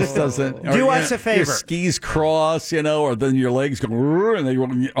 Yeah, it just doesn't. Do us a favor. Your skis cross, or then your legs go, and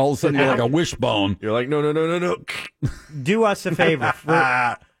then all of a sudden you're like a wishbone. You're like, no. Do us a favor,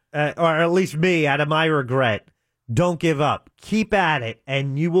 or at least me, out of my regret. Don't give up. Keep at it,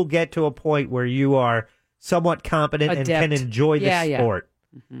 and you will get to a point where you are somewhat competent and Adept. can enjoy the sport.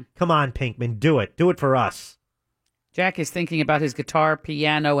 Come on, Pinkman, do it. Do it for us. Jack is thinking about his guitar,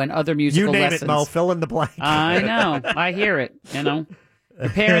 piano, and other musical You name lessons. it, Mo. Fill in the blank. I know. I hear it. Your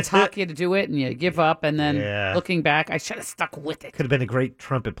parents hock you to do it, and you give up, and then looking back, I should have stuck with it. Could have been a great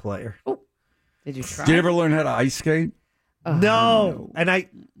trumpet player. Did you try? Did you ever learn how to ice skate? No. And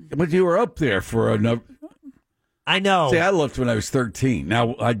But you were up there for enough. I know. See, I left when I was 13.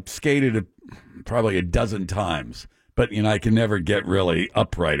 Now, I skated probably a dozen times, but, I could never get really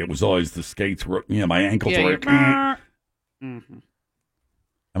upright. It was always the skates were, my ankles were like, and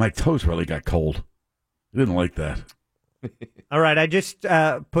my toes really got cold. I didn't like that. All right, I just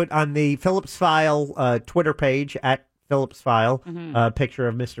put on the Phillips File Twitter page at Phillips File a picture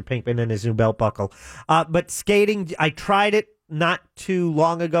of Mr. Pinkman and his new belt buckle. But skating, I tried it not too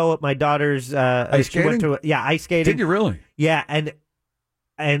long ago at my daughter's. Ice skating? Ice skating. Did you really? Yeah, and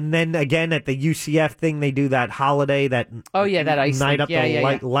then again at the UCF thing, they do that holiday that that ice night thing. up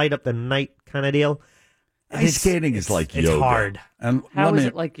Yeah. light up the night kind of deal. Ice skating is like yoga. It's hard. And How is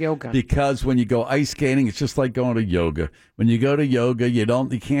it like yoga? Because when you go ice skating, it's just like going to yoga. When you go to yoga, you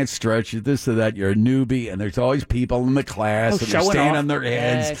can't stretch, this or that. You're a newbie, and there's always people in the class, and they're showing standing off. on their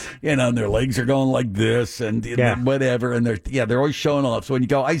heads, and their legs are going like this, and whatever, and they're always showing off. So when you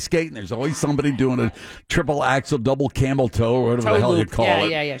go ice skating, there's always somebody doing a triple axel, double camel toe, or whatever the hell you call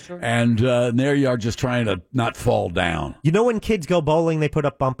it. Yeah, sure. And there you are, just trying to not fall down. You know when kids go bowling, they put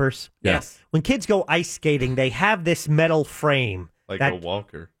up bumpers? Yes. When kids go ice skating, they have this metal frame. Like a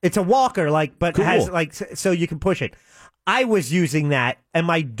walker. It's a walker, but Cool. has so you can push it. I was using that, and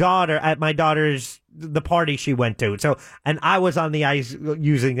my daughter's the party she went to. And I was on the ice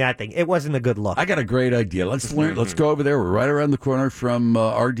using that thing. It wasn't a good look. I got a great idea. Let's learn. Let's go over there. We're right around the corner from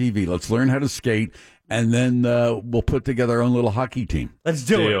RDV. Let's learn how to skate, and then we'll put together our own little hockey team. Let's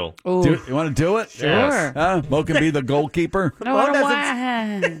do Deal. it. You want to do it? Sure. Yes. Mo can be the goalkeeper. No, I don't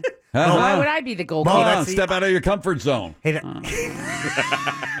want. Why would I be the goalkeeper? Mo, step out of your comfort zone. Hey,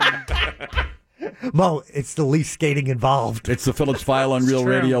 Mo, it's the least skating involved. It's the Phillips File on Real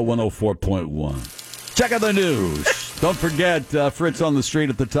Radio 104.1. Check out the news. Don't forget Fritz on the street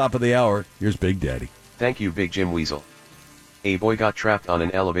at the top of the hour. Here's Big Daddy. Thank you, Big Jim Weasel. A boy got trapped on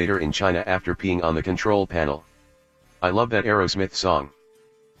an elevator in China after peeing on the control panel. I love that Aerosmith song.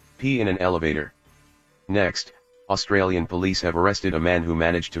 Pee in an elevator. Next, Australian police have arrested a man who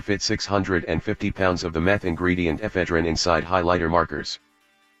managed to fit 650 pounds of the meth ingredient ephedrine inside highlighter markers.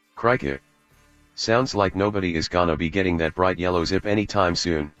 Crikey. Sounds like nobody is gonna be getting that bright yellow zip anytime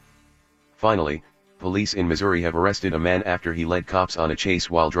soon. Finally, police in Missouri have arrested a man after he led cops on a chase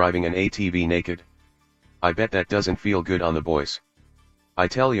while driving an ATV naked. I bet that doesn't feel good on the boys. I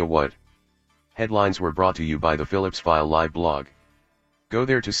tell you what. Headlines were brought to you by the Phillips File live blog. Go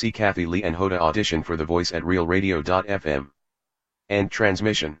there to see Kathy Lee and Hoda audition for The Voice at realradio.fm. End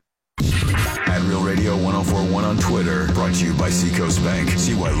transmission. At Real Radio 1041 on Twitter. Brought to you by Seacoast Bank.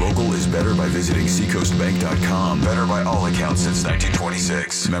 See why local is better by visiting seacoastbank.com. Better by all accounts since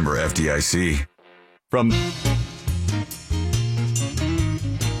 1926. Member FDIC. From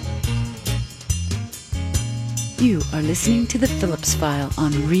You are listening to The Phillips File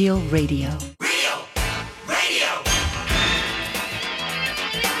on Real Radio. Real Radio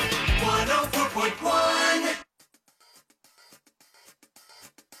 104.1.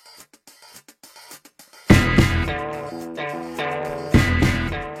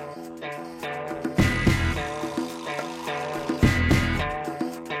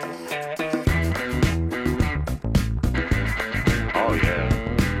 Oh, yeah.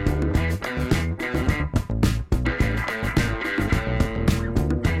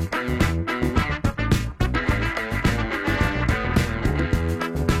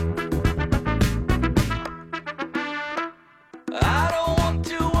 I don't want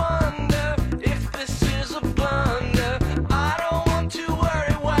to wonder if this is a blunder. I don't want to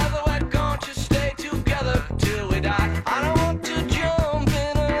worry whether we're going to stay together till we die. I don't want to jump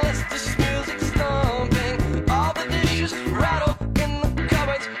in unless this music's thumping. All the dishes rattle in the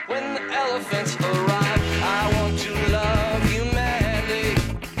cupboards when the elephants arrive. I want to love you madly.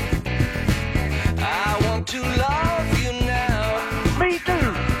 I want to love you now. Me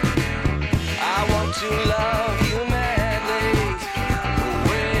too. I want to love you madly.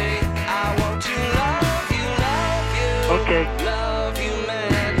 Wait, I want to love you. Okay. Love you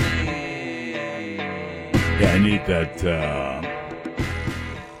madly. Yeah, I need that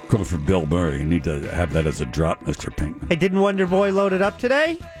quote from Bill Murray. You need to have that as a drop, Mr. Pinkman. Hey, didn't Wonder Boy load it up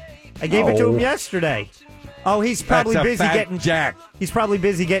today? I gave it to him yesterday. Oh, he's probably That's a busy fact, getting Jack. He's probably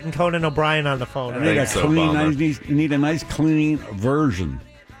busy getting Conan O'Brien on the phone. I need a you need a nice, clean version.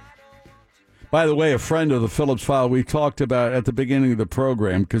 By the way, a friend of the Phillips File we talked about at the beginning of the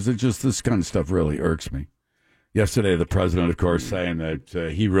program, because it's just this kind of stuff really irks me. Yesterday, the president, of course, saying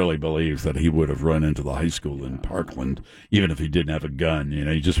that he really believes that he would have run into the high school in Parkland, even if he didn't have a gun. You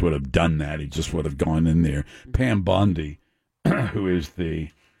know, he just would have done that. He just would have gone in there. Pam Bondi, who is the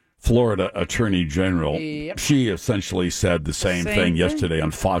Florida Attorney General, she essentially said the same thing yesterday on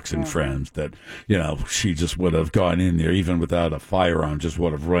Fox and Friends, that, you know, she just would have gone in there, even without a firearm, just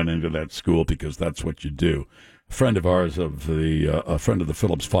would have run into that school because that's what you do. A friend of ours, a friend of the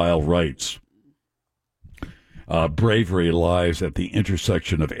Phillips File, writes, bravery lies at the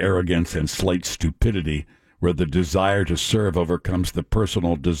intersection of arrogance and slight stupidity, where the desire to serve overcomes the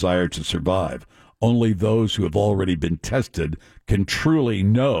personal desire to survive. Only those who have already been tested can truly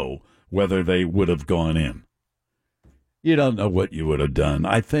know whether they would have gone in. You don't know what you would have done.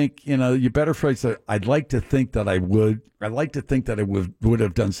 I think, you know, you better phrase it. I'd like to think that I would. I'd like to think that I would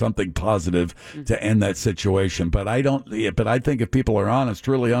have done something positive to end that situation. But I don't. But I think if people are honest,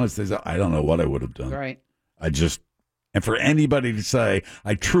 really honest, they say, I don't know what I would have done. Right. And for anybody to say,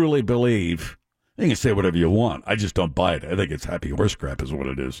 I truly believe, you can say whatever you want. I just don't buy it. I think it's happy horse crap is what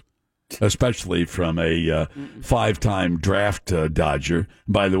it is. Especially from a five-time draft dodger.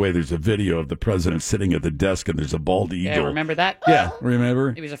 By the way, there's a video of the president sitting at the desk and there's a bald eagle. Yeah, remember that? Yeah,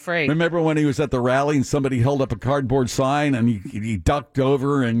 remember? He was afraid. Remember when he was at the rally and somebody held up a cardboard sign and he ducked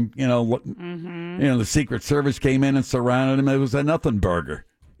over and, you know, the Secret Service came in and surrounded him. It was a nothing burger.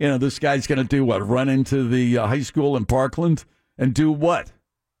 You know, this guy's going to do what? Run into the high school in Parkland and do what?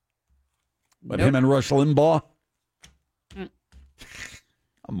 But him and Rush Limbaugh?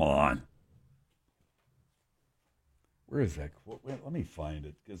 Come on. Where is that quote? Wait, let me find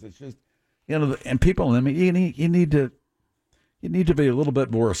it, because it's just, you know, and people, I mean, you need to be a little bit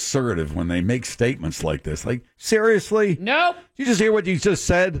more assertive when they make statements like this. Like, seriously? Nope. Did you just hear what you just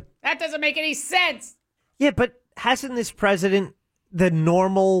said? That doesn't make any sense. Yeah, but hasn't this president, the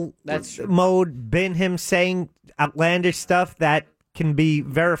normal mode, been him saying outlandish stuff that can be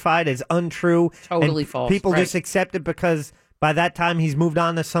verified as untrue? Totally and false. People Right. just accept it because by that time he's moved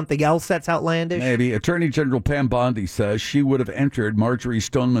on to something else that's outlandish? Maybe. Attorney General Pam Bondi says she would have entered Marjorie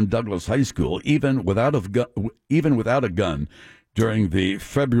Stoneman Douglas High School even without a gun during the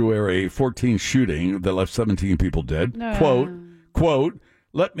February 14th shooting that left 17 people dead. Quote,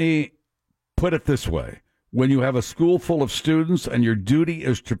 let me put it this way. When you have a school full of students and your duty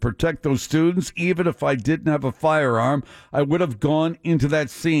is to protect those students, even if I didn't have a firearm, I would have gone into that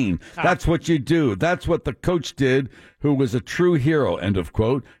scene. That's what you do. That's what the coach did, who was a true hero, end of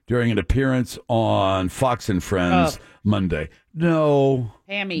quote, during an appearance on Fox and Friends Monday. No.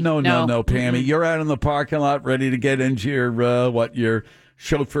 Pammy. No, Pammy. Mm-hmm. You're out in the parking lot ready to get into your, your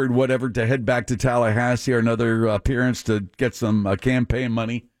chauffeured whatever to head back to Tallahassee or another appearance to get some campaign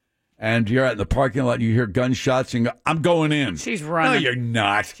money. And you're out in the parking lot, and you hear gunshots, and you go, I'm going in. She's running. No, you're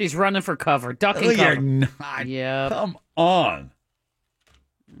not. She's running for cover, ducking No, cover. you're not. Yeah. Come on.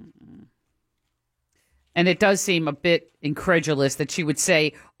 And it does seem a bit incredulous that she would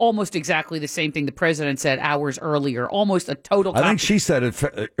say almost exactly the same thing the president said hours earlier. Almost a total copy. I think she said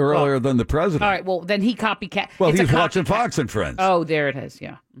it earlier than the president. All right, well, then he copycat. Well, It's he's a watching copycat. Fox and Friends. Oh, there it is,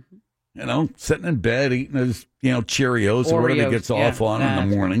 yeah. Sitting in bed, eating his, Cheerios or whatever he gets Oreos, off on in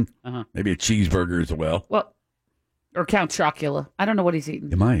the morning. Uh-huh. Maybe a cheeseburger as well. Well, or Count Chocula. I don't know what he's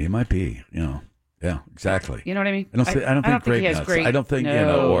eating. It might be, Yeah, exactly. You know what I mean? I don't think grape he has nuts. great. I don't think,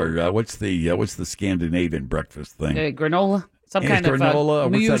 No. or what's the Scandinavian breakfast thing? Granola? Some kind granola, of or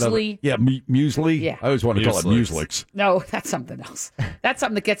what's that other- muesli? Yeah, muesli. Yeah. I always want to call it mueslix. No, that's something else. That's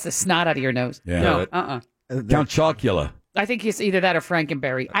something that gets the snot out of your nose. Yeah. No, Count Chocula. I think it's either that or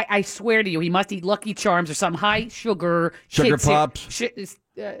Frankenberry. I swear to you, he must eat Lucky Charms or some high sugar Sugar kid Pops?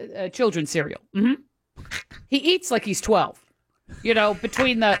 children's cereal. Mm-hmm. He eats like he's 12.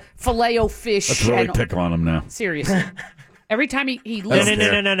 Between the Filet-O-Fish. Let's really and pick on him now. Seriously, every time he No. lists.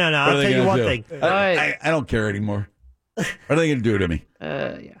 I'll tell you one thing. I don't care anymore. What are they going to do to me?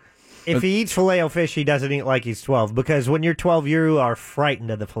 Yeah. If he eats Filet-O-Fish, he doesn't eat like he's 12. Because when you're 12, you are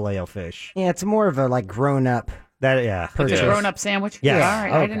frightened of the Filet-O-Fish. Yeah, it's more of a grown up. Like a grown-up sandwich? Yes. Yeah, all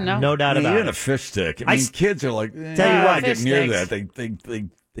right, I didn't know. No doubt about Even it. a fish stick. I mean, kids are like, Tell you what, get fish near sticks. that.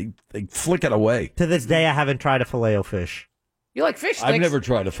 They flick it away. To this day, I haven't tried a Filet-O-Fish. You like fish sticks? I've never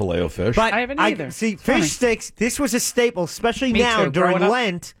tried a Filet-O-Fish. But I haven't either. See, Funny. fish sticks, this was a staple, especially Me now too, during growing up.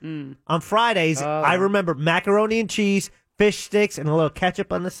 Lent. Mm. On Fridays, I remember macaroni and cheese, fish sticks, and a little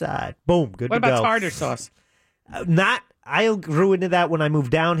ketchup on the side. Boom, good What to go. about tartar sauce? I grew into that when I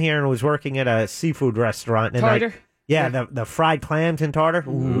moved down here and was working at a seafood restaurant. And Tartar? The fried clams and tartar.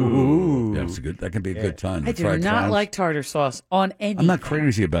 Ooh. That's good. That can be a good time. I The do fried not clams. like tartar sauce on any. I'm not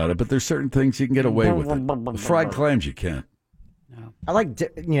crazy about it, but there's certain things you can get away with it. Fried clams, you can't. I like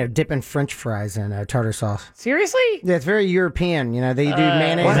dipping French fries in tartar sauce. Seriously? Yeah, it's very European. They do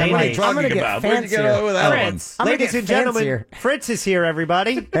mayonnaise. what I'm are like, you I'm gonna talking get about? Where'd you get fancier. away with that one? Fritz. I'm gonna Ladies get and gentlemen, fancier. Fritz is here,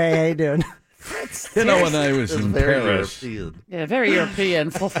 everybody. Hey, how you doing? You know, when I was in Paris, Yeah, very European.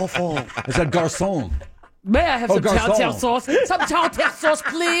 Full. I said garçon. May I have Oh, some garçon. tartar sauce? Some tartar sauce,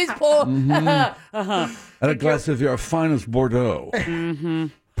 please, Paul. And a glass of your finest Bordeaux. Mm-hmm.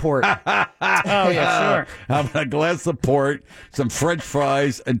 Port. Oh, yeah, sure. How about a glass of port, some French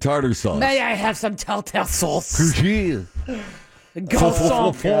fries, and tartar sauce? May I have some tartar sauce? Garçon.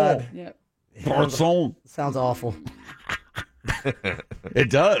 Garçon. Yeah. Garçon. Sounds awful. It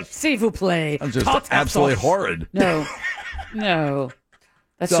does. S'il vous plaît. It's just Tartar absolutely sauce. horrid. No.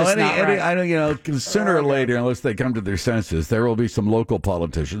 That's So just not right. I know, sooner or later, unless they come to their senses, there will be some local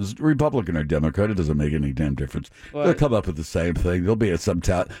politicians, Republican or Democrat. It doesn't make any damn difference. They'll What? come up with the same thing. They'll be at some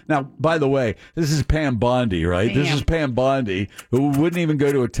town. Now, by the way, this is Pam Bondi, right? This Pam. is Pam Bondi, who wouldn't even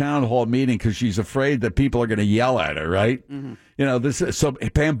go to a town hall meeting because she's afraid that people are going to yell at her, right? Mm-hmm. So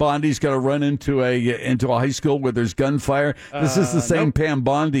Pam Bondi's going to run into a high school where there's gunfire. This is the same nope. Pam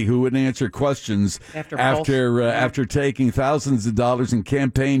Bondi who would answer questions after taking thousands of dollars in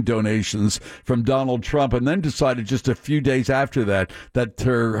campaign donations from Donald Trump, and then decided just a few days after that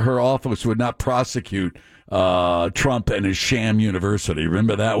her office would not prosecute Trump and his sham university.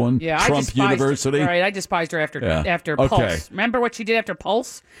 Remember that one? Yeah, Trump I despised University. Her. Right, I despised her after Okay. Pulse. Remember what she did after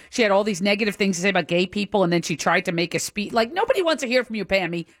Pulse? She had all these negative things to say about gay people, and then she tried to make a speech. Like, nobody wants to hear from you,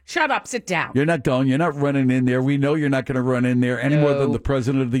 Pammy. Shut up, sit down. You're not going. You're not running in there. We know you're not going to run in there any more than the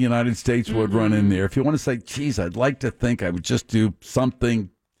president of the United States would run in there. If you want to say, geez, I'd like to think I would just do something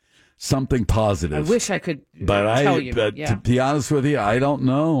positive. I wish I could But tell you. But yeah. to be honest with you, I don't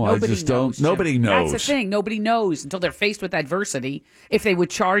know. Nobody I just knows, don't. Nobody Jim. knows. That's the thing. Nobody knows until they're faced with adversity if they would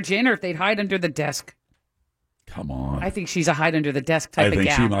charge in or if they'd hide under the desk. Come on. I think she's a hide under the desk I type of think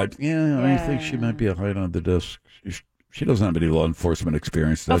gal. she might. Yeah, I think she might be a hide on the desk. She doesn't have any law enforcement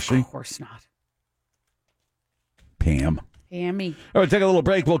experience, does she? Of course not. Pam. Pammy. All right, take a little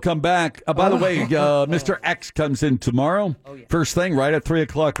break. We'll come back. By the way, Mr. X comes in tomorrow. First thing, right at 3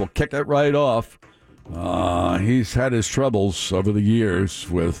 o'clock. We'll kick it right off He's had his troubles over the years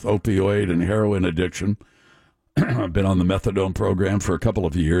with opioid and heroin addiction. I've been on the methadone program for a couple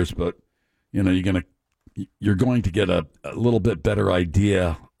of years, but you're going to get a little bit better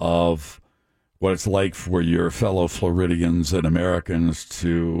idea of what it's like for your fellow Floridians and Americans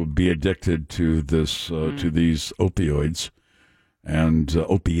to be addicted to this to these opioids and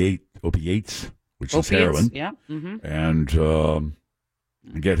opiates, which is heroin. Yeah. Mm-hmm. And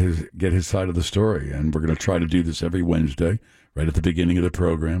get his side of the story. And we're going to try to do this every Wednesday, right at the beginning of the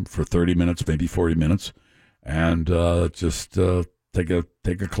program, for 30 minutes, maybe 40 minutes, and just take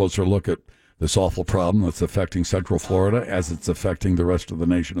a closer look at this awful problem that's affecting Central Florida as it's affecting the rest of the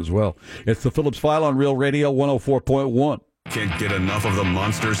nation as well. It's the Phillips File on Real Radio 104.1. Can't get enough of the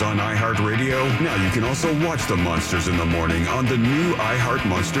Monsters on iHeartRadio? Now you can also watch the Monsters in the morning on the new iHeart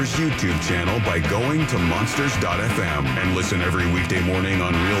Monsters YouTube channel by going to monsters.fm and listen every weekday morning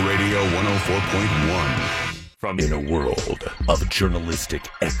on Real Radio 104.1. From in a world of journalistic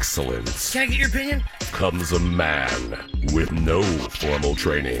excellence, Can I get your opinion? comes a man with no formal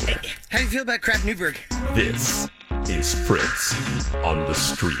training. How do you feel about Kraft Newberg? This is Fritz on the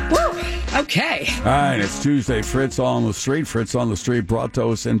Street. Woo! Okay. All right, it's Tuesday. Fritz on the Street. Fritz on the Street brought to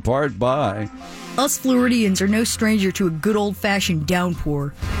us in part by... Us Floridians are no stranger to a good old-fashioned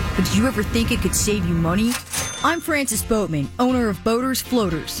downpour. But did you ever think it could save you money? I'm Francis Boatman, owner of Boaters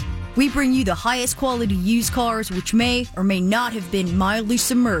Floaters. We bring you the highest quality used cars which may or may not have been mildly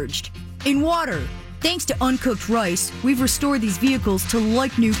submerged in water. Thanks to uncooked rice, we've restored these vehicles to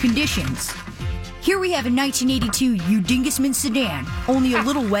like-new conditions. Here we have a 1982 Udingisman sedan, only a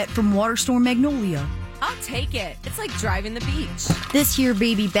little wet from Water Storm Magnolia. I'll take it. It's like driving the beach. This here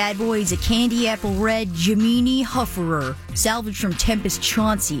baby bad boy is a candy apple red Gemini Hufferer, salvaged from Tempest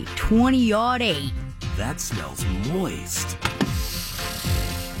Chauncey, 20-8. That smells moist.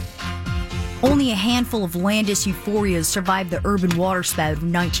 Only a handful of Landis Euphorias survived the urban waterspout of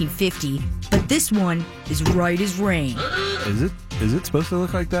 1950, but this one is right as rain. Is it supposed to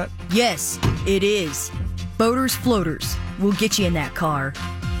look like that? Yes, it is. Boaters Floaters will get you in that car.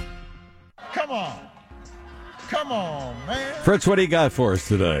 Come on. Come on, man. Fritz, what do you got for us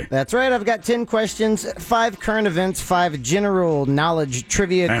today? That's right. I've got 10 questions, 5 current events, 5 general knowledge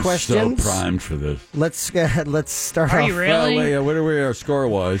trivia I'm questions. so primed for this. Let's start Are off. you really? Well, yeah, what are we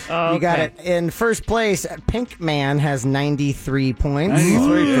score-wise? Oh, You got okay. it. In first place, Pink Man has 93 points.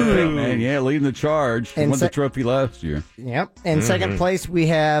 93 for Pink Man. Yeah, leading the charge. He And won the trophy last year. Yep. In second place, we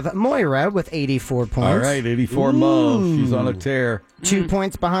have Moira with 84 points. All right, 84 Mo. She's on a tear. 2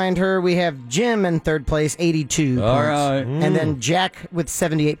 points behind her, we have Jim in third place, 82 All points. right. And then Jack with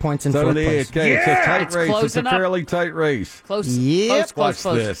 78 points in fourth 78. place. Okay, it's a tight It's race. It's a closing up. fairly tight race. Close. Yep. Watch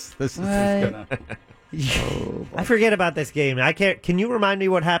Close. this. This is gonna... I forget about this game. I can't. Can you remind me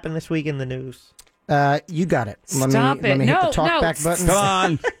what happened this week in the news? You got it. Stop Let me it. hit the No, talk no. back button. Come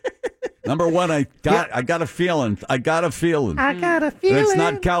on. Number one, I got a feeling. I got a feeling. I got a And feeling. it's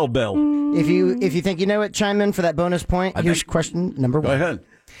not cowbell. If you think you know it, chime in for that bonus point. Here's question number 1. Go ahead.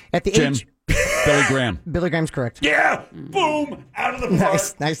 At the Jim. age, Billy Graham. Billy Graham's correct. Yeah. Boom. Out of the park.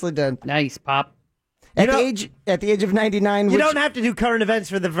 Nicely done. Nice, Pop. At the age of 99, You which, don't have to do current events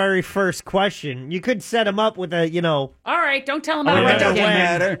for the very first question. You could set them up with a, All right, don't tell him Oh, how to yeah. write that Doesn't down.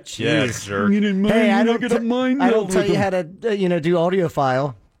 matter. Yeah, jerk. You didn't mind. hey, I You're not gonna mind I don't that tell with you him. how to do audio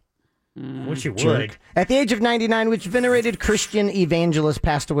file. Wish you would. Jerk. At the age of 99, which venerated Christian evangelist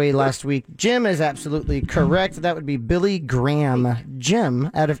passed away last week? Jim is absolutely correct. That would be Billy Graham.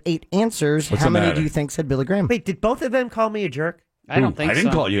 Jim, out of 8 answers, What's how the many matter? do you think said Billy Graham? Wait, did both of them call me a jerk? I don't think I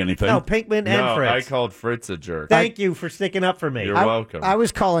didn't so. call you anything. No, Pinkman and No, Fritz. I called Fritz a jerk. Thank you for sticking up for me. You're welcome. I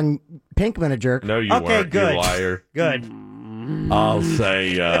was calling Pinkman a jerk. No, you Okay, weren't. good. You liar. Good. I'll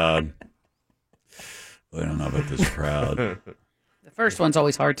say, I don't know about this crowd. The first one's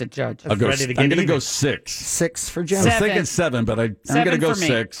always hard to judge. I'm going ready to to get go even. 6. 6 for Jim. I was 7. thinking 7, but I'm going to 7 go for me.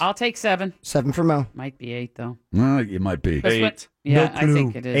 6. I'll take 7. 7 for Mo. Might be 8 though. Well, it might be. That's what- 8. Yeah, No I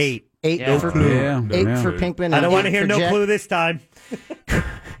think it is. 8. 8 Yeah. for Yeah. 8 Yeah. for Pinkman. I don't and want to 8 hear for no Jack. clue this time.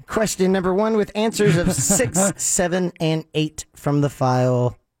 Question number 1 with answers of 6, 7, and 8 from the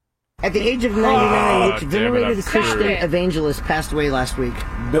file. At the age of 99, which damn it, venerated I'm Christian screwed. evangelist passed away last week?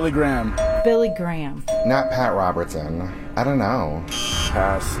 Billy Graham. Billy Graham. Not Pat Robertson. I don't know.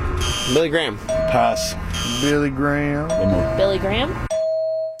 Pass. Billy Graham. Pass. Billy Graham. Billy Graham?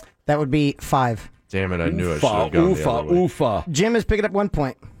 That would be 5. Damn it, I knew I should Oofa, have gone the other way. oofa. Jim is picking up 1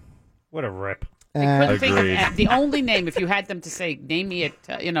 point. What a rip. Couldn't think Agreed. of the only name. If you had them to say, name me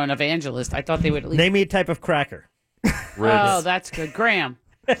an evangelist, I thought they would at least. Name me a type of cracker. Ritz. Oh, that's good. Graham.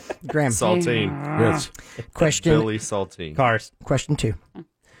 Graham. Saltine. Ritz. Question. Billy Saltine. Cars. Question 2.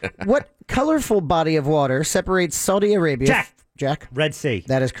 What colorful body of water separates Saudi Arabia? Jack. Red Sea.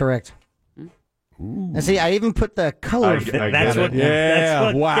 That is correct. And see, I even put the color. That's what gave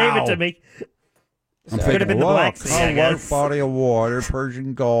it to me. I'm Could have been the Black Sea, I guess. Body of water,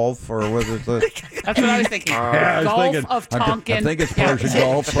 Persian Gulf, or whether it's That's what I was thinking. Gulf of Tonkin. I think it's Persian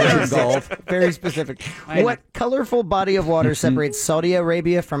Gulf. Persian Gulf. Very specific. What colorful body of water separates Saudi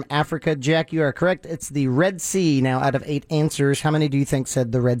Arabia from Africa? Jack, you are correct. It's the Red Sea. Now, out of 8 answers, how many do you think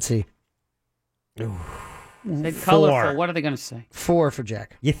said the Red Sea? Said colorful. What are they going to say? 4 for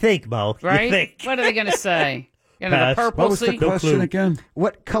Jack. You think, Mo. Right? You think. What are they going to say? The purple What was the sea? question again?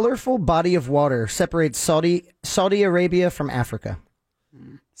 What colorful body of water separates Saudi Arabia from Africa?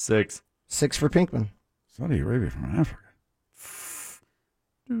 6. 6 for Pinkman. Saudi Arabia from Africa.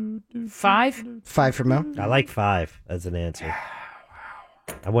 5? 5 for Mo. I like 5 as an answer.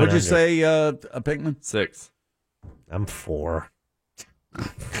 What'd you say, Pinkman? 6. I'm 4.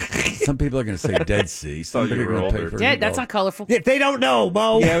 Some people are going to say Dead Sea. Some people are going to pay for Dead, that's not colorful. If they don't know,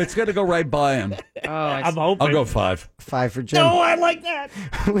 Mo. Yeah, it's going to go right by him. I'm hoping. I'll go 5. 5 for Jim. No, I like that.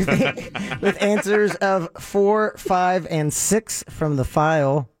 with answers of 4, 5, and 6 from the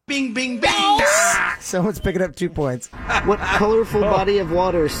file. Bing, bing, bing. Someone's picking up 2 points. What colorful body of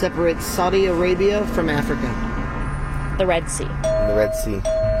water separates Saudi Arabia from Africa? The Red Sea. The Red Sea.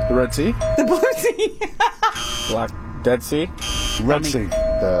 The Red Sea? The Blue Sea. Black Dead Sea? Red Sea.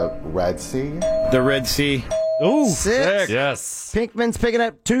 The Red Sea? The Red Sea. Ooh. 6. Yes. Pinkman's picking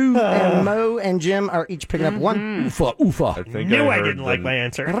up 2, and Mo and Jim are each picking up 1. Oofa, oofa. I think Knew I heard didn't like my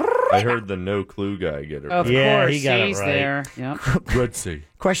answer. I heard the no clue guy get it. Of right. course, he got it he's right. there. Yep. Red Sea.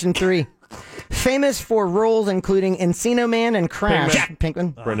 Question 3. Famous for roles including Encino Man and Crash.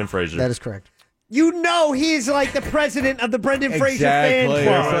 Pinkman. Brendan Fraser. That is correct. You know he's like the president of the Brendan Fraser fan club.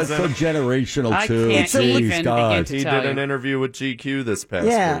 That's so generational, I too. can't Jeez, even God. begin to He tell did an you. interview with GQ this past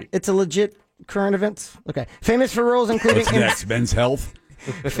Yeah, week. it's a legit current event. Okay. Famous for roles including What's next? Men's health?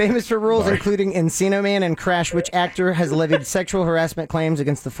 Famous for roles including Encino Man and Crash, which actor has levied sexual harassment claims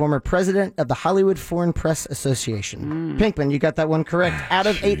against the former president of the Hollywood Foreign Press Association? Pinkman, you got that one correct. Out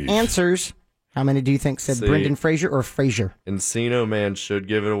of 8 answers, how many do you think said See. Brendan Fraser or Fraser? Encino Man should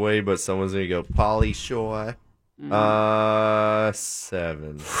give it away, but someone's going to go Polly Shore.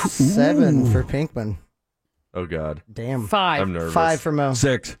 7. 7 for Pinkman. Oh, God. Damn. 5. I'm nervous. 5 for Mo.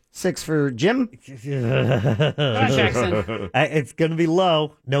 6. 6 for Jim. Jackson. It's going to be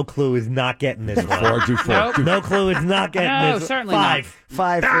low. No clue is not getting this one. 4 to 4. Nope. No clue is not getting No, this. certainly 5.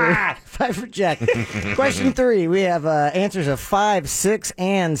 5 for 5 for Jack. Question 3. We have answers of 5, 6,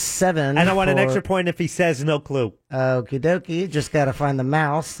 and 7. And I want an for- extra point if he says no clue. Okie dokie. Just got to find the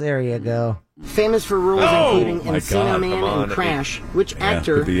mouse. There you go. Famous for roles including my Encino God, Man come on. and Crash, which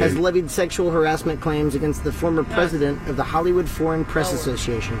actor could be has 8. levied sexual harassment claims against the former president of the Hollywood Foreign Press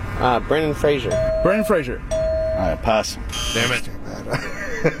Association? Brendan Fraser. Brendan Fraser. Pass. Damn it.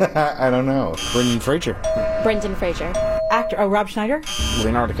 I don't know. Brendan Fraser. Brendan Fraser. Actor. Oh, Rob Schneider.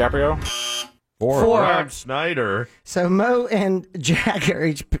 Leonardo DiCaprio. 4. Rob Schneider. So Mo and Jack are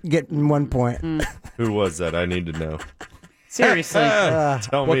each getting 1 point. Who was that? I need to know. Seriously.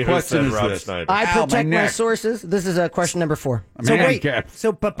 Tell what me who question said is Rob this? Schneider. I Ow, protect my my neck. sources. This is question number 4. So Man, wait. Cap.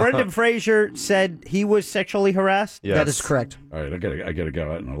 But Brendan Fraser said he was sexually harassed? Yes. That is correct. All right, I gotta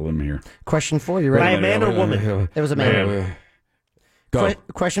go out on a limb here. Question 4. You By ready? a man or woman? It was a man. Man. Go.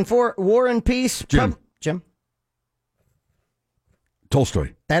 Question 4. War and Peace. Jim. Jim.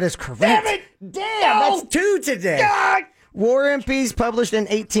 Tolstoy. That is correct. Damn it! Damn! That's 2 today. God! War and Peace, published in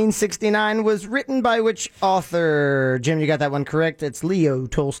 1869, was written by which author? Jim, you got that one correct. It's Leo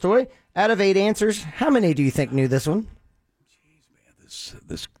Tolstoy. Out of 8 answers, how many do you think knew this one?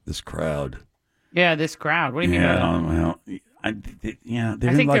 This crowd. Yeah, this crowd. What do you mean by that? Well, I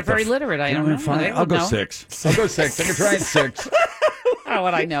think they're very literate. I don't know. They I'll would go know. 6. I'll go 6. I can try at 6. How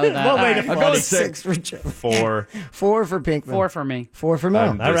would I know that? Well, wait, All right. I'll go with 6. for Jim. 4. 4 for Pinkman. 4 for me. 4 for Mo.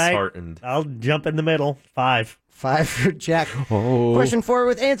 I'm All right. disheartened. I'll jump in the middle. 5. 5 for Jack. Oh. Question 4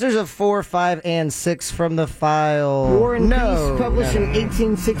 with answers of 4, 5, and 6 from the file. War and Peace, published in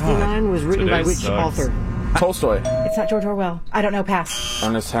 1869, was written by Today which sucks. author? Tolstoy. It's not George Orwell. I don't know. Pass.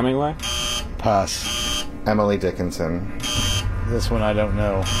 Ernest Hemingway. Pass. Emily Dickinson. This one I don't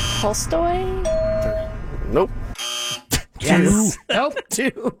know. Tolstoy. Nope. Yes. Nope.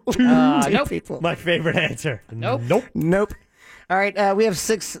 2. Nope. People. My favorite answer. Nope. Nope. Nope. All right, we have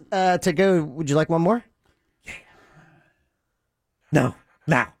 6 to go. Would you like one more? No.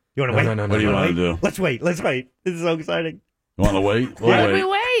 Now. You want to wait? no, What do you want to do? Let's wait. Let's wait. This is so exciting. You want to wait? Why did we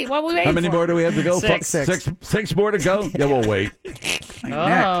wait? What we waiting How many for? more do we have to go? 6. 6 more to go? Yeah, we'll wait.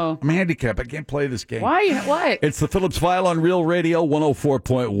 I'm handicapped. I can't play this game. Why? What? It's the Phillips File on Real Radio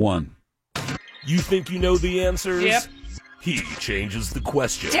 104.1. You think you know the answers? Yep. He changes the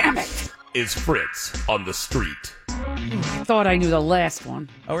question. Damn it! Is Fritz on the street? I thought I knew the last one.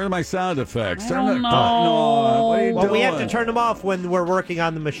 Oh, where are my sound effects? I don't know. No, what are you Well, we doing? have to turn them off when we're working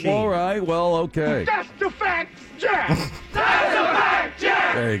on the machine. All right, well, okay. That's the fact, Jack. That's the fact,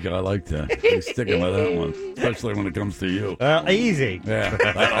 Jack. There you go. I like that. He's sticking with that one, especially when it comes to you. Easy. Yeah.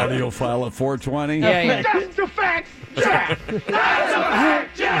 That audio file at 420. Yeah. That's the fact, Jack. That's the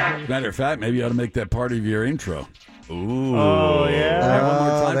fact, Jack. Matter of fact, maybe you ought to make that part of your intro. Ooh. Oh, yeah. All right, one more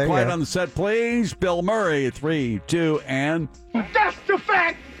there time. you Quiet go. on the set, please. Bill Murray, 3, 2, and... That's the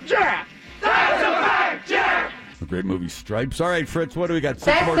fact, Jack. That's the fact, Jack. A great movie, Stripes. All right, Fritz, what do we got?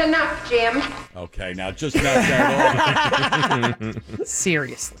 That's enough, Jim. Okay, now just knock that off.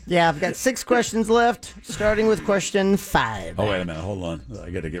 Seriously. Yeah, I've got 6 questions left, starting with question 5. Oh, wait a minute. Hold on. I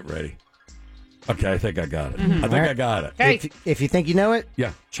got to get ready. Okay, I think I got it. I think I got it. Okay. If you think you know it,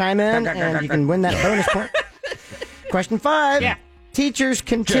 Yeah. chime in, and you can win that bonus point. Question 5. Yeah. Teachers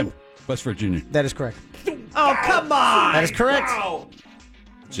continue. Jim, West Virginia. That is correct. Oh, come on. That is correct.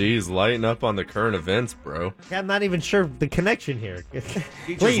 Jeez, lighten up on the current events, bro. I'm not even sure the connection here.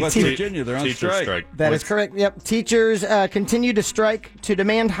 Teachers, West Virginia, they're on Teacher strike. That is correct. Yep. Teachers continue to strike to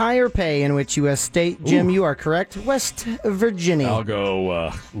demand higher pay in which U.S. state? Jim, you are correct. West Virginia. I'll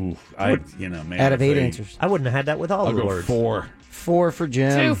go, man. Out of 8 if answers. I wouldn't have had that with all I'll the go words. 4. 4 for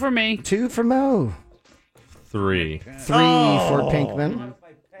Jim. 2 for me. 2 for Mo. 3. 3 for Pinkman.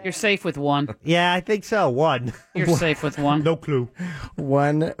 You're safe with 1. Yeah, I think so. 1. You're safe with 1. No clue.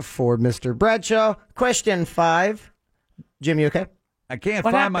 1 for Mr. Bradshaw. Question 5. Jim, you okay? I can't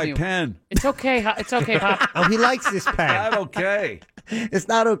What find happened my to you? pen. It's okay. It's okay, Pop. Oh, he likes this pen. Not okay. It's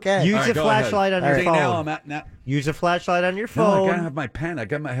not okay. Use All right, a go flashlight ahead. on your See, phone. now I'm at, now. Use a flashlight on your No, I phone. gotta have my pen. I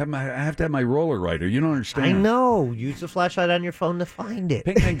have to have my roller writer. You don't understand. I know. Use a flashlight on your phone to find it.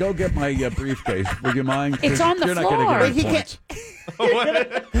 Pinkman, go get my briefcase. Would you mind? It's on the You're floor. not going to He get any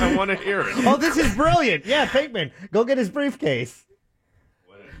points. I want to hear it. Oh, this is brilliant. Yeah, Pinkman, go get his briefcase.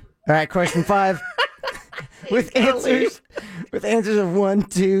 All right, question 5. with answers of 1,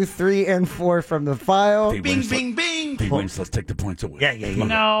 2, 3, and 4 from the file. Bing, bing, bing. He wins. Let's take the points away. Yeah.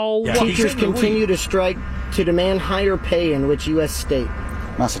 No. Yeah. Teachers continue to strike to demand higher pay in which U.S. state?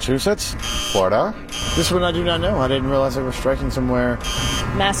 Massachusetts? Florida? This one I do not know. I didn't realize they were striking somewhere.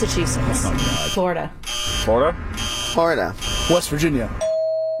 Massachusetts. Florida. Florida? Florida. West Virginia.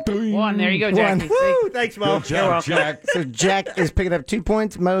 1. There you go, Jackie. Woo! Thanks, Mo. Good job, Jack. So Jack is picking up 2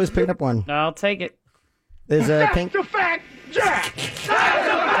 points. Mo is picking up 1. I'll take it. There's Pink. That's the fact, Jack. That's the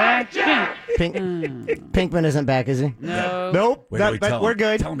fact, Jack. Pinkman isn't back, is he? No. Nope. Wait till we tell We're him.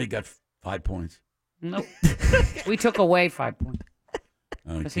 good. Tell him he got 5 points. Nope. We took away 5 points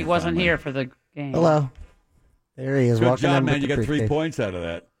Oh, because he can't wasn't find here mine. for the game. Hello. There he is. Good walking job, in man. with You the got 3 briefcase. points out of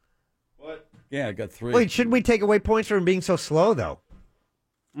that. What? Yeah, I got 3. Wait, shouldn't we take away points for him being so slow, though?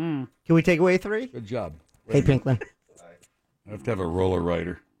 Can we take away 3? Good job. Hey, Pinkman. I have to have a roller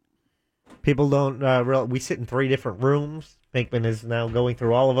writer. People don't. We sit in 3 different rooms. Pinkman is now going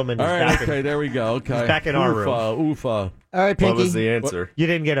through all of them, and All he's right, back okay, in, there we go. Okay. he's back in our room. Oofa. All right, Pinky. What was the answer? You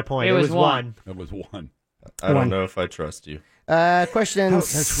didn't get a point. It was 1. That was 1. I don't One. know if I trust you. Question That's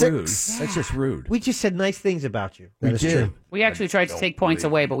 6. rude. That's just rude. We just said nice things about you. That is true. We actually tried to take points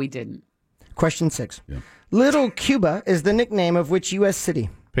away, but we didn't. Question 6. Yeah. Little Cuba is the nickname of which U.S. city?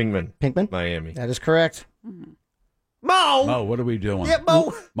 Pinkman. Pinkman? Miami. That is correct. Mo! Mo, what are we doing? Yeah,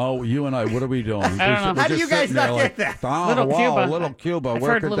 Mo. Mo, you and I, what are we doing? I don't know. How do you guys not get that? Oh, Little wow, Cuba. Little Cuba. I've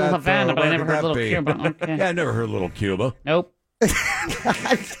Where heard could Little that, Havana, but I where never could heard that Little be? Cuba. Okay. Yeah, I never heard Little Cuba. Nope.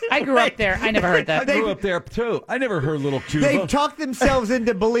 I grew up there. I never heard I that. grew up there, too. I never heard Little Cuba. They talked themselves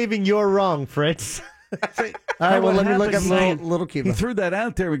into believing you're wrong, Fritz. All right, well, let me look up happened? Little He Cuba. threw that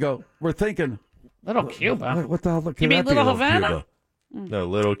out there. We go, we're thinking, Little Cuba. what the hell could You mean that be, Little Havana? Cuba? No,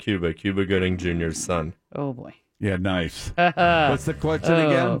 Little Cuba. Cuba Gooding Jr.'s son. Oh boy. Yeah, nice. What's the question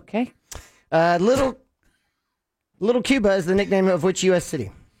again? Okay. Little Cuba is the nickname of which U.S.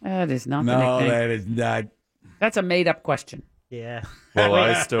 city? That is not the No, nickname. that is not. That's a made-up question. Yeah. Well,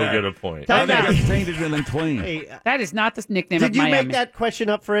 I still get a point. I think out. it's tainted and then clean. Hey, That is not the nickname did of you Miami. make that question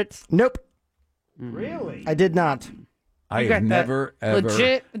up, Fritz? Nope, Really? I did not. I You have got that never, ever.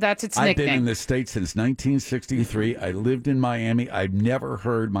 legit. That's its I've been in nickname. the States since 1963. I lived in Miami. I've never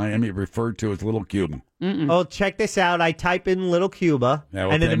heard Miami referred to as Little Cuban. Oh, check this out. I type in Little Cuba, Yeah,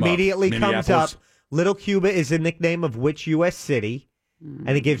 what and it came up? immediately comes up. Minneapolis? Little Cuba is the nickname of which U.S. city? And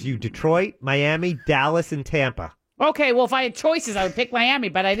it gives you Detroit, Miami, Dallas, and Tampa. Okay, well, if I had choices, I would pick Miami,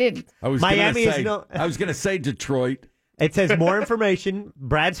 but I didn't. I was Miami gonna is say, no- I was going to say Detroit It says more information.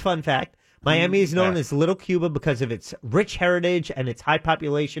 Brad's fun fact. Miami is known as Little Cuba because of its rich heritage and its high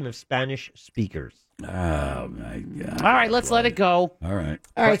population of Spanish speakers. Oh, my God. All right, let's let it go. All right.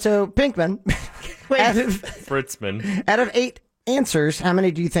 All right, so Pinkman, Fritzman. out of 8 answers, how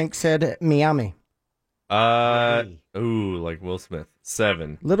many do you think said Miami? Like Will Smith.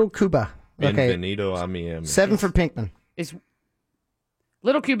 7. Little Cuba. Okay. Bienvenido a Miami. 7 for Pinkman. Is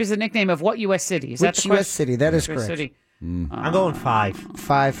Little Cuba is the nickname of what U.S. city? Is that Which the U.S. question? city? That is Which correct. city? I'm going 5.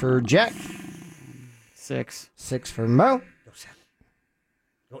 5 for Jack. 6. 6 for Mo.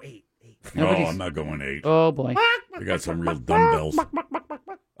 Go 8. No, I'm not going 8. Oh, boy. We got some real dumbbells.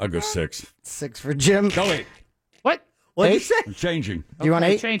 I'll go 6. 6 for Jim. Go 8. What? What did you 8? say? I'm changing. Do you want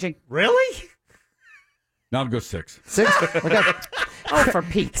 8? Changing. Really? Now I'll go 6. 6? Okay. Oh, for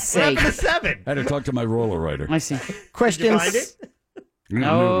Pete's What sake. happened to 7? I had to talk to my roller rider. I see. Question, Did you find it?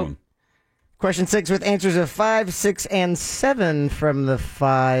 No. question 6 with answers of 5, 6, and 7 from the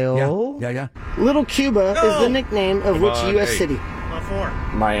file. Yeah. Little Cuba is the nickname of which on, U.S. 8. city? 4.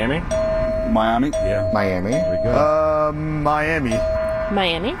 Miami. Miami. Yeah. Miami. There we go. Miami.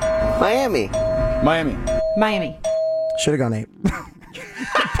 Miami. Miami. Miami. Miami. Should have gone 8.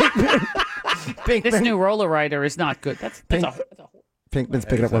 Pinkman. This new roller rider is not good. That's Pinkman's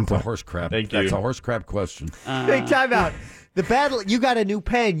picking up 1 That's a point. horse crap. Thank That's you. a horse crap question. Big time out. The battle, you got a new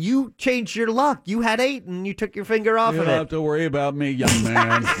pen. You changed your luck. You had 8 and you took your finger off You of don't it. have to worry about me, young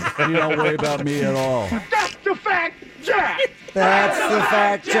man. You don't worry about me at all. That's the fact, Jack. That's the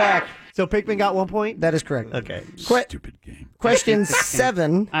fact, Jack. So Pinkman got 1 point? That is correct. Okay. Stupid game. Question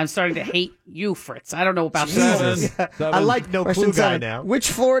 7. I'm starting to hate you, Fritz. I don't know about 7. this. I like no Question clue guy 7. now.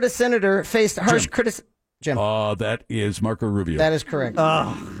 Which Florida senator faced harsh criticism? Jim. That is Marco Rubio. That is correct.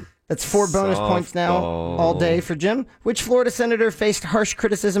 That's 4 bonus points now all day for Jim. Which Florida senator faced harsh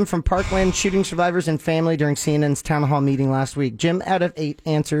criticism from Parkland shooting survivors and family during CNN's town hall meeting last week? Jim, out of 8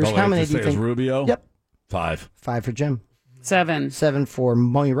 answers, Oh, how I many have to do you say it's think? Rubio? Yep. 5. 5 for Jim. 7. 7 for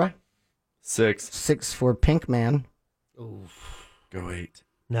Moira. 6. 6 for Pinkman. Go 8.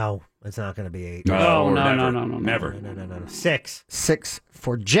 No, it's not going to be 8. No. Never. No. 6. 6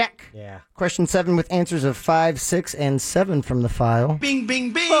 for Jack. Yeah. Question 7 with answers of 5, 6, and 7 from the file. Bing,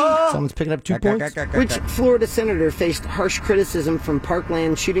 bing, bing. Someone's picking up 2 points. Which Florida senator faced harsh criticism from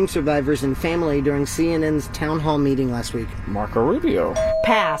Parkland shooting survivors and family during CNN's town hall meeting last week? Marco Rubio.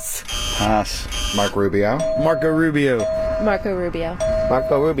 Pass. Pass. Mark Rubio. Marco Rubio. Marco Rubio.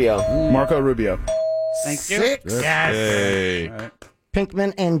 Marco Rubio. Marco Rubio. Thank you. 6. Yes. Hey.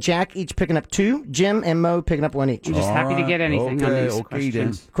 Pinkman and Jack each picking up 2. Jim and Mo picking up 1 each. I'm just happy to get anything on these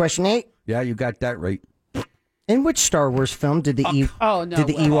questions. Question 8. Yeah, you got that right. In which Star Wars film did the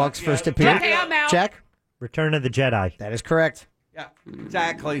Ewoks first appear? Okay, I'm out. Jack? Return of the Jedi. That is correct. Yeah,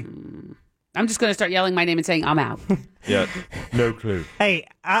 exactly. I'm just going to start yelling my name and saying I'm out. Yeah, no clue. Hey,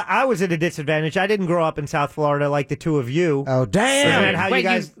 I was at a disadvantage. I didn't grow up in South Florida like the two of you. Oh, damn. Isn't that how you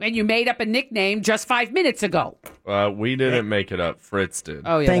guys... and you made up a nickname just 5 minutes ago. We didn't make it up. Fritz did.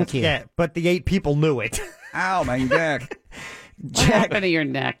 Oh, yeah. Thank you. Yeah, but the 8 people knew it. Ow, my neck. What happened to your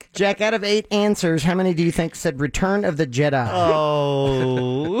neck? Jack, out of 8 answers, how many do you think said Return of the Jedi?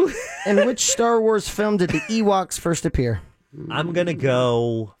 Oh. In which Star Wars film did the Ewoks first appear? I'm going to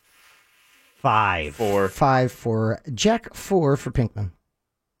go 5. 4. 5 for Jack, 4 for Pinkman.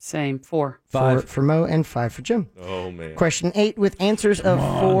 Same. 4. 4 for Mo, and 5 for Jim. Oh, man. Question 8 with answers of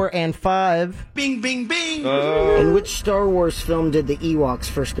 4 and 5. Bing, bing, bing. In which Star Wars film did the Ewoks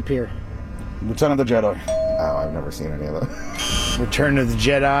first appear? Return of the Jedi. Oh, I've never seen any of that. Return of the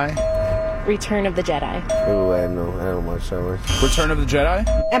Jedi. Return of the Jedi. Oh, I don't know much Star Wars. Return of the Jedi.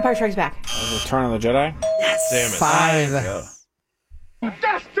 Empire Strikes Back. Return of the Jedi? Damn it. 5.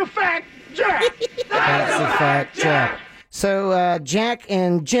 That's the fact, Jack. That's a fact, Jack. So Jack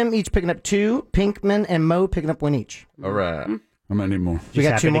and Jim each picking up 2. Pinkman and Mo picking up 1 each. All right. How many more? We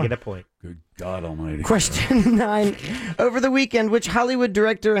got 2 more. To get a point. Good God Almighty. Question 9. Over the weekend, which Hollywood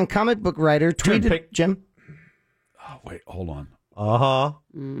director and comic book writer tweeted... Jim? Oh, wait, hold on. Uh-huh.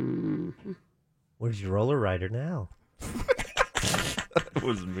 Mm-hmm. Where's your roller rider now? That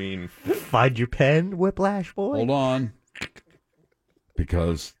was mean. Find your pen, Whiplash boy. Hold on.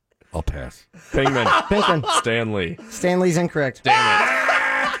 Because I'll pass. Pinkman. Stanley. Stanley's incorrect. Damn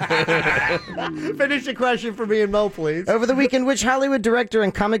Finish the question for me and Mo, please. Over the weekend, which Hollywood director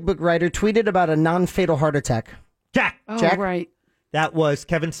and comic book writer tweeted about a non-fatal heart attack? Jack. Oh, Jack? right. That was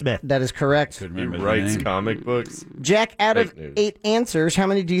Kevin Smith. That is correct. He writes comic books. Jack, out of Fake news. 8 answers, how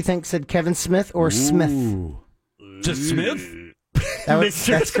many do you think said Kevin Smith or Smith? Just Smith?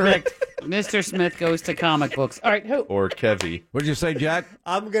 That's correct. Mr. Smith goes to comic books. All right, who? Or Kevy. What did you say, Jack?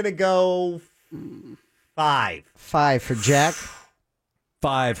 I'm going to go 5. 5 for Jack.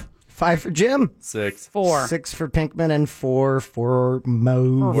 5. 5 for Jim. 6. 4. 6 for Pinkman and 4 for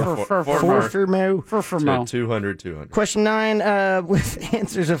Mo. 4 for Mo. 4 for Mo. 200. Question 9 with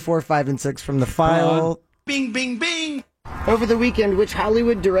answers of 4, 5, and 6 from the file. Bing, bing, bing. Over the weekend, which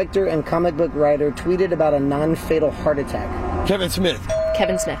Hollywood director and comic book writer tweeted about a non-fatal heart attack? Kevin Smith.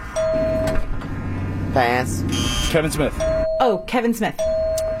 Kevin Smith. Pass. Kevin Smith. Oh, Kevin Smith.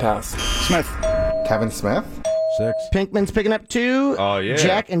 Pass. Smith. Kevin Smith. 6. Pinkman's picking up 2. Oh, yeah.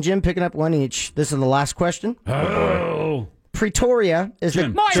 Jack and Jim picking up 1 each. This is the last question. Oh. Pretoria is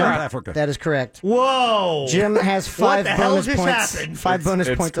Jim, the South Africa. That is correct. Whoa! Jim has 5 bonus points. Happened? 5 bonus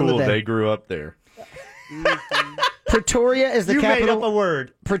It's points cool. on the day. They grew up there. Pretoria is the You capital. made up a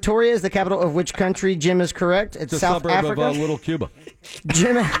word. Pretoria is the capital of which country? Jim is correct. It's It's a South suburb Africa. of Little Cuba.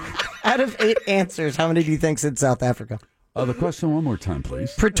 Jim, out of 8 answers, how many do you think's in South Africa? The question one more time,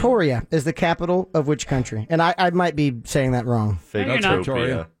 please. Pretoria is the capital of which country? And I might be saying that wrong. No, you're not.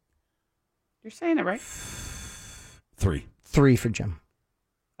 Victopia. You're saying it right. 3. 3 for Jim.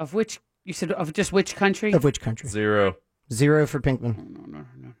 Of which, you said, of just which country? Of which country? 0. 0 for Pinkman. No.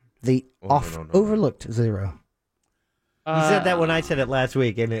 The overlooked 0. You said that when I said it last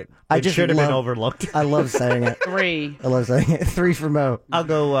week, and it just should have been love- overlooked. I love saying it. 3. I love saying it. 3 for Mo. I'll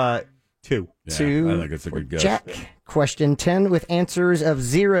go 2. Yeah, 2. I think it's a good guess. Jack. Question 10 with answers of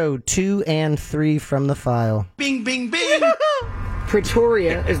 0, 2, and 3 from the file. Bing, bing, bing.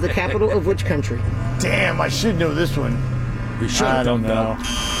 Pretoria is the capital of which country? Damn, I should know this one. We should I have don't done know.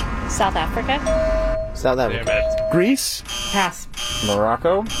 that. South Africa. South Africa. Greece? Pass.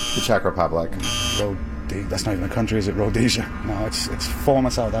 Morocco. The Czech Republic. That's not even a country, is it? Rhodesia. No, it's former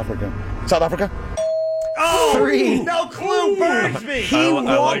South Africa. South Africa? Oh, 3. no clue burns me. I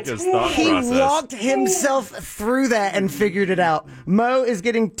like his thought He process. walked himself through that and figured it out. Mo is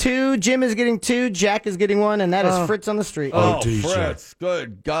getting 2, Jim is getting 2, Jack is getting 1, and that is Fritz on the street. Oh, Fritz.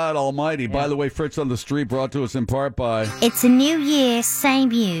 Good God almighty. By the way, Fritz on the street brought to us in part by... It's a new year,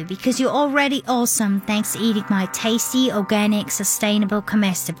 same you, because you're already awesome thanks to eating my tasty, organic, sustainable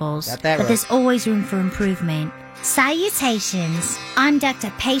comestibles. Got that But right. there's always room for improvement. Salutations! I'm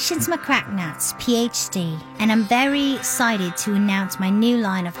Dr. Patience McCracknuts, PhD, and I'm very excited to announce my new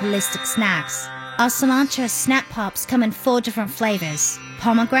line of holistic snacks. Our cilantro snap pops come in 4 different flavors: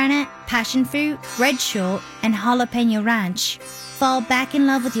 pomegranate, passion fruit, red short, and jalapeno ranch. Fall back in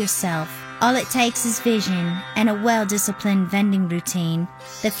love with yourself. All it takes is vision and a well-disciplined vending routine.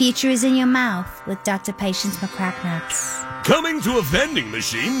 The future is in your mouth with Dr. Patience McCracknuts. Coming to a vending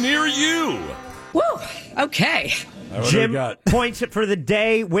machine near you. Woo! Okay. Jim points for the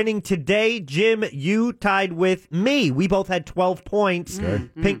day, winning today. Jim, you tied with me. We both had 12 points.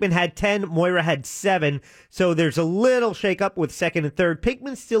 Pinkman had 10. Moira had 7. So there's a little shake-up with second and third.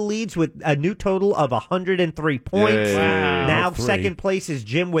 Pinkman still leads with a new total of 103 points. Yay. Wow. Now 3. second place is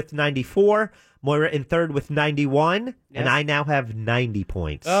Jim with 94. Moira in third with 91. And I now have 90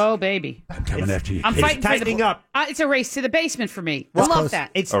 points. Oh, baby. I'm coming after you. I'm It's fighting tightening for the, up. It's a race to the basement for me. That's I love close. that.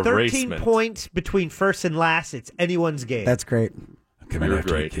 It's A 13 racement. points between first and last. It's anyone's game. That's great. I'm coming You're after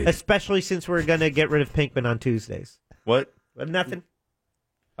you, great. kid. Especially since we're going to get rid of Pinkman on Tuesdays. What? But nothing.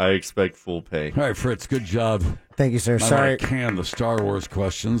 I expect full pay. All right, Fritz, good job. Thank you, sir. I Sorry. want to can the Star Wars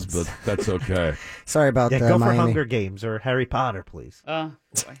questions, but that's okay. Sorry about Yeah, go for Miami. Hunger Games or Harry Potter, please. Boy.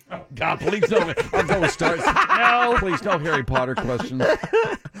 God, please don't. I'll go with Star No. Please, no Harry Potter questions.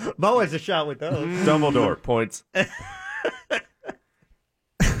 Mo has a shot with those. Dumbledore, points.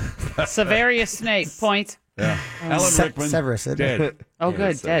 Severius Snape, point. Yeah. Alan Rickman, Severus, isn't it? dead. Oh, Yeah,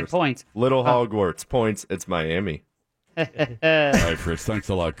 good. Severus. Dead, point. Little Hogwarts, points. It's Miami. All right, Fritz, thanks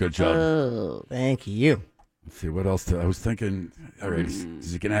a lot. Good job. Oh, thank you. Let's see, what else? I was thinking, all right,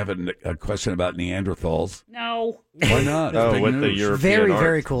 is he going to have a question about Neanderthals? No. Why not? Oh, Big with news. the European Very, art.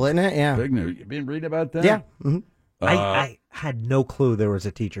 very cool, isn't it? Yeah. Big news. You been reading about that? Yeah. Mm-hmm. I had no clue there was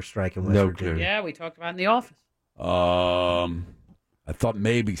a teacher strike in West No Virginia. clue. Yeah, we talked about it in the office. I thought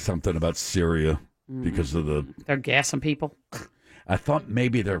maybe something about Syria because of the... They're gassing people. I thought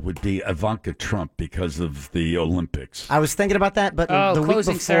maybe there would be Ivanka Trump because of the Olympics. I was thinking about that, but Oh, the week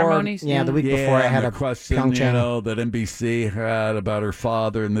closing before, ceremonies? yeah, the week Yeah, before I and had the a question, Pyeongchang. that NBC had about her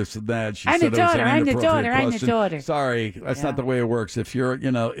father and this and that. She I'm said the it was daughter, an I'm the inappropriate daughter, I'm the question. daughter. Sorry, that's Yeah. not the way it works. If you're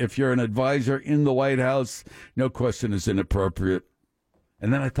an advisor in the White House, no question is inappropriate.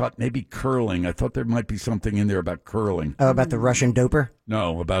 And then I thought maybe curling. I thought there might be something in there about curling. Oh, about the Russian doper?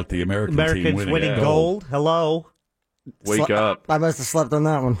 No, about the American team Americans winning gold. gold. Hello. Wake up. I must have slept on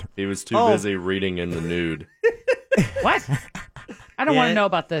that one. He was too Oh. busy reading in the nude. What? I don't want to know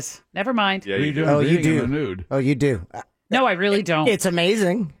about this. Never mind. Yeah, What are you you doing do. Oh, you reading in do. the nude? Oh, you do. No, I really don't. It's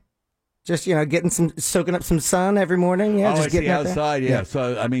amazing. Just soaking up some sun every morning. Yeah, just I see getting out there. outside. Yeah.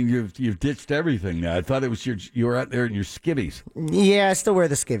 So I mean, you've ditched everything now. I thought it was you were out there in your skivvies. Yeah, I still wear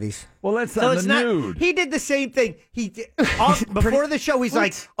the skivvies. Well, that's So not it's the not. nude. He did the same thing. He did, before the show. He's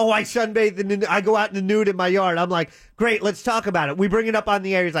like, "Oh, I sunbathe in the. I go out in the nude in my yard." I'm like, "Great, let's talk about it." We bring it up on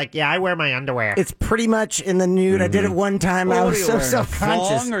the air. He's like, "Yeah, I wear my underwear." It's pretty much in the nude. I did it one time. Well, I what was are you so wearing, a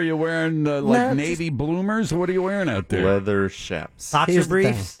self-conscious. thong? Are you wearing No, navy bloomers? What are you wearing out there? Leather chaps. Boxer Here's the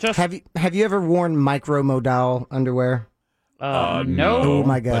briefs. thing. Have you ever worn micro Modal underwear? No. Oh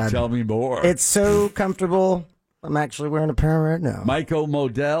my God! But tell me more. It's so comfortable. I'm actually wearing a pair right now. Micro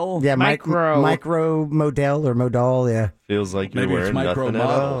Model. Yeah, Micro Model or Modal. Yeah. Feels like you're Maybe it's wearing micro nothing at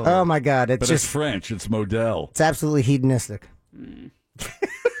model. all. Oh my God! It's But just it's French. It's Model. it's absolutely hedonistic.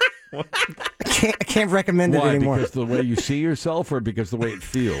 I can't recommend it Why? anymore. Because the way you see yourself, or because the way it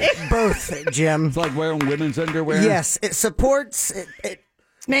feels? Both, Jim. It's like wearing women's underwear. Yes, it supports. It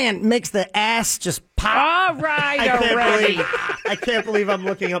man makes the ass just pop. All right, already. I can't believe I'm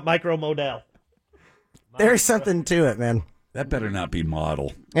looking up micro Modal. There's something to it, man. That better not be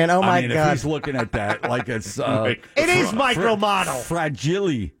model. And oh my I mean, God, if he's looking at that like it's It is micro model. fragile.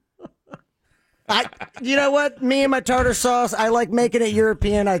 You know what? Me and my tartar sauce, I like making it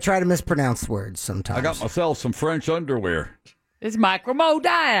European. I try to mispronounce words sometimes. I got myself some French underwear. It's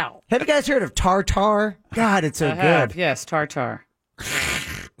micromodal. Have you guys heard of tartar? God, it's so I have, good. yes, tartar.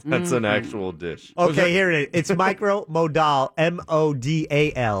 That's an actual dish. Okay, here it is. It's micro Modal,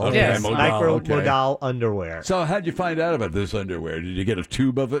 MODAL. Okay, Yes. Modal, Micro okay. Modal underwear. So how'd you find out about this underwear? Did you get a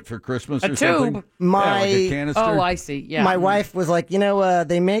tube of it for Christmas A or something? tube? My like a canister? Oh, I see. Yeah. My wife was like,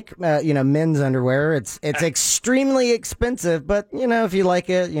 they make men's underwear. It's extremely expensive, but if you like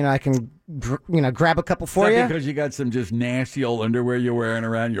it, I can grab a couple for Is that you. because you got some just nasty old underwear you're wearing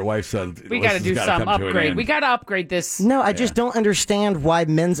around? Your wife said we got to do some upgrade. We got to upgrade this. No, I just don't understand why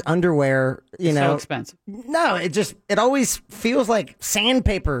men's underwear, So expensive. No, it always feels like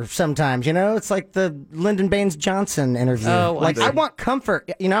sandpaper sometimes, It's like the Lyndon Baines Johnson interview. Oh, I see. I want comfort,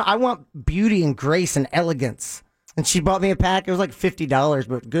 I want beauty and grace and elegance. And she bought me a pack. It was like $50,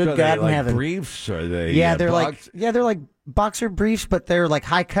 but good So God they in like heaven. briefs? Are they? Yeah, they're box- like boxer briefs, but they're like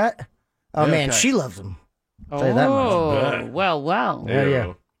high cut. Oh man, Okay. she loves them. Tell you that much. Oh, well.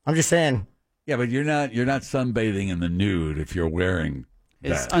 Yeah. I'm just saying. Yeah, but you're not sunbathing in the nude if you're wearing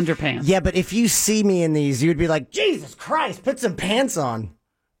It's that. underpants. Yeah, but if you see me in these, you'd be like, Jesus Christ, put some pants on.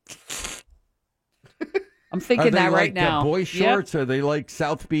 I'm Are thinking they that right like, now. boy Yep. shorts? Are they like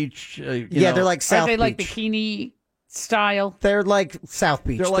South Beach? They're like South Are they like Beach. bikini style? They're like South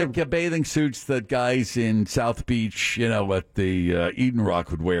Beach. They're like bathing suits that guys in South Beach, at the Eden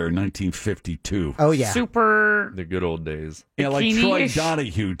Rock would wear in 1952. Oh yeah. Super. The good old days. Yeah, like Troy bikini-ish?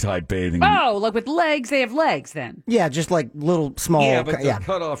 Donahue type bathing. Oh, like with legs. They have legs then. Yeah, just like little small. Yeah, but the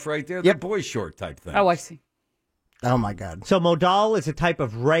cutoff right there, the boy short type thing. Oh, I see. Oh my God. So Modal is a type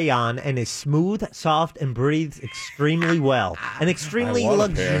of rayon and is smooth, soft, and breathes extremely well. An extremely I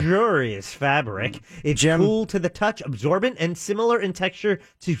want a pair. luxurious fabric. It's cool to the touch, absorbent, and similar in texture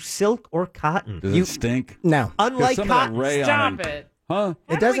to silk or cotton. Does it stink? No. Unlike some of that cotton, rayon- Stop it. Huh? How It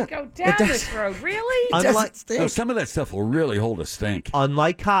do we doesn't- go it down doesn't- this road? Really? unlike, No, some of that stuff will really hold a stink.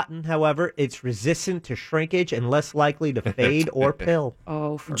 unlike cotton, however, it's resistant to shrinkage and less likely to fade or pill.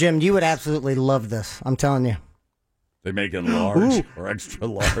 Oh, Jim, you would absolutely love this. I'm telling you. They make it large or extra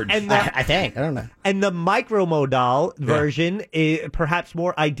large. And I think. I don't know. And the micromodal version is perhaps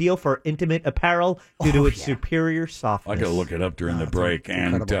more ideal for intimate apparel due to its superior softness. I gotta look it up during the break.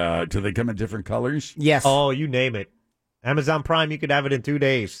 And do they come in different colors? Yes. Oh, you name it. Amazon Prime, you could have it in 2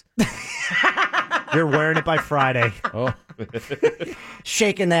 days. You're wearing it by Friday. Oh,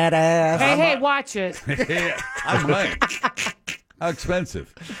 Shaking that ass. Hey, watch it. yeah, I might. How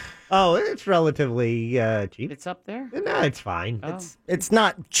expensive? Oh, it's relatively cheap. It's up there. No, it's fine. Oh. It's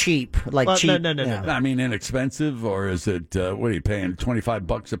not cheap. Like Well, cheap. no. I mean, inexpensive, or is it? What are you paying?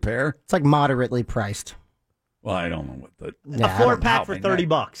 $25 a pair? It's like moderately priced. Well, I don't know what the. Yeah, A 4-pack for Helping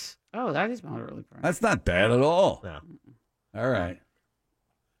that. $30. Oh, that is moderately priced. That's not bad at all. No. All right,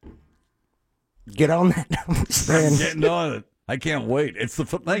 Get on that. I'm just saying. I'm getting on it. I can't wait. It's the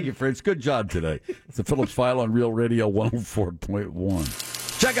thank you, Fritz. Good job today. It's the Phillips File on Real Radio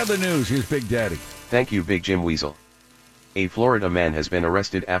 104.1. Check out the news. Here's Big Daddy. Thank you, Big Jim Weasel. A Florida man has been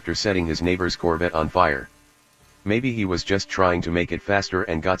arrested after setting his neighbor's Corvette on fire. Maybe he was just trying to make it faster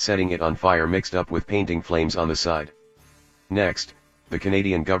and got setting it on fire mixed up with painting flames on the side. Next, the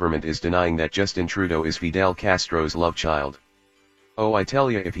Canadian government is denying that Justin Trudeau is Fidel Castro's love child. Oh, I tell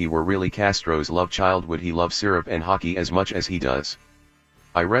ya, if he were really Castro's love child, would he love syrup and hockey as much as he does?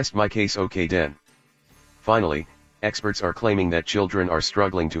 I rest my case. Okay then. Finally, Experts are claiming that children are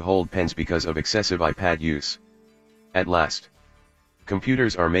struggling to hold pens because of excessive iPad use. At last,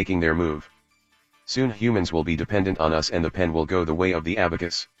 computers are making their move. Soon humans will be dependent on us and the pen will go the way of the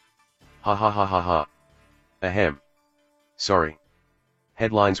abacus. Ha ha ha ha ha. Ahem. Sorry.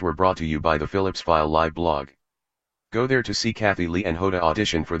 Headlines were brought to you by the Phillips File live blog. Go there to see Kathy Lee and Hoda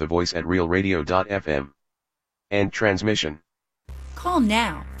audition for The Voice at realradio.fm. End transmission. Call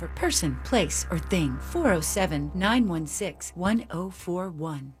now for person, place, or thing.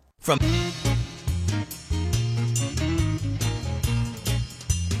 407-916-1041. From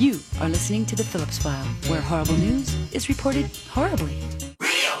You are listening to The Phillips File, where horrible news is reported horribly.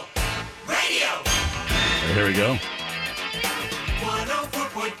 Here we go.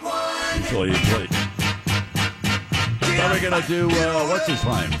 104.1. So you play. Thought we were going to do, what's his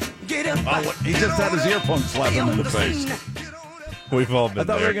name? He just had his earphone slap him in the face. We've all been I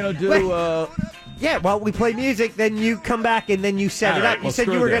thought there. we were going to do... Yeah, well, we play music, then you come back, and then you set it up. You said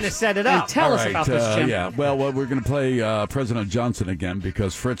you were going to set it up. Tell us about this, Jim. Yeah, well, we're going to play President Johnson again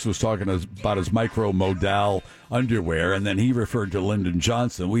because Fritz was talking about his micro Modal underwear, and then he referred to Lyndon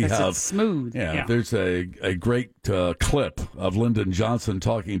Johnson. We have it's smooth. Yeah, there's a great clip of Lyndon Johnson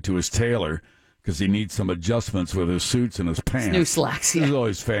talking to his tailor because he needs some adjustments with his suits and his pants. New slacks, This is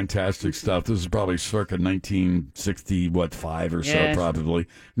always fantastic stuff. This is probably circa 1965 or so, probably.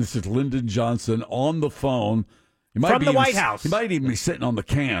 This is Lyndon Johnson on the phone. From the White House. He might even be sitting on the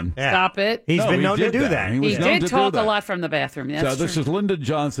can. Yeah. Stop it. He's been known to do that. He did talk a lot from the bathroom. That's So this is Lyndon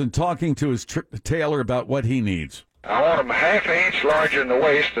Johnson talking to his tailor about what he needs. I want them half an inch larger in the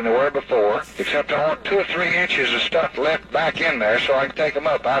waist than they were before, except I want 2 or 3 inches of stuff left back in there so I can take them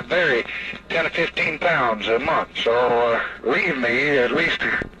up. I vary 10 to 15 pounds a month, so leave me at least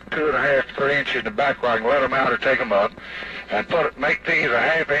 2.5 to 3 inches in the back where I can let them out or take them up, and make these a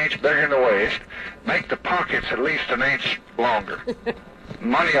half inch bigger in the waist, make the pockets at least an inch longer.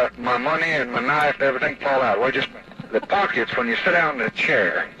 My money and my knife and everything fall out. Well, just the pockets, when you sit down in the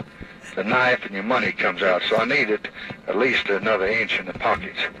chair, the knife and your money comes out, so I needed at least another inch in the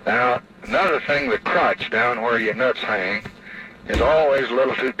pockets. Now, another thing, the crotch down where your nuts hang is always a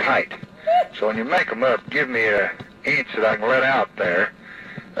little too tight. So when you make them up, give me an inch that I can let out there,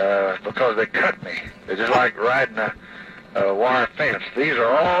 because they cut me. They're just like riding a wire fence. These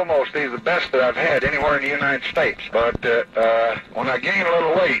are the best that I've had anywhere in the United States. But when I gain a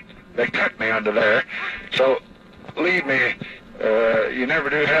little weight, they cut me under there. So leave me. You never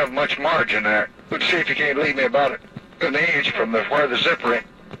do have much margin there. But see if you can't leave me about an inch from where the zipper ends,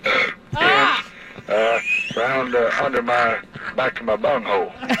 round under my back to my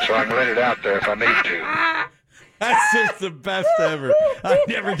bunghole, so I can let it out there if I need to. That's just the best ever. I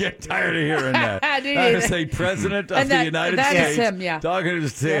never get tired of hearing that. That is a president of the United States. That is him, yeah. Talking to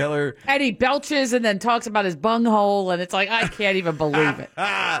his tailor. And he belches and then talks about his bunghole, and it's like, I can't even believe it.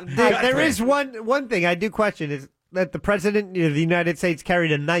 There is one thing I do question is that the president of the United States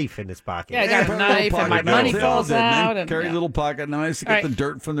carried a knife in his pocket. Yeah, I got a knife, and my money falls out. And carry little pocket knives to get the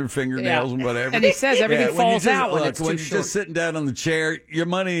dirt from their fingernails and whatever. And he says everything falls out when look, it's when too you're short. just sitting down on the chair, your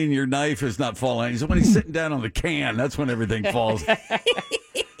money and your knife is not falling. So when he's sitting down on the can, that's when everything falls.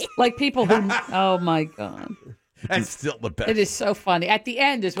 Like people who, oh my God. That's still the best. It is so funny. At the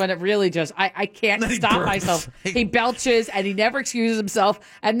end is when it really just, I can't stop myself. He belches and he never excuses himself.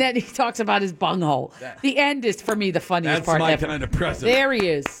 And then he talks about his bunghole. The end is, for me, the funniest part That's ever. my kind of president. There he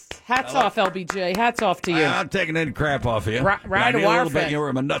is. Hats off, LBJ. Hats off to you. I'm taking any crap off you. Ride I a need wire a little bit, fence.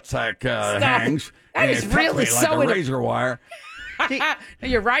 where my nutsack hangs. That and is it cuts really me so like a razor wire.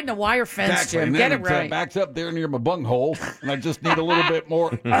 You're riding a wire fence, Exactly. Jim. And Get then it right. backs up there near my bunghole, and I just need a little bit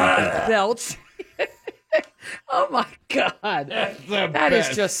more. Belch. Oh my God, that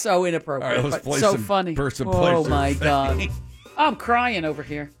is just so inappropriate, All right, let's but play so some funny. person, Oh place, or my thing. God, I'm crying over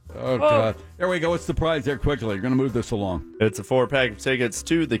here. Oh, God. There we go. What's the prize there quickly? You're going to move this along. It's a 4-pack of tickets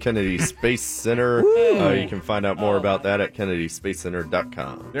to the Kennedy Space Center. You can find out more about that at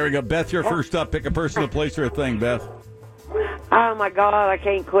KennedySpaceCenter.com. There we go. Beth, you're first up. Pick a person, a place, or a thing, Beth. Oh, my God, I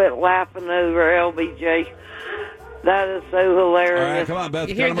can't quit laughing over LBJ. That is so hilarious. All right, come on, Beth.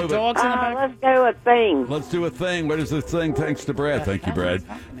 You hear the dogs in the back? Let's go a thing. Let's do a thing. What is the thing? Thanks to Brad. Thank you, Brad.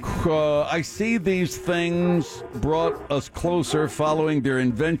 I see these things brought us closer following their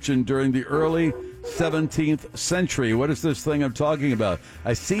invention during the early 17th century. What is this thing I'm talking about?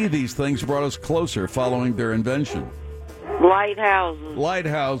 I see these things brought us closer following their invention. Lighthouses.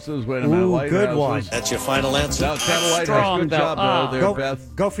 Lighthouses. Wait a minute. Ooh, Lighthouses. good one. That's your final answer. That's a lighthouse. Strong, Good though. job, though, there,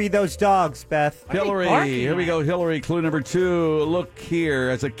 Beth. Go feed those dogs, Beth. Hillary, here we go. Hillary, clue number 2. Look here.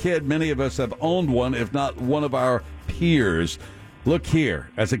 As a kid, many of us have owned one, if not one of our peers. Look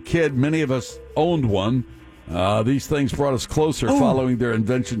here. As a kid, many of us owned one. These things brought us closer following their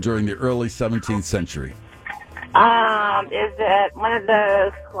invention during the early 17th century. Is it one of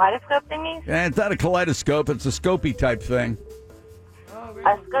those kaleidoscope thingies? Yeah, it's not a kaleidoscope. It's a scopy type thing.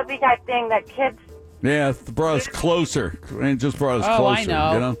 A scopy type thing that kids... Yeah, it brought us closer. It just brought us Oh, closer. I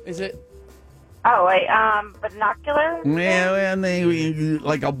know. You know? Is it? Oh, wait, binocular? Yeah,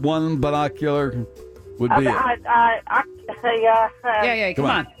 like a one binocular would be it. Yeah, Come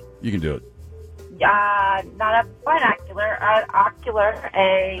on. You can do it. not a binocular, ocular,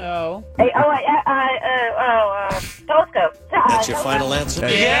 telescope. That's your final answer?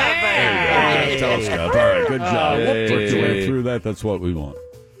 Yeah. Telescope. All right, good job. Hey. Worked your way through that. That's what we want.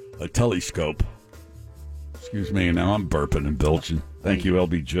 A telescope. Excuse me. Now I'm burping and belching. Thank you,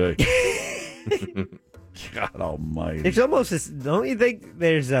 LBJ. God almighty. It's almost, don't you think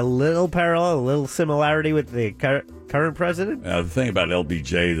there's a little parallel, a little similarity with the current president? The thing about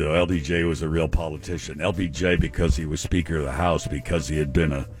LBJ, though, LBJ was a real politician. LBJ, because he was Speaker of the House, because he had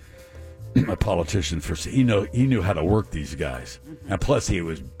been a politician he knew how to work these guys. And plus, he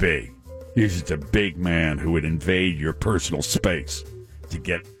was big. He was just a big man who would invade your personal space to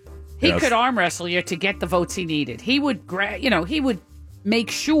get... He could arm wrestle you to get the votes he needed. He would, he would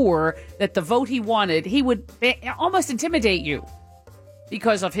make sure that the vote he wanted, he would almost intimidate you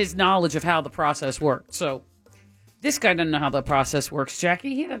because of his knowledge of how the process worked. So this guy doesn't know how the process works,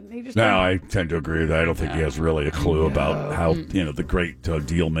 Jackie. He just No, I tend to agree with that. I don't think he has really a clue about how, the great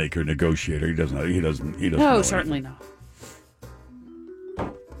deal maker, negotiator. He doesn't know. He doesn't No, know certainly not.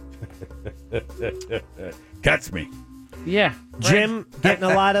 Catch me. Yeah. Jim, getting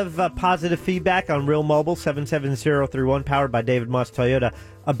a lot of positive feedback on Real Mobile 77031, powered by David Moss Toyota,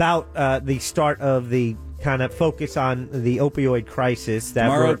 about the start of the kind of focus on the opioid crisis that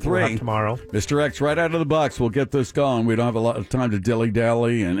Tomorrow we'll at 3. have tomorrow. Mr. X, right out of the box, we'll get this going. We don't have a lot of time to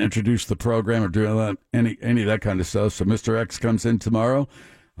dilly-dally and introduce the program or do that, any of that kind of stuff. So Mr. X comes in tomorrow.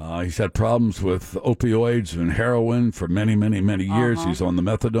 He's had problems with opioids and heroin for many, many, many years. He's on the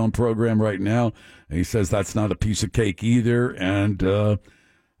methadone program right now. And he says that's not a piece of cake either. And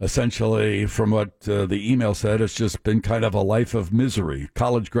essentially, from what the email said, it's just been kind of a life of misery.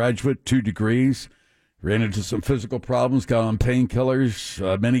 College graduate, 2 degrees, ran into some physical problems, got on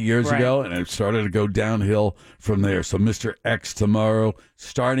painkillers many years ago, and it started to go downhill from there. So Mr. X tomorrow,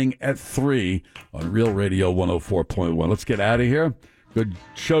 starting at 3 on Real Radio 104.1. Let's get out of here. Good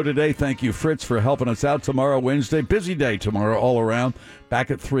show today. Thank you, Fritz, for helping us out tomorrow, Wednesday. Busy day tomorrow all around.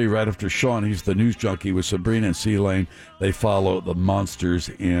 Back at 3 right after Sean. He's the news junkie with Sabrina and C-Lane. They follow the monsters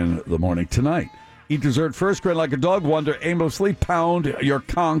in the morning. Tonight, eat dessert first, grin like a dog, wander aimlessly, pound your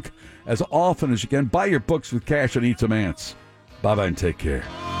conch as often as you can. Buy your books with cash and eat some ants. Bye-bye and take care.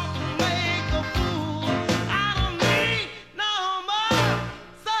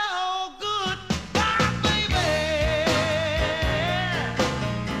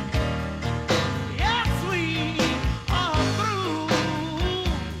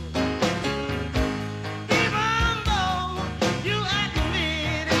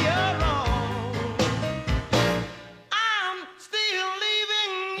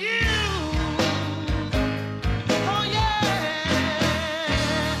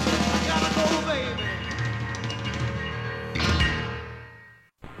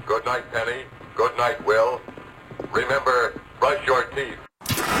 Good night, Penny. Good night, Will. Remember, brush your teeth.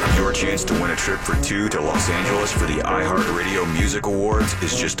 Your chance to win a trip for 2 to Los Angeles for the iHeartRadio Music Awards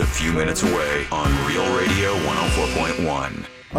is just a few minutes away on Real Radio 104.1.